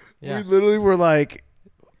home. Yeah. We literally were like,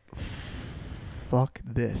 fuck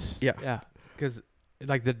this. Yeah. Yeah, because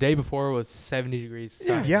like the day before was 70 degrees.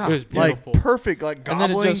 Sunny. Yeah, It was beautiful. like perfect, like And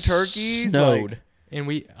then it gobbling just turkeys. snowed. Like, And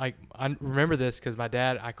we I remember this because my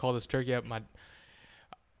dad, I called this turkey up.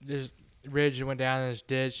 There's ridge that went down in this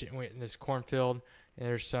ditch and went in this cornfield, and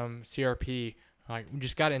there's some CRP. Like we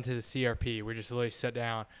just got into the CRP. We just literally sat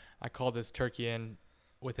down. I called this turkey in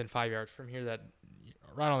within 5 yards from here, that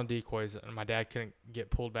right on the decoys, and my dad couldn't get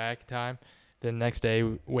pulled back in time. Then next day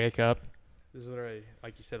we wake up, there's literally,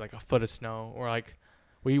 like you said, like a foot of snow. Or like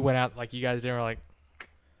we went out like you guys did. We're like,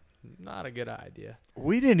 not a good idea.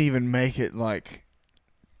 we didn't even make it like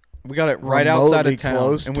We got it right outside remotely of town,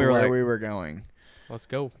 close and to we were where like, we were going. Let's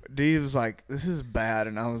go. D was like, "This is bad,"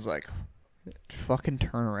 and I was like, "Fucking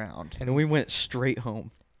turn around." and we went straight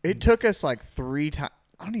home. It took us like 3 times.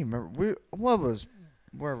 I don't even remember.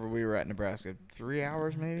 Wherever we were at in Nebraska, 3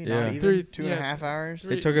 hours maybe. Yeah. Not even Three- 2.5 hours.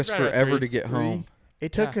 Three- It took us right at forever three. to get home.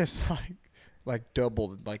 It took Yeah. us like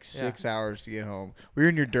doubled, like 6 hours to get home. We were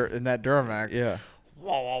in that Duramax. Yeah.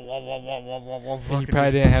 Fucking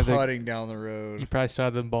probably didn't have the- putting down the road. You probably still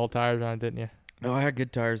had them ball tires on, didn't you? No, I had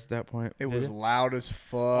good tires at that point. It Did was you? loud as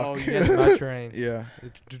fuck. Oh, you had the nut trains. Yeah.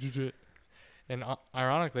 And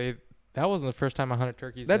ironically, that wasn't the first time I hunted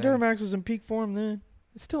turkeys. That then. Duramax was in peak form then.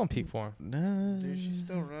 It's still in peak form. No. Dude, she's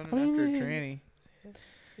still running I mean, after a yeah. tranny.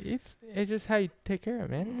 It's just how you take care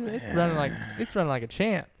of it, man. It's running like a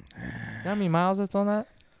champ. You know how many miles that's on that?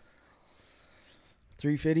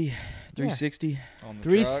 350, 360 On the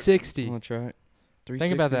 360. on the track.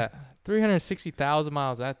 Think about that. 360,000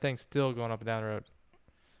 miles. That thing's still going up and down the road.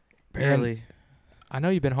 Barely. I know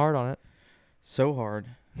you've been hard on it. So hard.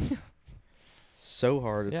 So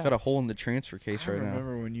hard. It's Yeah. got a hole in the transfer case I right now.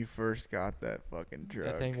 remember when you first got that fucking truck.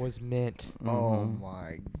 That thing was mint. Oh Mhm.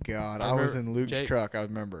 my god! I I was remember in Luke's Jake- truck. I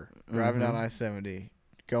remember driving down Mhm. I-70,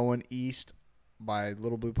 going east by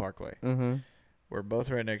Little Blue Parkway. Mm-hmm. We're both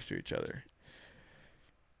right next to each other.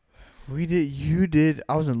 You did.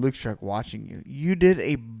 I was in Luke's truck watching you. You did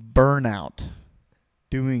a burnout,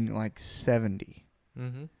 doing like 70,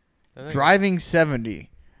 Mm-hmm. driving 70.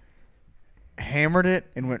 Hammered it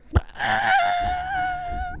and went.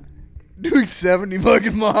 Doing 70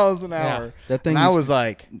 fucking miles an hour. That thing. And I used was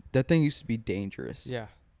like, that thing used to be dangerous. Yeah.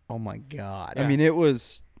 oh my god. I mean, it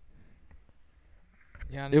was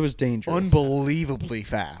Yeah. dangerous. Unbelievably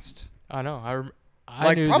fast. I know. I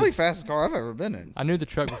Like knew probably the, fastest car I've ever been in. I knew the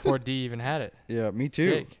truck before D even had it. Yeah, me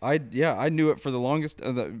too. Jake. I knew it for the longest.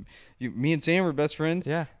 Me and Sam were best friends.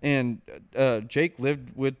 Yeah. And Jake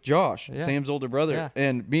lived with Josh, Yeah. Sam's older brother. Yeah.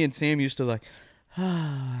 And me and Sam used to like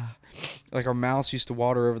our mouths used to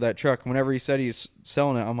water over that truck. Whenever he said he was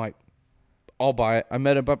selling it, I'm like, I'll buy it. I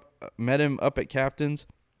met him up at Captain's.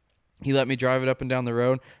 He let me drive it up and down the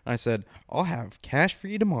road. And I said, I'll have cash for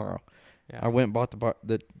you tomorrow. Yeah. I went and bought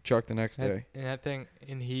the truck the next day. And that thing,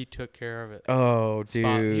 and he took care of it. Oh, Spot- he'd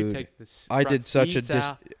dude. take the I front did such a seats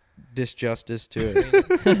out. disjustice to it.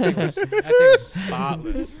 That thing was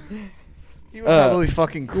spotless. He would probably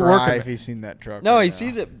fucking working cry it. if he seen that truck. No, right he now.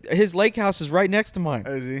 sees it. His lake house is right next to mine.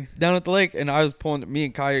 Is he? Down at the lake, and I was me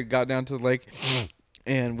and Kai got down to the lake,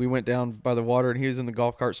 and we went down by the water, and he was in the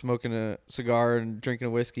golf cart smoking a cigar and drinking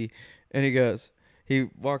a whiskey, and he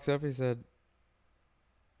walks up, he said,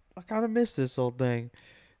 I kind of miss this old thing.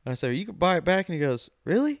 And I said, you could buy it back, and he goes,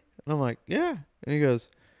 really? And I'm like, yeah. And he goes,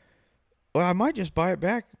 well, I might just buy it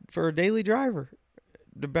back for a daily driver,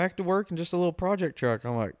 back to work and just a little project truck.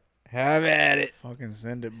 I'm like, have at it. Fucking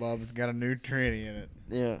send it, Bob. It's got a new tranny in it.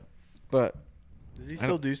 Yeah, but Does he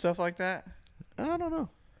still do stuff like that? I don't know.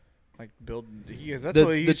 Like build? That's The-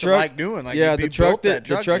 what he the used truck- to like doing. Like Yeah, he the built truck that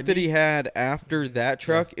didn't he had after that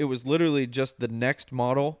truck, it was literally just the next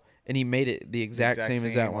model, and he made it the exact same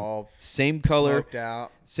as that one. All Same color, smoked out.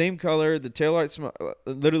 same color. The taillights,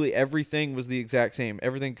 literally everything was the exact same.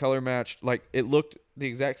 Everything color matched. Like it looked the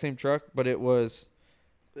exact same truck, but it was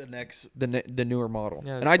the newer model.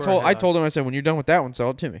 Yeah, and the I square told him, I said, when you're done with that one,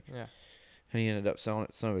 sell it to me. Yeah. And he ended up selling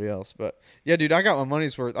it to somebody else. But yeah, dude, I got my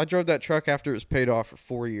money's worth. I drove that truck after it was paid off for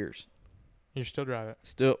 4 years. You still drive it.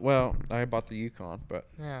 Still, well, I bought the Yukon, but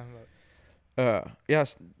Yeah.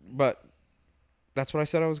 yes, but that's what I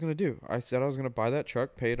said I was gonna do. I said I was gonna buy that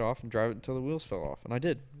truck, pay it off, and drive it until the wheels fell off, and I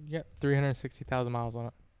did. You got 360,000 miles on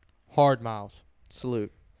it. Hard miles.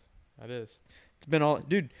 Salute. That is. It's been all,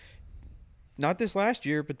 dude. Not this last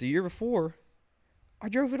year, but the year before, I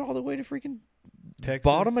drove it all the way to freaking Texas.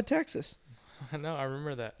 bottom of Texas. I know. I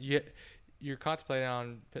remember that. You're contemplating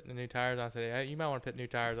on putting the new tires on. I said, hey, you might want to put new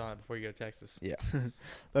tires on it before you go to Texas. Yeah.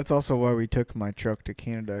 That's also why we took my truck to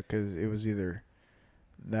Canada, because it was either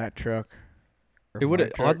that truck. Or It would my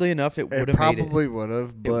have, truck. oddly enough, it would It have made it. probably would have,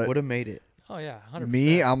 It but would have made it. Oh, yeah. 100%.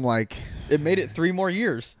 me, I'm like, It made it 3 more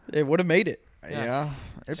years. It would have made it. yeah.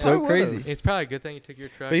 It So probably crazy. would've. It's probably a good thing you took your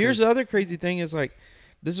truck. But here's the other crazy thing is like,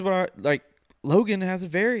 this is what I like. Logan has a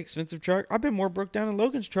very expensive truck. I've been more broke down in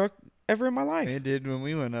Logan's truck ever in my life. It did when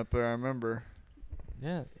we went up there, I remember.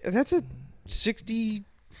 Yeah. That's a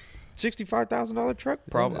 $65,000 truck.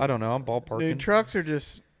 Probably. I don't know. I'm ballparking. Dude, trucks are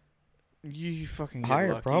just, you fucking get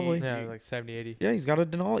Higher, lucky. probably. Yeah, like 70, 80. Yeah, he's got a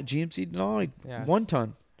Denali, GMC Denali, Yeah. 1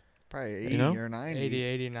 ton. Probably 80 know? or 90.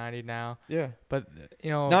 80, 90 now. Yeah. But, you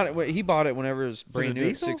know. Not he bought it whenever it was it brand a new at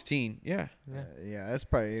diesel? 16. Yeah. Yeah. Yeah, that's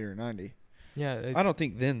probably 80 or 90. Yeah. I don't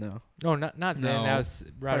think then though. No, not then. No, That was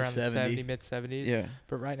right probably around 70. the 70, mid 70s. Yeah.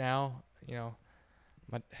 But right now, you know,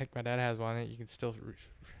 my dad has one. You can still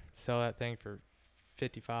sell that thing for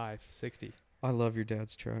 55, 60. I love your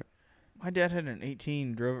dad's truck. My dad had an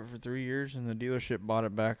 18, drove it for 3 years, and the dealership bought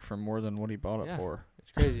it back for more than what he bought it Yeah. for.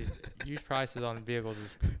 It's crazy. Used prices on vehicles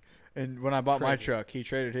is And when I bought my Crazy. truck, he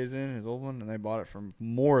traded his in, his old one, and they bought it for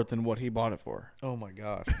more than what he bought it for. Oh my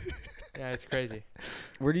gosh. yeah, it's crazy.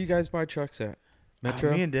 Where do you guys buy trucks at?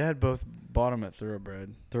 Metro? Me and Dad both bought them at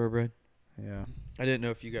Thoroughbred. Thoroughbred? Yeah. I didn't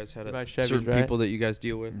know if you guys had You buy a Chevys, certain right? people that you guys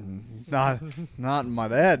deal with. Not my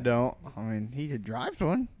dad don't. I mean, he drives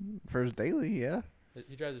one for his daily. Yeah.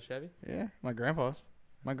 He drives a Chevy? Yeah. My grandpa's.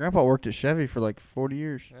 My grandpa worked at Chevy for like 40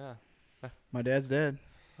 years. Yeah. My dad's dead.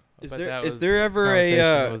 Is But there that is was- there ever Conversation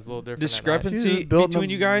a was a little different that night. discrepancy Dude, building between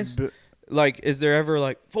them- you guys? bu- Like, is there ever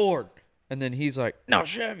like Ford, and then he's like, no,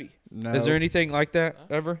 Chevy? No. Is there anything like that Huh?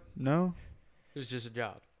 ever? No. It was just a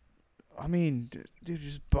job. I mean, dude,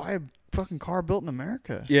 just buy a fucking car built in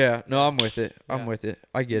America. Yeah, no, I'm with it. I'm Yeah. with it.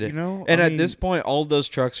 I get it. You know? And I at mean, this point, all those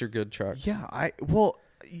trucks are good trucks. Yeah,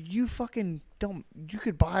 you fucking don't. You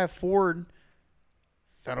could buy a Ford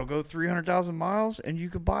that'll go 300,000 miles, and you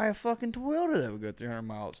could buy a fucking Toyota that would go 300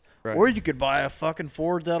 miles. Right. Or you could buy a fucking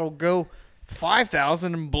Ford that'll go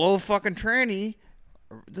 5,000 and blow a fucking tranny.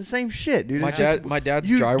 The same shit, dude. My It's just- my dad's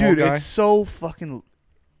you, drywall dude, guy. it's so fucking.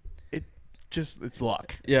 It's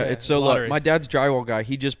luck. Yeah, Yeah, it's so lottery. look. My dad's drywall guy.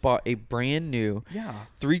 He just bought a brand new Yeah.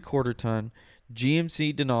 3/4 ton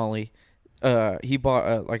GMC Denali. He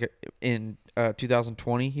bought in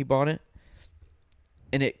 2020. He bought it,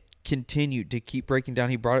 and it continued to keep breaking down.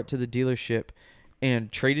 He brought it to the dealership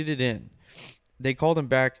and traded it in. They called him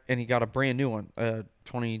back, and he got a brand new one.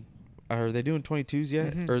 20. Are they doing 22s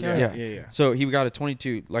yet? Mhm. Or Yeah. So he got a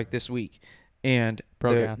 22 like this week, and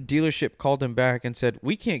Broke the down. dealership called him back and said,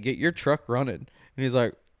 "We can't get your truck running." And he's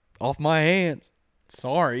like, "Off my hands."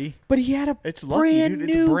 Sorry. But he had a It's lucky, brand dude.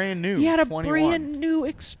 new. It's brand new. He had a 21. brand new,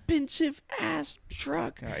 expensive ass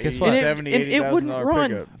truck. Yeah, Guess 80, what? And 70, it wouldn't $80,000 run.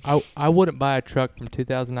 pickup. I wouldn't buy a truck from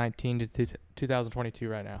 2019 to 2022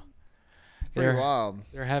 right now. Pretty They're, wild.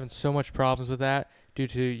 they're having so much problems with that due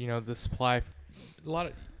to, you know, the supply. A lot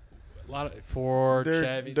of Ford,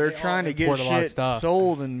 Chevy. They're they all trying to get import a lot of shit stuff.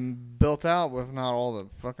 sold and built out with not all the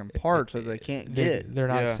fucking parts that they can't get. They're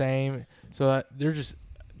not Yeah. the same. So they're just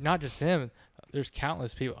not just them. There's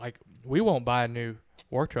countless people. Like, we won't buy a new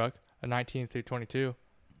work truck, a 19 through 22.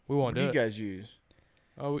 We won't What do do you it. guys use?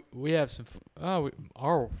 Oh, we have some.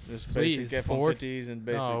 Our Just fleet basic is Ford. F-150s and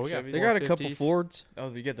basic No, we got Chevys? They got a couple 450s. Fords.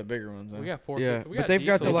 Oh, you get the bigger ones. Huh? We got 4. Yeah, we but they've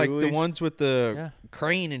got the diesels. like the Diesels. ones with the Yeah.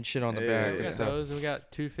 crane and shit on the Yeah, back yeah, We and got stuff. those. We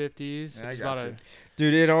got 250s. Yeah, I which is got about you.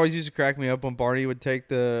 Dude, it always used to crack me up when Barney would take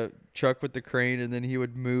the truck with the crane and then he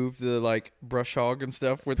would move the like brush hog and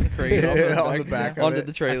stuff with the crane on, Yeah, the on back, the back of onto it.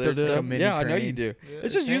 the trailer still and do it. stuff. Like a mini Yeah, I know you crane. do. Yeah,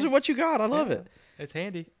 It's just handy. using what you got. I love Yeah, it. It's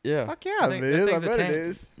handy. Yeah, Fuck yeah, thing- it that is. I thing's a bet it tank.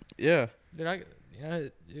 is. yeah,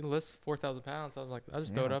 Dude, it lists 4,000 pounds. I was like, I'll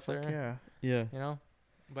just throw it Yeah, up fuck there. Yeah. yeah. You know,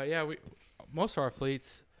 but yeah, most of our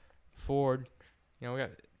fleets, Ford, You know, we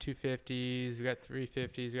got 250s, we got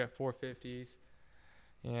 350s, we got 450s.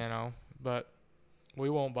 You know, but we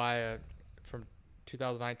won't buy a from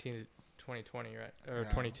 2019 to 2020 or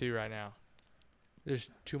 22 right now. There's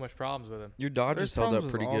too much problems with them. Your Dodge held up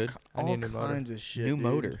pretty good. I need a new motor. Kinds of shit. New dude.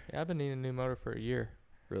 motor. Yeah, I've been needing a new motor for a year.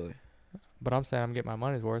 Really? But I'm saying I'm getting my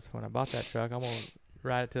money's worth. When I bought that truck, I'm gonna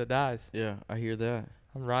ride it till it dies. Yeah, I hear that.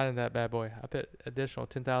 I'm riding that bad boy. I put additional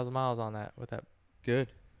 10,000 miles on that with that. Good.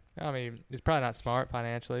 I mean, it's probably not smart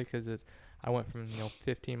financially because I went from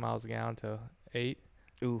 15 miles a gallon to 8.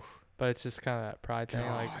 Ooh. But it's just kind of that pride thing.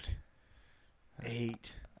 Like God.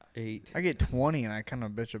 8. 8. I get 20, and I kind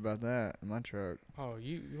of bitch about that in my truck. oh,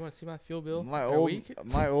 you want to see my fuel bill? My for a old, week?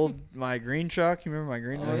 my green truck. You remember my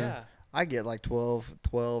green Oh one? yeah. I get like 12,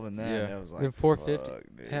 and then Yeah. it was like Then 450. fuck,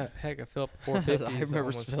 dude. Heck, I filled up 450. I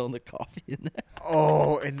remember spilling the coffee in that.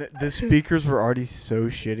 Oh, and the speakers were already so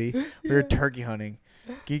shitty. We were turkey hunting.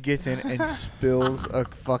 He gets in and spills a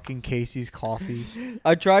fucking Casey's coffee.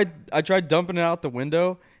 I tried dumping it out the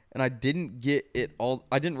window, and I didn't get it all.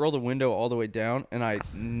 I didn't roll the window all the way down, and I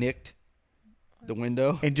nicked the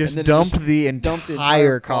window And just then it dumped just the dumped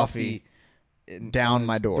entire coffee down on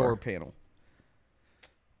my his door. panel.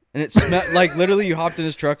 And it smelled like literally you hopped in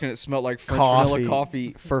his truck and it smelled like French vanilla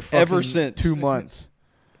coffee for ever fucking since 2 months.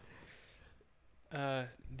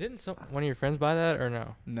 Didn't one of your friends buy that or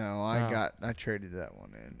no? No, Oh. I traded that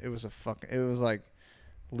one in. It was like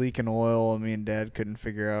leaking oil, and me and Dad couldn't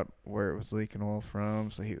figure out where it was leaking oil from,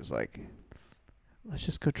 so he was like, let's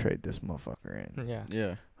just go trade this motherfucker in. Yeah.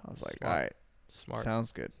 Yeah. I was like, Smart. all right, Smart.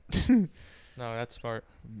 sounds good. No, that's smart.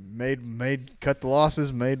 Cut the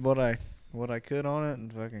losses, made what I could on it,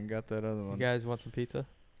 and fucking got that other You one. guys want some pizza?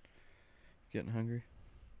 Getting hungry.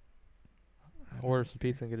 Order some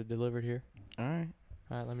pizza and get it delivered here. All right.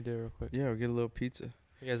 All right, let me do it real quick. Yeah, we'll get a little pizza.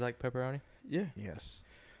 You guys like pepperoni? Yeah. Yes.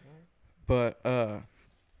 But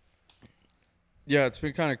yeah, it's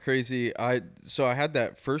been kind of crazy. I had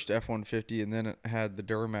that first F-150 and then it had the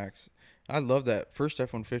Duramax. I love that first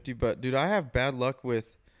F-150, but dude, I have bad luck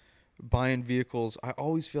with buying vehicles. I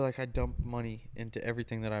always feel like I dump money into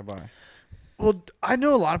everything that I buy. Well, I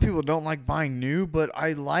know a lot of people don't like buying new, but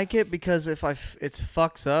I like it because if it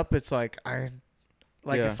fucks up, it's like Yeah.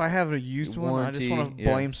 if I have a used one, I just want Warranty, to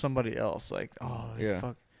yeah. blame somebody else. Like, oh, they Yeah.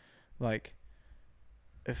 fuck. Like,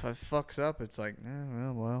 if it fucks up, it's like,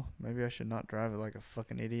 well, maybe I should not drive it like a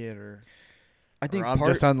fucking idiot, or I think I'm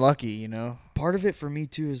just unlucky, you know. part of it for me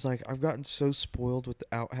too is like I've gotten so spoiled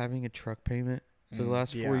without having a truck payment for the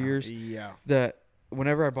last 4 years Yeah. that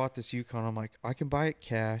whenever I bought this Yukon, I'm like, I can buy it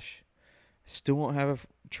cash, still won't have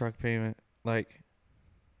a truck payment. Like,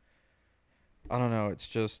 I don't know. It's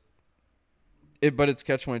just but it's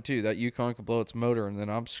catch-22. That Yukon could blow its motor, and then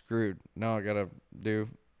I'm screwed. Now I gotta do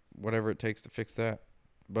whatever it takes to fix that.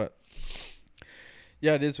 But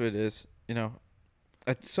yeah, it is what it is. You know,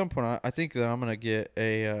 at some point, I think that I'm gonna get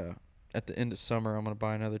at the end of summer, I'm gonna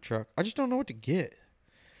buy another truck. I just don't know what to get.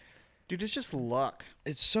 Dude, it's just luck.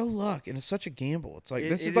 It's so luck, and it's such a gamble. It's like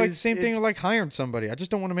this It is like the is- same thing it's- with like hiring somebody. I just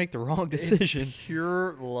don't want to make the wrong decision. It's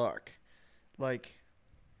pure luck. Like,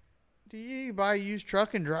 do you buy a used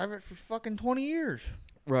truck and drive it for fucking 20 years?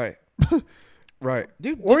 Right. Right.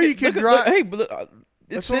 Dude, Or you could drive. hey, but it's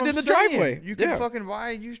That's sitting what in I'm the saying. driveway. You can fucking buy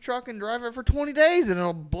a used truck and drive it for 20 days, and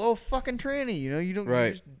it'll blow a fucking tranny. You know, you don't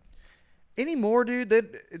Right. anymore, dude.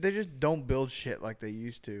 They just don't build shit like they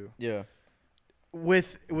used to Yeah.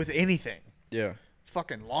 with anything. Yeah.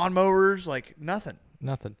 Fucking lawnmowers, like nothing.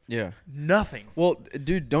 Yeah. Nothing. Well,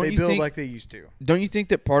 dude, don't They you build think like they used to. don't you think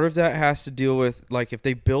that part of that has to deal with like if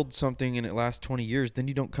they build something and it lasts 20 years, then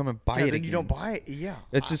you don't come and buy Yeah, it then again. you don't buy it. Yeah,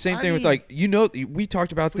 It's the same I thing with mean, like we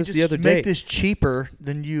talked about if we this just the other make day. this cheaper,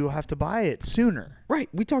 then you have to buy it sooner. Right.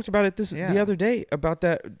 We talked about it the Yeah. other day about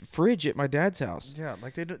that fridge at my dad's house. Yeah,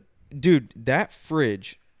 like they do. Dude, that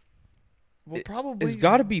fridge Well, probably it's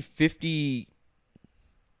got to be 50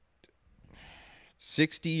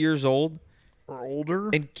 60 years old or older.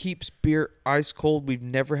 and keeps beer ice cold. We've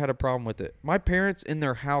never had a problem with it. My parents in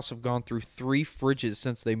their house have gone through 3 fridges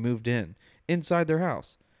since they moved in inside their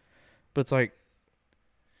house. But it's like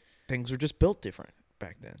things were just built different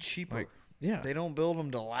back then. Cheaper. Like, yeah. They don't build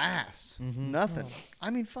them to last. Mhm. Nothing.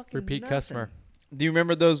 I mean, fucking Repeat nothing. customer. Do you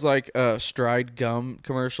remember those like Stride gum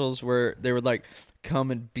commercials where they would like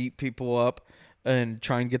come and beat people up and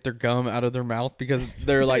try and get their gum out of their mouth because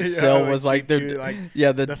their like Yeah, sale like, was like keep their you, like,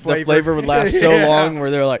 the the flavor. flavor. Would last so Yeah. long where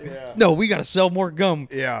they're like, Yeah. no, we got to sell more gum.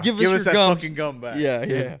 Yeah, give us us your that gums. fucking gum back. Yeah,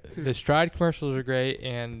 yeah. The Stride commercials are great,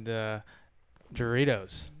 and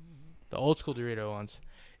Doritos, the old school Dorito ones,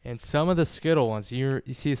 and some of the Skittle ones. You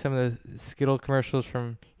see some of the Skittle commercials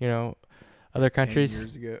from other 10 countries.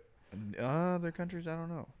 years ago. Other countries, I don't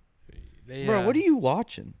know. Bro, what are you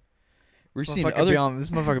watching? We're seeing other. This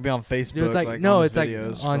motherfucker be on Facebook. Dude, it's like, like no, on it's like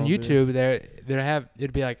videos, on scrolling through. YouTube.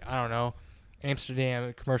 It'd be like, I don't know,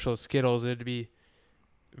 Amsterdam commercial Skittles. It'd be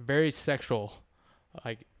very sexual,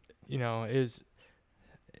 like,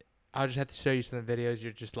 I'll just have to show you some of the videos.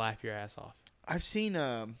 You'll just laugh your ass off. I've seen.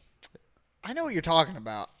 I know what you're talking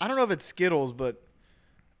about. I don't know if it's Skittles, but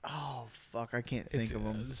oh fuck, I can't think of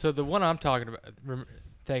them. So the one I'm talking about,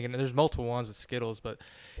 thinking there's multiple ones with Skittles, but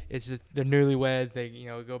it's they're newlywed. They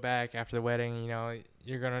go back after the wedding.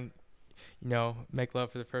 You're gonna make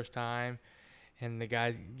love for the first time, and the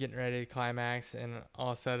guy's getting ready to climax, and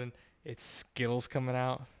all of a sudden it's Skittles coming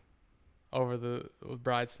out over the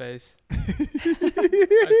bride's face. I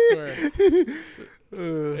swear.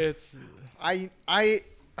 It's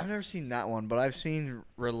I've never seen that one, but I've seen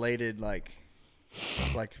related like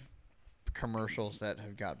commercials that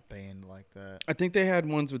have got banned like that. I think they had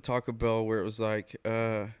ones with Taco Bell where it was like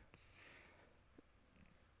they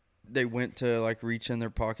went to like reach in their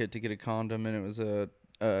pocket to get a condom, and it was a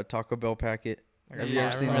Taco Bell packet. Like Have a you ever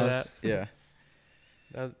monster seen remember those? Yeah.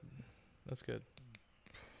 that's good.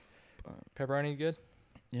 Pepperoni good?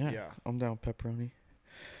 Yeah. I'm down with pepperoni.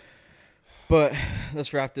 But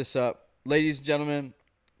let's wrap this up. Ladies and gentlemen,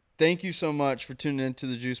 thank you so much for tuning into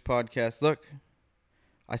the Juice Podcast. Look,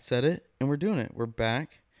 I said it, and we're doing it. We're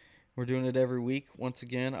back. We're doing it every week. Once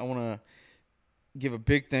again, I want to give a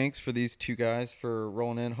big thanks for these two guys for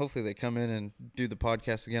rolling in. Hopefully they come in and do the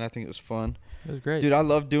podcast again. I think it was fun. It was great. Dude, I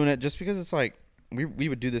love doing it just because it's like we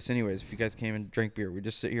would do this anyways if you guys came and drank beer. We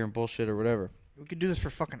just sit here and bullshit or whatever. We could do this for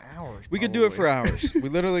fucking hours. We could do it for hours. We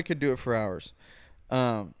literally could do it for hours.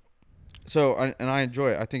 So I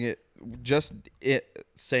enjoy it. I think it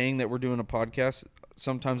saying that we're doing a podcast,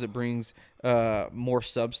 sometimes it brings more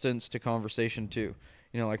substance to conversation too.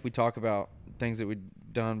 Like we talk about things that we've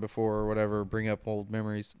done before or whatever, bring up old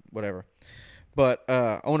memories, whatever. But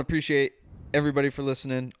I want to appreciate everybody for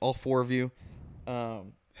listening, all four of you.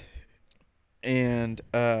 And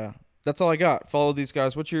that's all I got. Follow these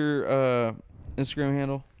guys. What's your Instagram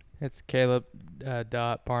handle? It's Caleb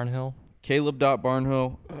 .Barnhill.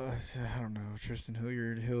 Caleb.Barnhill. I don't know. Tristan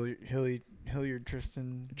Hilliard, Hilliard,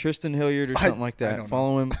 Tristan. Tristan Hilliard or something like I that. don't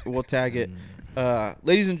Follow him. We'll tag it.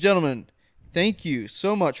 Ladies and gentlemen, thank you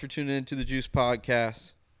so much for tuning into the Juice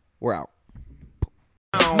Podcast. We're out.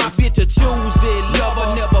 My bitch a choose it.